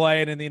I was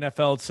playing in the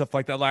NFL and stuff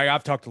like that. Like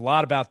I've talked a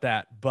lot about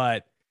that,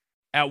 but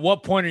at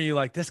what point are you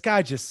like, this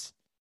guy just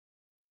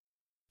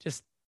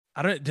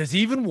I don't, does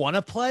he even want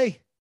to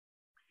play?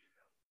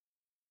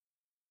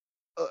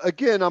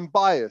 Again, I'm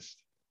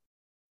biased,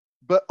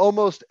 but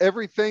almost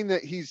everything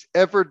that he's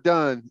ever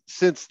done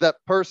since that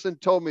person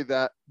told me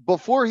that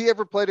before he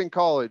ever played in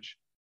college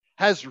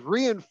has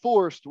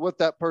reinforced what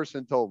that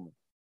person told me.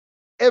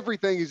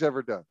 Everything he's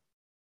ever done.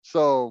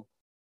 So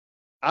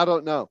I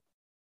don't know.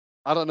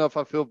 I don't know if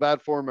I feel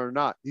bad for him or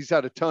not. He's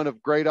had a ton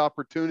of great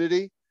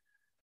opportunity.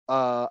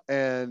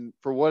 And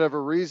for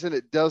whatever reason,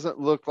 it doesn't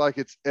look like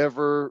it's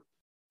ever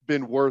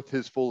been worth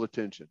his full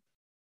attention.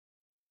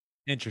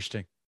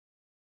 Interesting.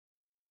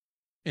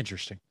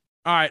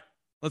 All right,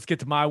 let's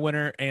get to my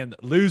winner and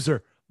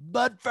loser.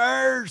 But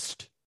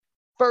first,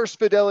 First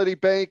Fidelity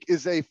Bank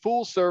is a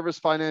full-service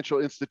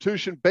financial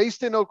institution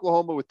based in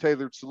Oklahoma with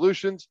tailored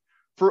solutions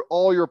for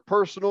all your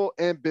personal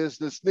and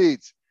business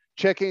needs.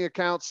 Checking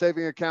accounts,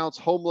 saving accounts,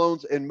 home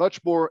loans, and much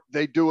more.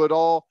 They do it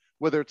all,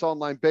 whether it's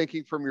online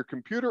banking from your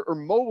computer or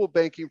mobile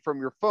banking from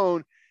your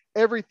phone.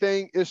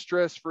 Everything is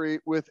stress-free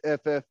with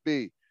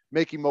FFB.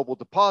 Making mobile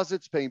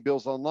deposits, paying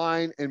bills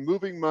online, and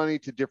moving money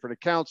to different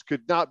accounts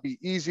could not be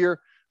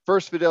easier.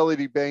 First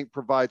Fidelity Bank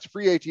provides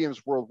free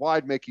ATMs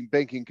worldwide, making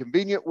banking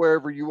convenient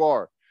wherever you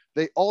are.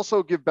 They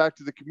also give back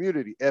to the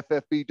community.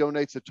 FFB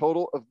donates a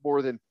total of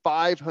more than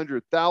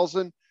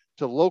 $500,000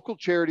 to local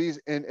charities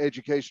and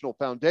educational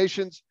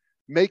foundations.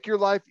 Make your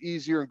life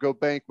easier and go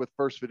bank with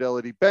First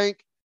Fidelity Bank.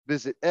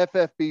 Visit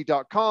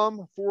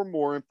ffb.com for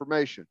more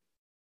information.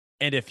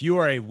 and if you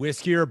are a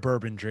whiskey or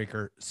bourbon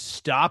drinker,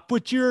 stop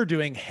what you're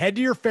doing, head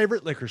to your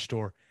favorite liquor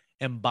store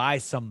and buy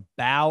some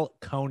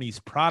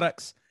Balcones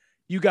products.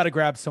 You got to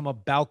grab some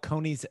of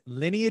Balcones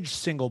Lineage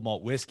Single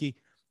Malt Whiskey.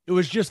 It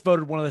was just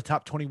voted one of the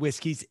top 20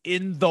 whiskeys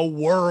in the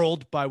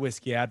world by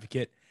Whiskey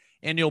Advocate,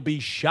 and you'll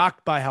be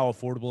shocked by how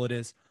affordable it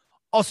is.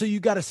 Also, you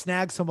got to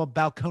snag some of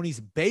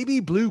Balcones Baby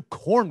Blue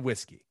Corn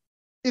Whiskey.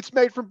 It's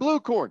made from blue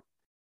corn.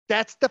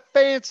 That's the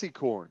fancy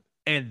corn.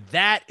 And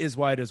that is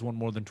why it has won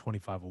more than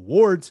 25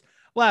 awards.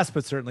 Last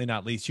but certainly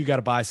not least, you got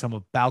to buy some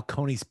of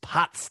Balcones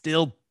Pot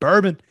Still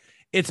Bourbon.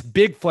 Its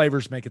big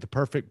flavors make it the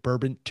perfect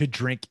bourbon to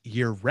drink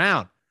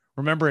year-round.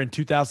 Remember, in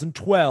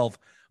 2012,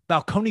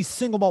 Balcones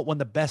Single Malt won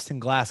the Best in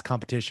Glass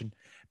competition,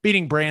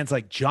 beating brands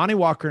like Johnny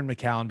Walker and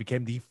Macallan,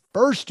 became the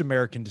first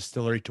American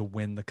distillery to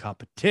win the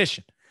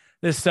competition.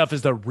 This stuff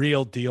is the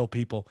real deal,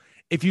 people.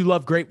 If you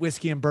love great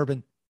whiskey and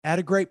bourbon at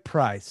a great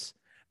price,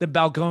 then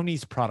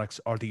Balcones products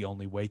are the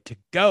only way to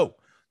go.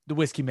 The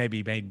whiskey may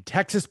be made in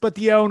Texas, but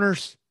the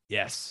owners,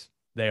 yes,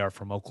 they are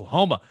from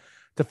Oklahoma.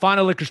 To find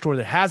a liquor store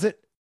that has it,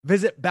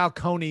 visit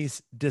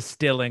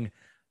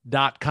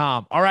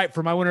balconesdistilling.com. All right,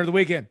 for my winner of the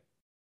weekend,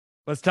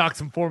 let's talk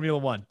some Formula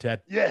One,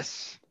 Ted.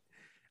 Yes.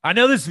 I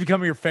know this is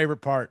becoming your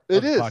favorite part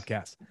of the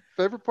podcast.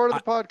 Favorite part of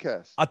the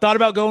podcast. I thought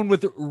about going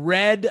with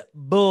Red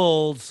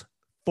Bull's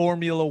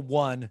Formula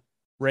One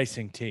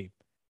racing team.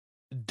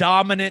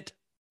 Dominant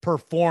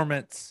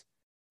performance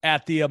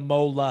at the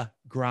Imola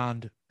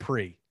Grand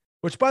Prix,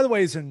 which, by the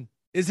way, is in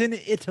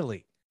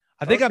Italy.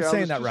 I think I'm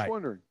saying that right.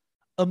 Wondering.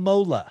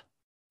 Imola.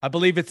 I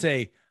believe it's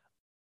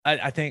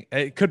I think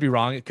it could be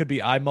wrong. It could be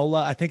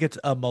Imola. I think it's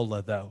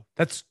Imola, though.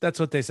 That's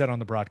what they said on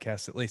the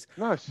broadcast, at least.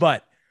 Nice.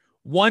 But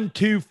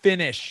 1-2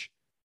 finish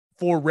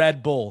for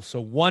Red Bull.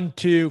 So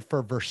 1-2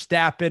 for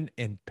Verstappen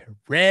and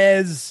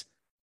Perez.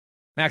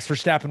 Max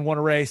Verstappen won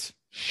a race.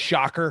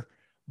 Shocker.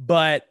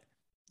 But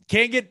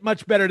can't get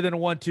much better than a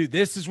 1-2.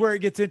 This is where it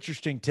gets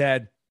interesting,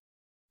 Ted.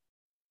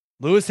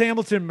 Lewis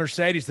Hamilton,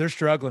 Mercedes, they're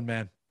struggling,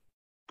 man.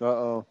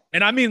 Uh-oh.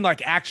 And I mean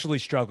like actually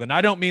struggling.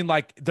 I don't mean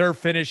like they're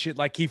finishing,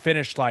 like he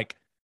finished like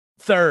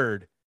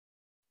third.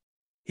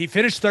 He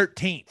finished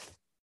 13th.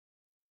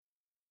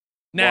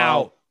 Now,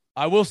 Wow.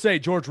 I will say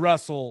George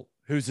Russell,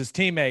 who's his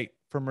teammate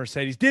from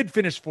Mercedes, did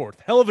finish fourth.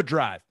 Hell of a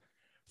drive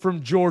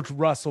from George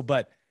Russell.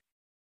 But,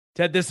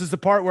 Ted, this is the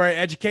part where I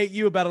educate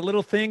you about a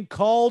little thing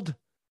called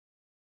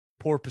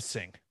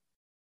porpoising.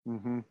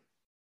 Mm-hmm.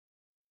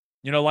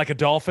 You know, like a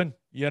dolphin?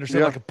 You understand?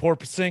 Yeah. Like a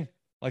porpoising?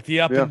 Like the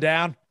up Yeah. and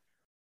down?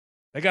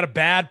 They got a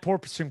bad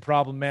porpoising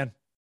problem, man.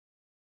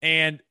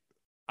 And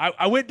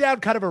I went down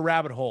kind of a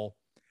rabbit hole.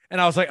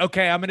 And I was like,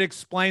 okay, I'm going to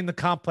explain the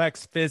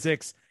complex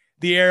physics,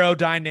 the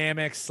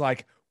aerodynamics,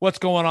 like what's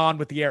going on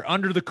with the air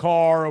under the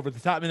car, over the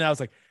top. And I was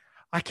like,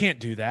 I can't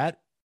do that.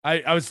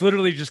 I was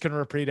literally just going to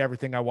repeat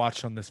everything I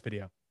watched on this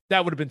video.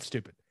 That would have been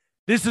stupid.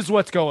 This is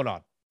what's going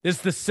on. This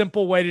is the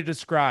simple way to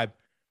describe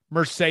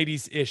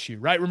Mercedes issue,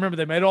 right? Remember,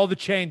 they made all the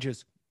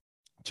changes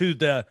to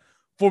the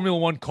Formula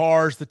One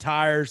cars, the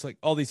tires, like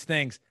all these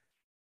things.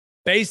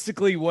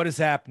 Basically, what is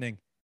happening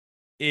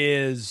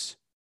is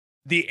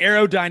the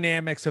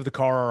aerodynamics of the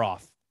car are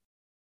off.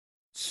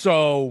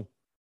 So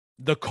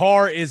the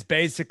car is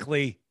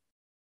basically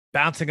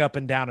bouncing up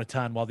and down a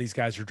ton while these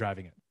guys are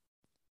driving it.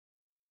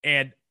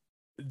 And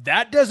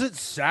that doesn't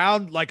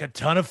sound like a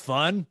ton of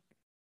fun,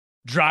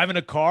 driving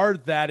a car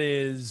that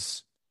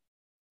is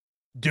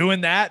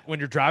doing that when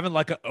you're driving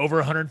like over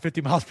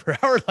 150 miles per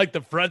hour, like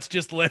the front's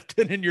just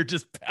lifting and you're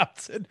just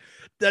bouncing.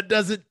 That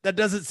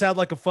doesn't sound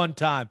like a fun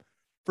time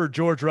for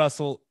George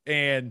Russell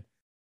and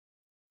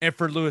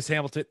for Lewis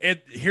Hamilton.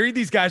 And hearing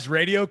these guys'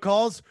 radio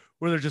calls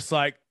where they're just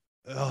like,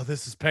 oh,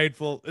 this is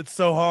painful. It's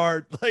so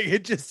hard. Like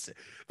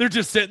they're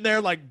just sitting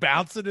there like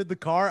bouncing in the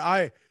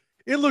car.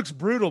 It looks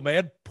brutal,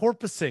 man.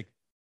 Porpoising.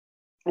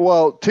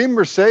 Well, Team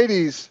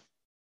Mercedes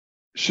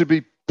should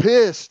be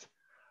pissed.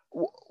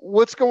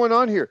 What's going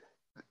on here?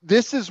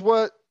 This is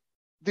what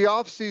the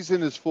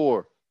offseason is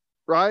for,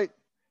 right?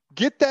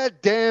 Get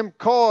that damn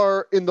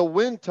car in the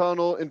wind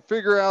tunnel and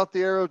figure out the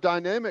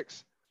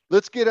aerodynamics.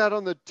 Let's get out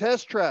on the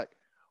test track.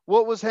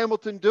 What was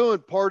Hamilton doing?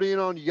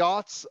 Partying on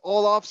yachts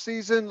all off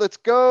season? Let's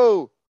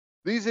go.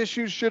 These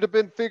issues should have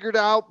been figured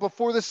out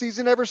before the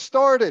season ever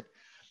started.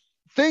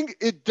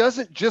 It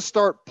doesn't just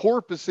start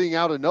porpoising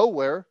out of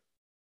nowhere,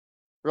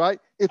 right?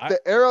 If the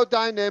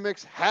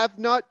aerodynamics have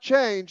not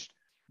changed,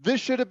 this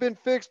should have been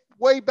fixed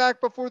way back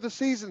before the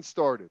season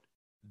started.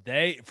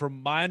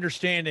 From my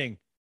understanding,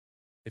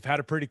 they've had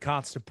a pretty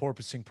constant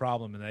porpoising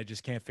problem and they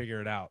just can't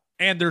figure it out.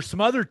 And there's some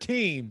other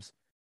teams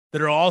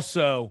that are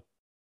also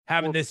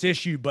having this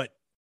issue, but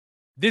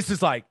this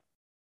is like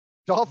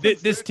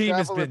this team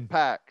has been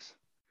packs.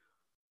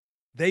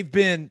 They've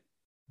been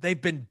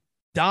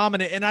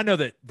dominant, and I know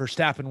that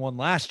Verstappen won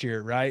last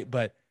year, right?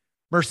 But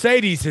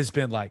Mercedes has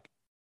been like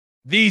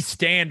the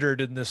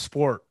standard in this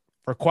sport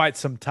for quite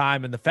some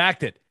time, and the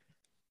fact that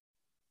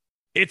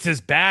it's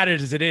as bad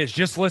as it is,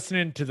 just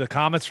listening to the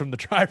comments from the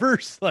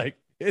drivers, like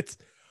it's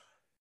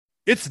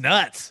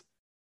nuts.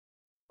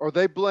 Are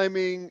they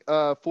blaming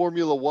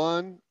Formula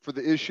One for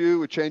the issue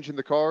with changing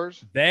the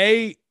cars?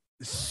 They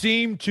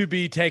seem to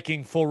be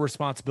taking full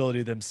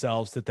responsibility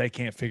themselves that they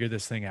can't figure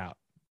this thing out.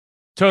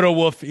 Toto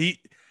Wolff,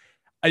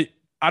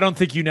 I don't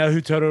think you know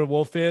who Toto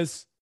Wolff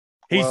is.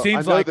 He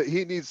seems I know like that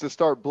he needs to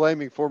start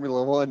blaming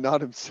Formula One, not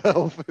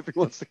himself, if he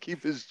wants to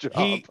keep his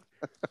job.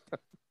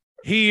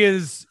 He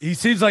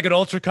seems like an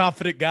ultra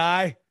confident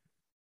guy.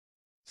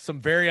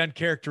 Some very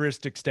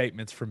uncharacteristic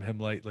statements from him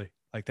lately.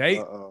 Like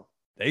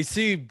they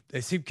seem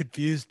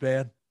confused,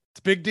 man. It's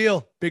a big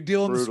deal. Big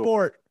deal in the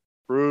sport.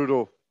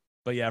 Brutal.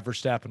 But yeah,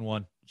 Verstappen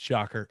won.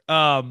 Shocker.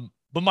 But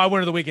my win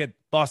of the weekend,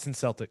 Boston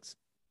Celtics.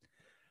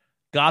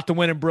 Got the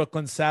win in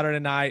Brooklyn Saturday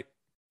night.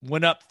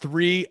 Went up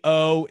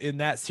 3-0 in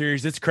that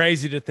series. It's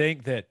crazy to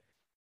think that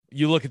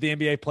you look at the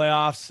NBA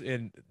playoffs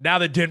and now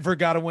that Denver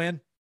got a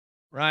win,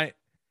 right?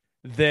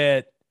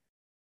 That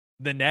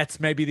the Nets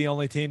may be the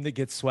only team that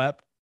gets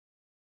swept.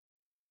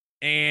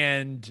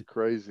 And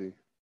crazy.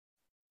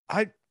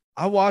 I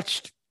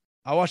watched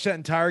that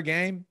entire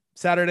game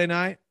Saturday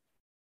night.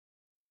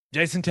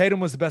 Jason Tatum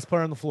was the best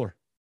player on the floor.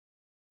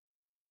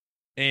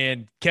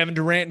 And Kevin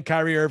Durant and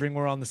Kyrie Irving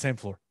were on the same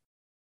floor.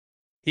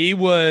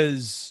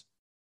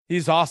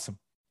 He's awesome.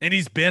 And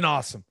he's been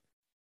awesome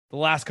the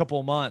last couple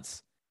of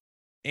months.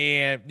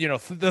 And, you know,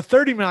 the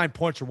 39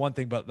 points are one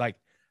thing, but like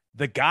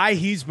the guy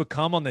he's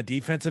become on the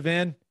defensive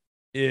end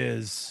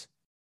is,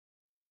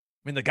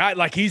 the guy,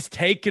 like he's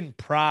taken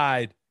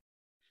pride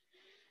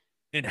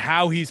in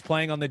how he's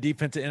playing on the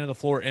defensive end of the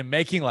floor and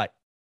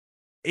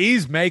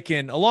he's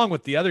making, along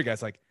with the other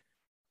guys, like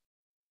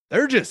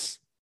they're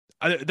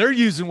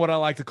using what I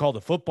like to call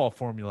the football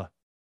formula.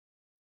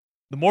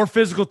 The more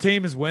physical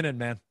team is winning,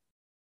 man.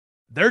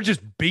 They're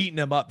just beating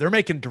them up. They're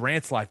making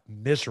Durant's life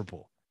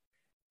miserable.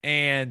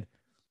 And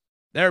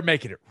they're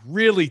making it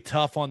really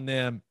tough on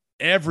them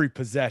every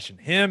possession,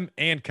 him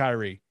and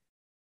Kyrie.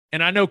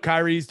 And I know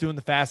Kyrie's doing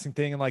the fasting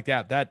thing and like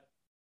that. That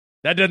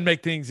doesn't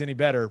make things any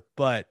better.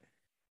 But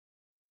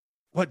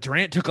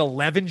Durant took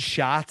 11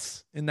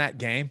 shots in that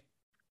game.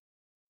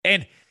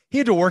 And he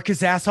had to work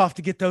his ass off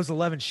to get those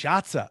 11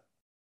 shots up.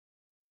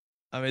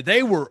 I mean,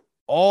 they were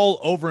all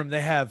over him.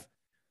 They have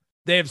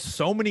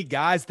so many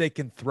guys they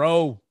can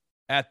throw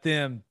at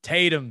them.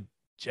 Tatum,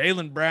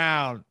 Jaylen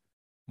Brown,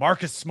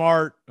 Marcus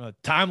Smart,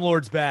 Time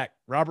Lord's back,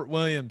 Robert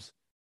Williams.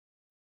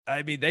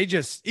 I mean,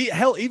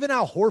 even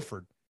Al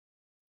Horford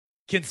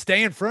can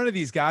stay in front of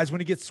these guys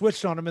when he gets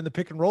switched on them in the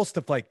pick and roll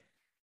stuff. Like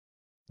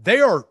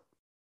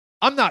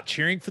I'm not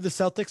cheering for the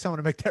Celtics. I want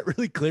to make that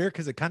really clear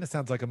because it kind of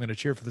sounds like I'm going to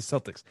cheer for the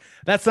Celtics.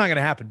 That's not going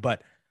to happen,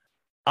 but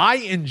I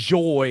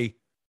enjoy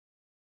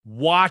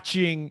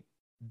watching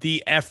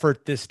the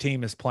effort this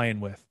team is playing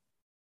with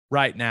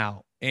right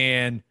now.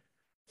 And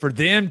for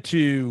them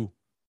to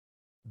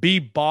be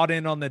bought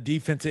in on the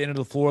defensive end of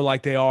the floor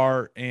like they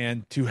are,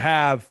 and to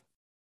have,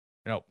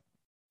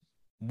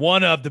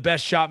 one of the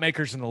best shot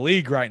makers in the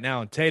league right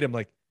now in Tatum,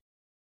 like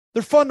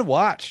they're fun to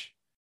watch.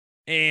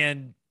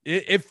 And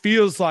it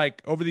feels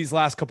like over these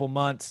last couple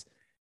months,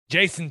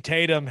 Jason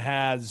Tatum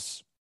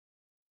has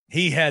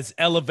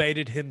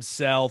elevated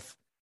himself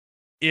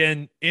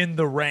in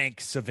the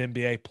ranks of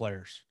NBA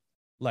players.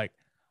 Like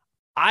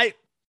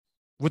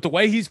with the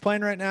way he's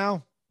playing right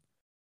now,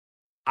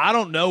 I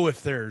don't know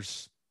if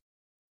there's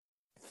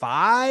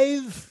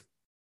 5,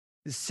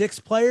 6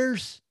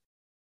 players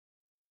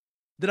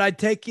that I'd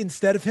take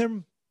instead of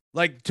him.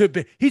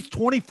 He's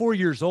 24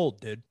 years old,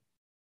 dude.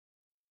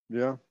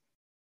 Yeah.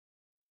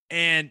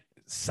 And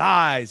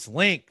size,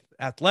 length,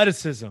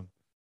 athleticism,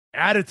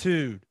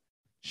 attitude,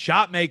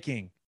 shot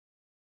making,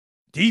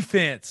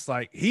 defense.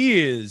 Like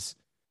he is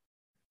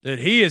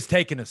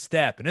taking a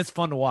step, and it's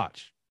fun to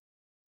watch.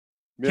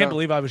 Yeah. Can't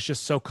believe I was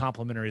just so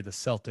complimentary of the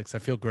Celtics. I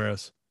feel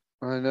gross.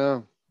 I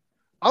know.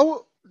 I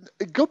will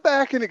go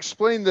back and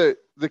explain the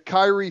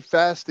Kyrie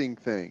fasting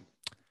thing.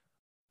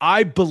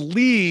 I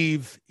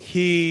believe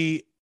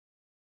he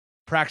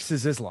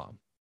practices Islam.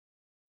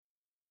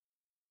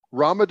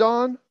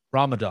 Ramadan?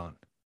 Ramadan.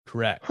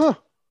 Correct. Huh.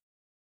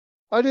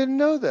 I didn't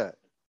know that.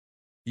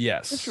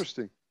 Yes.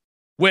 Interesting.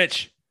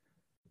 Which,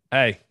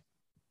 hey,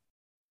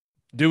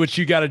 do what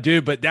you got to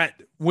do. But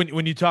that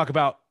when you talk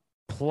about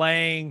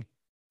playing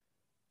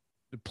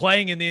in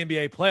the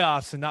NBA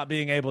playoffs and not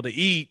being able to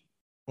eat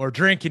or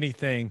drink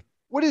anything.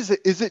 What is it?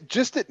 Is it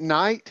just at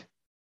night?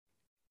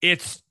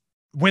 It's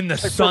when the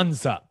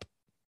sun's up.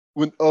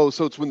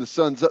 So it's when the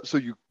sun's up. So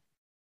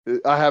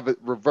I have it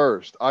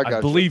reversed. I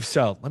believe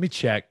so. Let me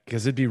check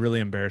because it'd be really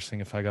embarrassing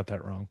if I got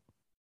that wrong.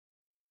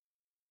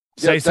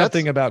 Yeah, Say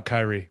something about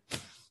Kyrie.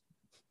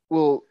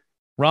 Well,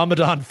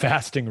 Ramadan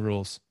fasting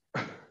rules.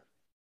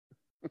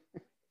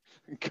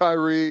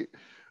 Kyrie.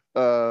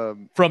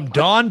 From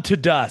dawn to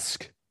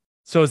dusk.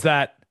 So is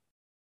that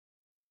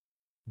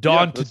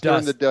dawn to dusk?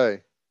 During the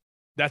day.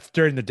 That's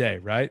during the day,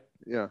 right?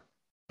 Yeah.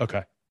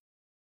 Okay.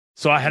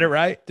 So I had it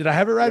right? Did I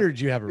have it right or did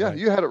you have it right?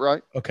 Yeah, you had it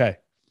right. Okay.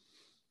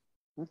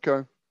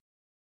 Interesting.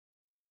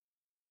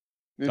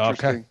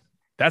 Okay.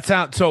 That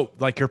sounds so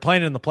like you're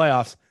playing in the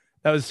playoffs.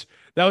 That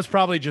was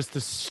probably just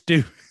the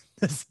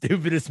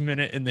stupidest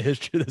minute in the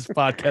history of this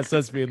podcast.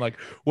 Us being like,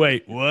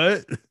 wait,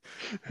 what?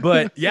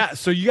 But yeah,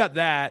 so you got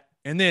that.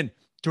 And then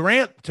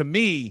Durant, to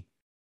me,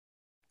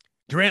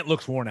 Durant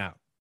looks worn out.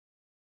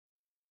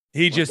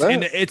 He just,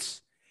 and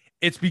it's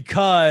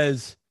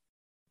because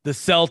the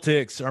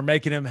Celtics are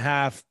making him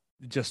have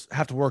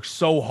to work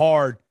so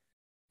hard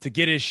to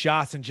get his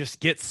shots and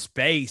just get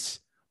space.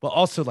 But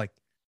also, like,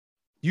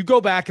 you go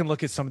back and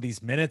look at some of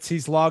these minutes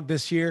he's logged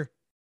this year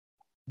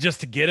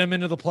just to get him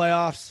into the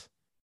playoffs.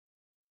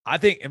 I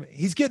mean,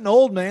 he's getting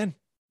old, man.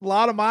 A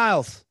lot of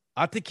miles.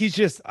 I think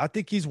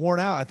he's worn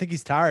out. I think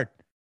he's tired.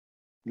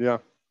 Yeah.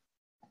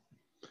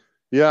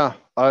 Yeah.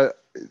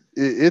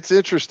 It's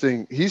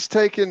interesting. He's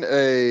taken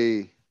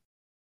an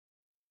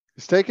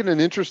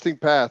interesting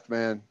path,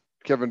 man.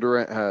 Kevin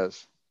Durant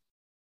has.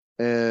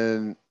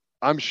 And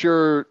I'm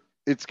sure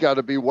it's got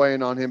to be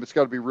weighing on him. It's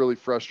got to be really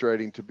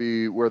frustrating to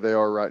be where they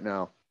are right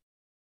now.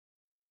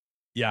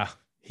 Yeah.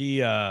 He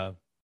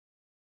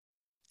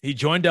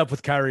joined up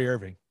with Kyrie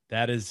Irving.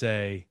 That's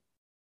a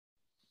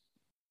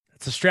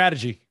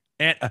strategy.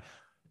 And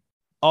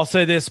I'll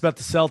say this about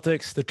the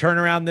Celtics, the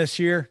turnaround this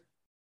year,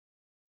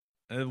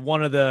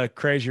 one of the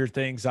crazier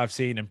things I've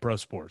seen in pro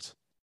sports.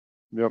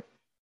 Yep.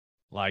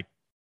 Like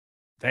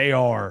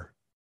they're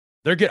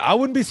good. I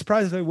wouldn't be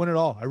surprised if they win it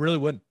all. I really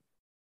wouldn't.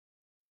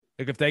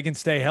 Like if they can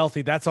stay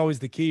healthy, that's always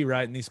the key,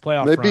 right? In these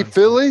playoff runs. Maybe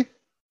Philly.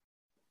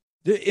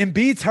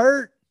 Embiid's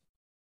hurt.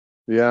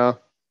 Yeah.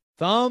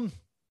 Thumb.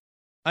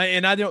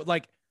 And I don't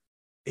like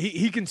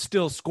he can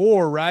still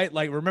score, right?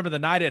 Like remember the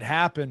night it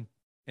happened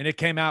and it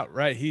came out,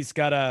 right? He's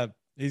going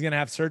to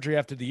have surgery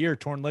after the year,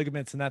 torn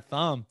ligaments in that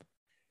thumb.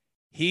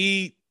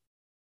 He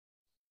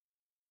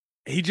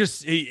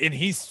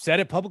said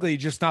it publicly,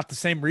 he's just not the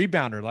same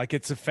rebounder. Like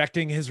it's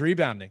affecting his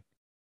rebounding.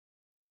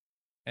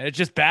 And it's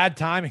just bad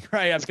timing,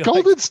 right? Is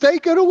Golden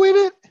State going to win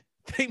it?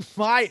 They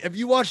might. Have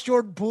you watched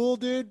Jordan Poole,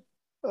 dude?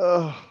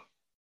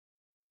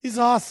 He's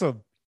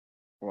awesome.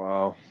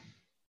 Wow.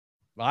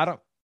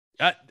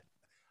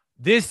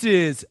 This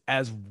is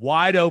as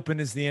wide open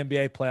as the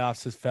NBA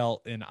playoffs has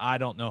felt in I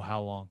don't know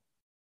how long.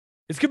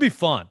 It's going to be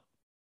fun.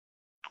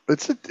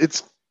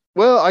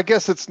 Well, I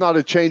guess it's not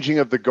a changing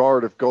of the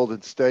guard if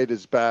Golden State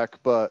is back,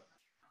 but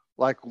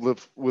like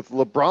with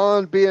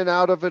LeBron being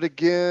out of it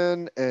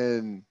again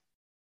and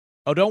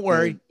oh, don't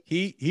worry.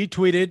 He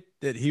tweeted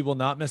that he will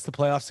not miss the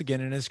playoffs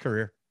again in his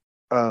career.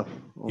 Okay.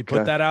 He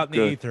put that out in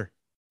the ether.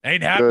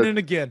 Ain't happening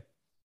again.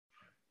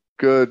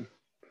 Good.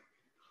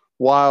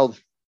 Wild.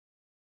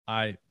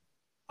 I'm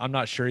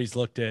not sure he's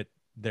looked at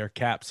their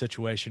cap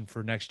situation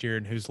for next year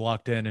and who's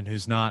locked in and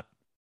who's not.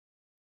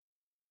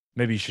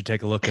 Maybe you should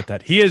take a look at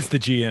that. He is the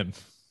GM.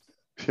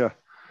 Yeah.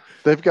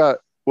 They've got,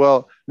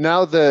 well,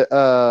 now that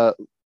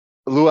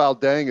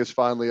Luol Deng is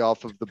finally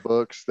off of the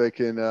books, they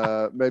can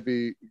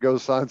maybe go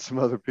sign some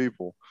other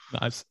people.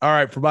 Nice. All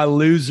right. For my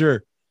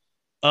loser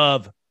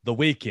of the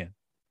weekend.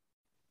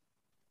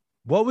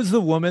 What was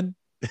the woman?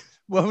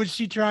 What was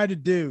she trying to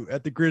do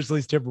at the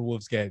Grizzlies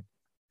Timberwolves game?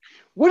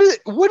 What is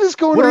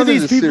going on? What are in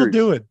these this people series?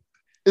 doing?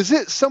 Is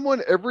it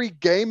someone every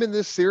game in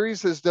this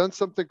series has done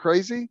something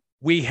crazy?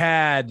 We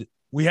had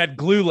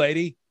Glue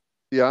Lady.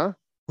 Yeah.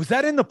 Was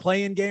that in the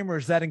play-in game or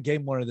is that in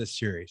game one of this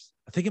series?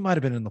 I think it might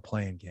have been in the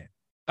play-in game.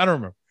 I don't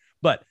remember.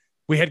 But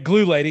we had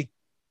Glue Lady.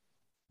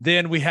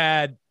 Then we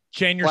had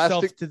Chain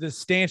Yourself to the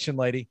Stanchion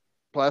Lady.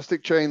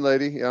 Plastic Chain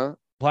Lady, yeah.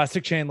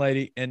 Plastic Chain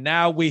Lady. And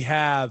now we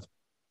have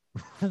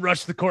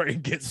rush the court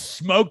and get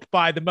smoked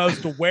by the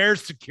most aware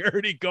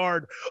security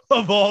guard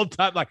of all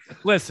time. Like,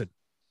 listen,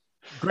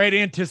 great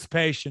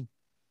anticipation.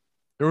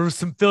 There was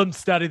some film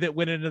study that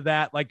went into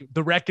that, like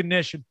the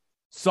recognition.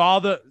 Saw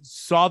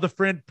the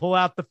friend pull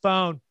out the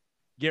phone,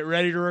 get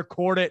ready to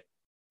record it.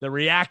 The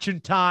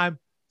reaction time,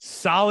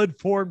 solid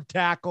form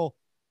tackle,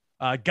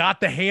 got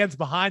the hands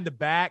behind the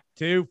back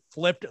too,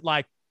 flipped it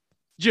like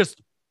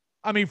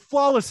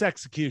flawless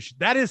execution.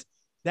 That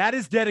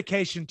is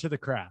dedication to the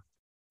craft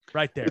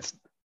right there. It's,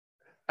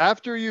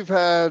 after you've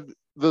had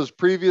those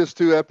previous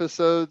two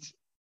episodes,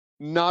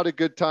 not a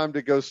good time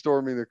to go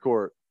storming the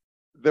court.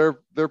 They're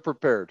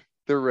prepared.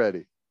 They're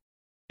ready.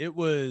 It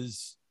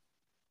was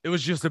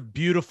just a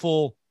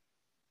beautiful,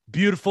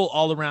 beautiful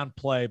all-around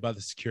play by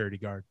the security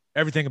guard.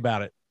 Everything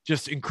about it,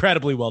 just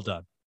incredibly well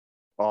done.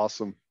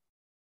 Awesome.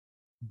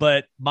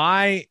 But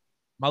my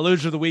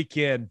loser of the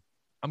weekend,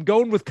 I'm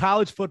going with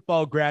college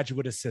football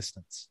graduate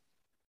assistants.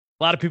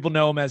 A lot of people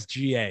know them as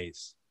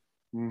GAs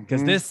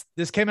because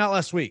this came out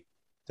last week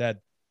that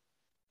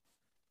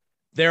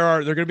there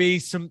are going to be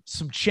some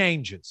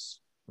changes,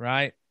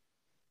 right?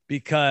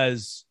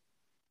 Because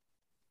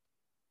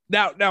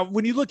now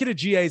when you look at a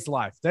GA's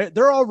life,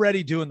 they're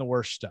already doing the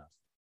worst stuff,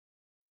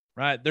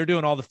 right? They're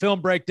doing all the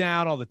film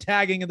breakdown, all the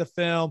tagging of the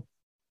film.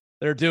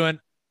 They're doing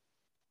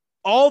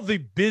all the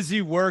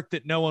busy work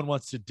that no one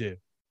wants to do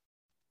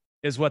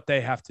is what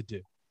they have to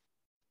do.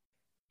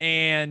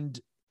 And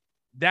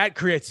that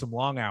creates some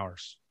long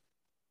hours.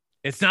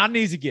 It's not an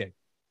easy gig,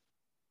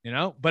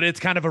 but it's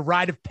kind of a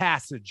rite of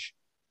passage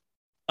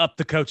up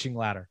the coaching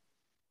ladder.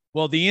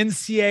 Well, the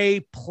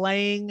NCAA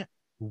playing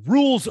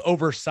rules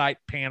oversight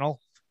panel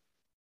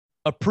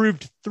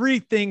approved 3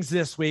 things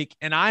this week,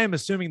 and I am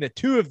assuming that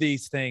 2 of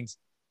these things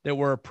that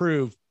were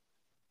approved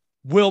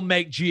will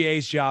make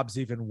GA's jobs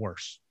even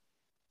worse.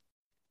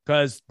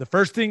 Because the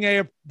first thing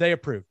they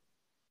approved,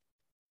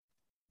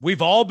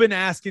 we've all been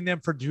asking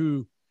them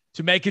to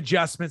make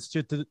adjustments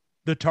to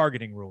the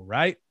targeting rule,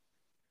 right?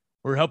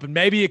 We're hoping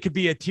maybe it could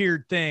be a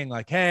tiered thing,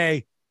 like,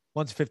 hey,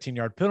 one's a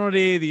 15-yard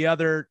penalty, the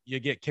other you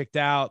get kicked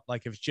out.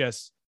 Like if it's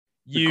just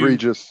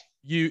egregious.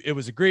 It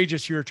was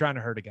egregious. You were trying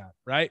to hurt a guy,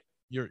 right?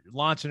 You're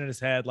launching at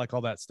his head, like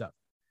all that stuff.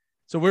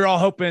 So we're all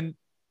hoping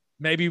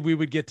maybe we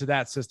would get to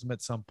that system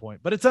at some point,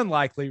 but it's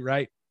unlikely,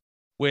 right?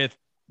 With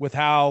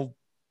how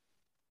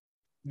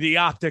the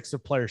optics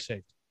of player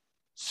safety.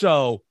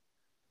 So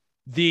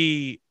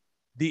the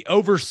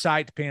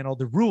oversight panel,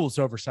 the rules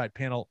oversight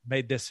panel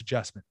made this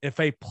adjustment. If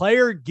a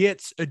player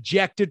gets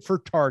ejected for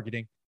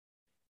targeting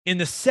in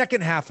the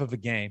second half of a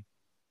game,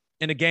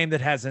 in a game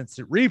that has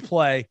instant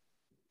replay,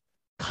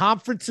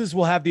 conferences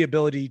will have the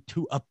ability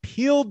to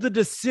appeal the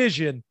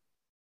decision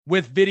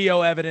with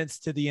video evidence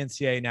to the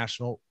NCAA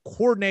National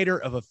Coordinator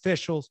of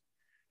Officials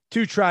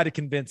to try to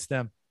convince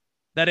them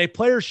that a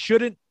player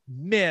shouldn't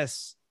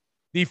miss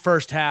the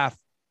first half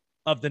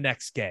of the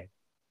next game.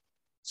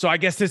 So I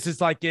guess this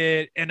is like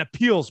an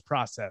appeals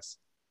process,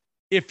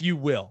 if you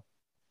will.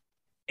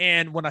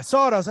 And when I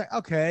saw it, I was like,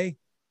 okay,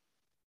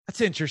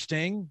 that's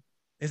interesting.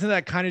 Isn't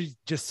that kind of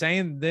just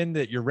saying then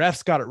that your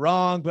refs got it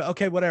wrong? But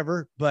okay,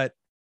 whatever. But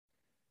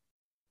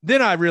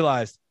then I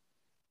realized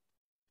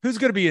who's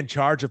going to be in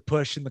charge of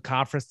pushing the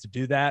conference to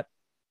do that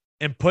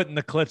and putting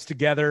the clips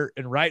together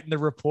and writing the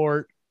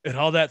report and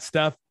all that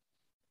stuff?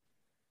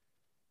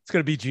 It's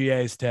going to be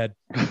GA's, Ted.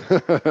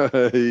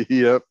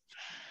 Yep.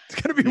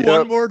 It's going to be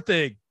one more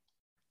thing.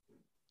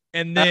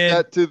 And then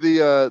add that to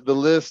the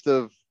list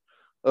of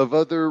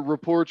other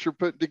reports you're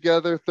putting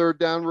together, third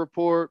down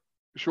report,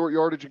 short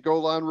yardage and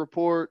goal line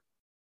report.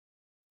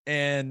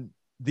 And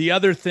the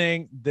other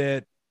thing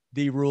that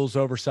the rules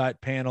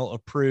oversight panel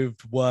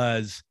approved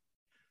was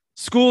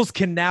schools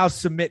can now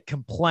submit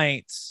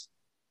complaints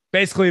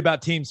basically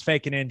about teams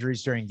faking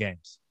injuries during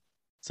games.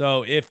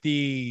 So if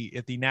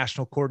the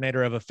national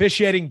coordinator of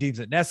officiating deems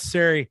it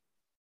necessary,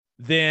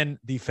 then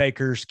the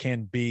fakers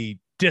can be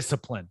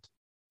disciplined.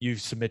 You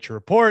submit your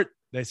report.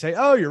 They say,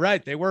 oh, you're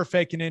right, they were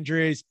faking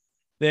injuries.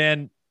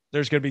 Then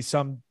there's going to be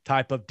some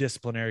type of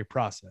disciplinary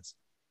process.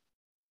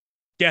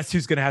 Guess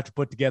who's going to have to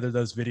put together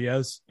those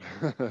videos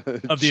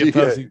of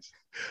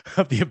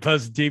the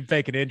opposing team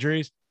faking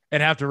injuries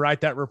and have to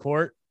write that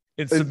report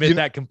and submit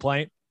that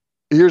complaint?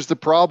 Here's the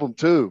problem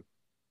too,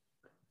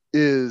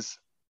 is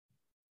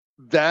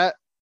that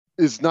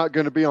is not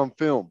going to be on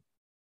film.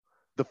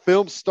 The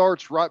film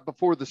starts right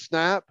before the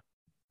snap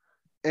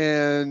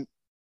and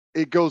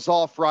it goes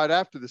off right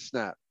after the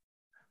snap.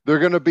 They're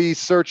going to be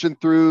searching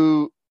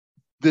through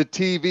the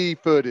TV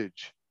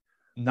footage,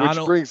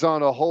 which brings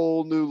on a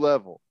whole new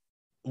level.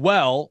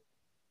 Well,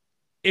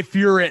 if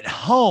you're at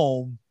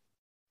home,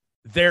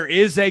 there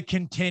is a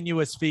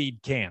continuous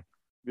feed cam.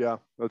 Yeah,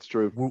 that's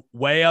true.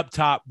 Way up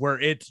top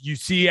where you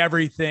see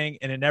everything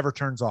and it never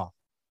turns off.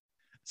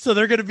 So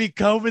they're going to be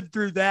combing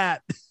through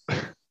that.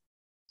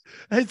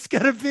 It's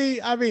going to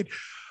be,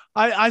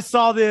 I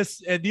saw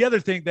this, and the other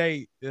thing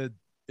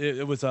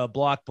it was a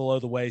block below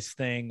the waist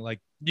thing. Like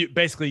you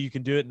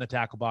can do it in the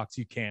tackle box.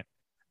 You can't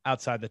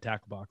outside the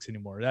tackle box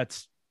anymore.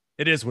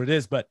 It is what it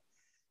is. But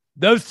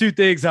those two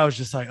things, I was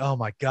just like, oh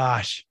my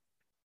gosh,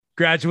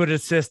 graduate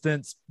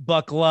assistants,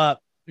 buckle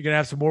up. You're going to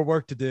have some more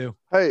work to do.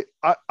 Hey,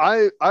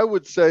 I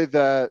would say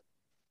that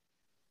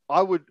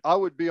I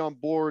would be on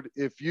board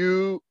if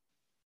a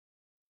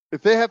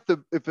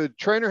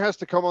trainer has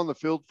to come on the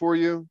field for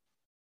you,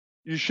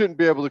 you shouldn't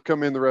be able to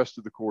come in the rest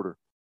of the quarter.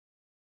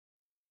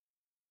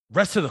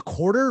 Rest of the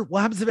quarter?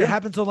 What happens if it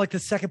happens on like the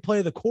second play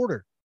of the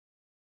quarter?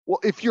 Well,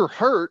 if you're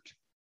hurt,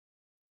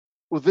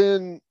 well,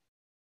 then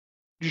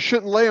you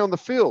shouldn't lay on the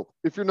field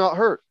if you're not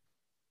hurt.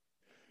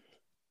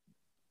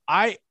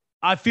 I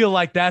feel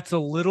like that's a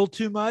little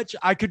too much.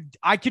 I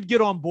could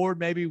get on board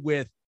maybe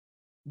with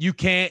you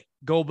can't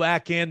go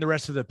back in the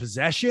rest of the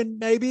possession,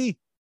 maybe,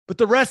 but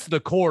the rest of the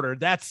quarter,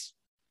 that's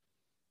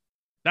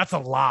a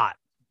lot.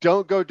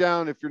 Don't go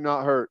down if you're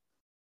not hurt.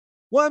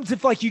 What happens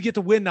if like you get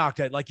the wind knocked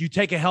out, like you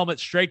take a helmet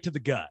straight to the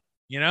gut,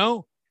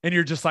 and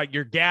you're just like,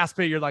 you're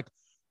gasping. You're like,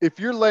 if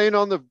you're laying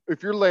on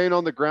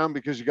the ground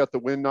because you got the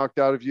wind knocked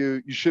out of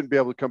you, you shouldn't be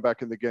able to come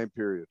back in the game,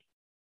 period.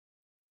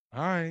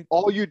 All right.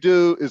 All you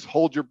do is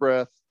hold your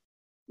breath,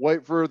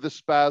 wait for the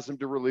spasm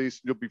to release,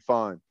 and you'll be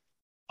fine.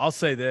 I'll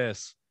say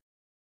this.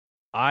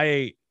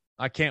 I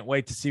can't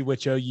wait to see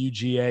which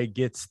OUGA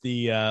gets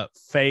the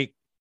fake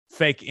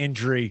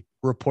injury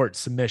report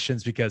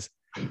submissions, because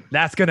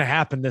that's going to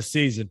happen this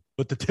season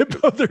with the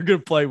tempo they're going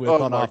to play with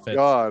on offense. Oh, my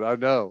God, I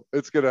know.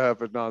 It's going to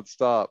happen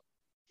nonstop.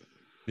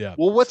 Yeah.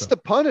 Well, what's the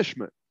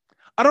punishment?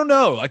 I don't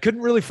know. I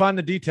couldn't really find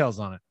the details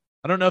on it.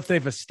 I don't know if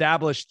they've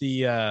established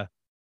the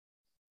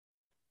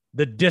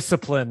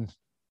discipline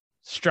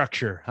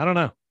structure. I don't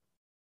know.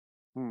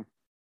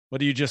 What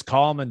do you just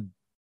call them and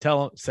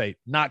tell them, say,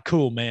 not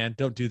cool, man,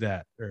 don't do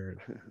that, or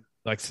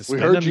like suspend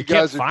we heard them? you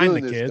guys can't are find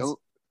doing the this. kids.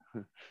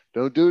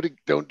 Don't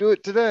do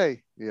it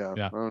today. Yeah.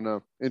 I don't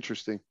know.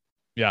 Interesting.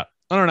 Yeah.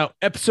 I don't know.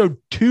 Episode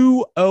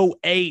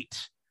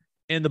 208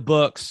 in the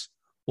books.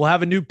 We'll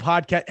have a new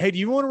podcast. Hey, do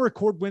you want to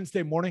record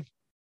Wednesday morning?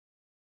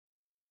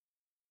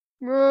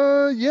 Yeah.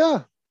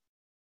 I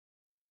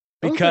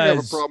don't think I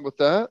have a problem with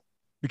that.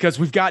 Because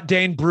we've got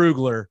Dane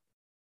Brugler,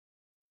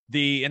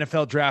 the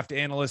NFL draft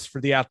analyst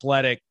for The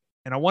Athletic,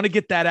 and I want to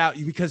get that out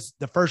because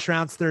the first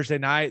round's Thursday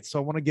night, so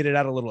I want to get it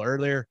out a little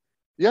earlier.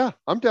 Yeah,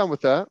 I'm down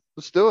with that.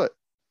 Let's do it.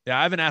 Yeah,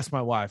 I haven't asked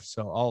my wife,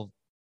 so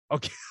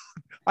okay.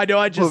 I know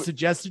I just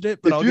suggested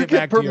it, but I'll get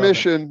back to you. If you get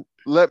permission,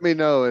 let me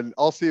know, and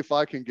I'll see if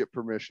I can get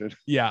permission.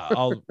 Yeah,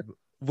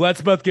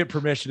 let's both get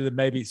permission, and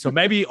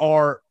maybe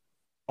our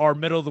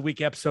middle of the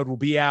week episode will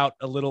be out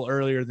a little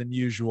earlier than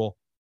usual,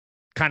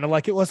 kind of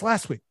like it was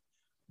last week.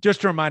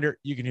 Just a reminder,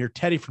 you can hear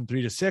Teddy from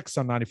 3 to 6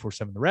 on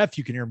 94.7 The Ref.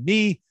 You can hear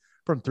me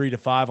from 3 to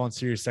 5 on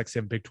Sirius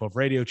XM Big 12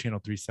 Radio,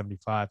 channel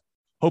 375.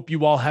 Hope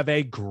you all have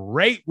a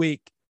great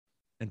week.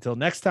 Until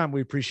next time,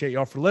 we appreciate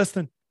y'all for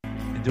listening.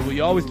 And do what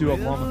you always do,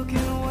 Oklahoma.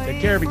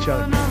 Take care of each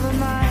other.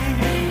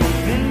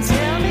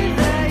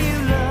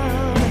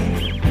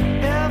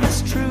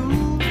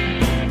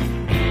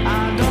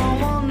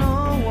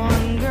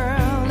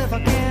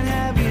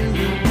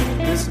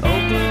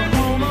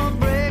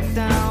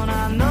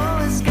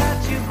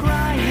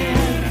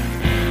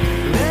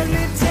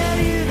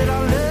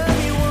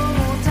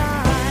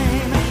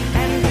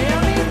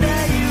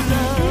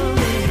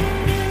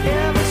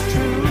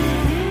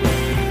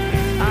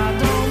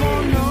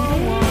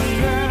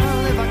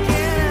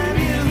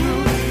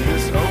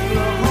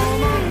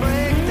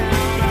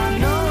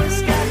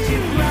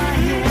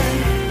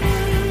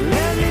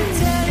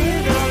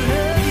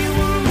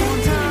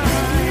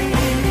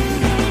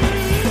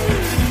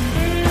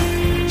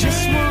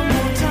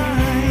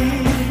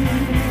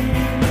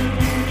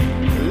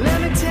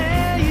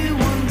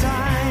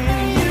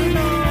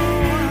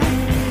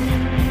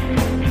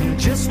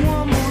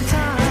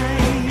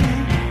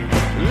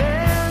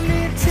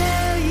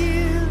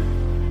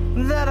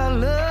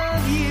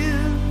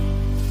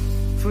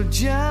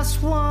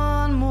 Just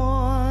one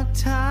more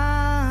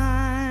time.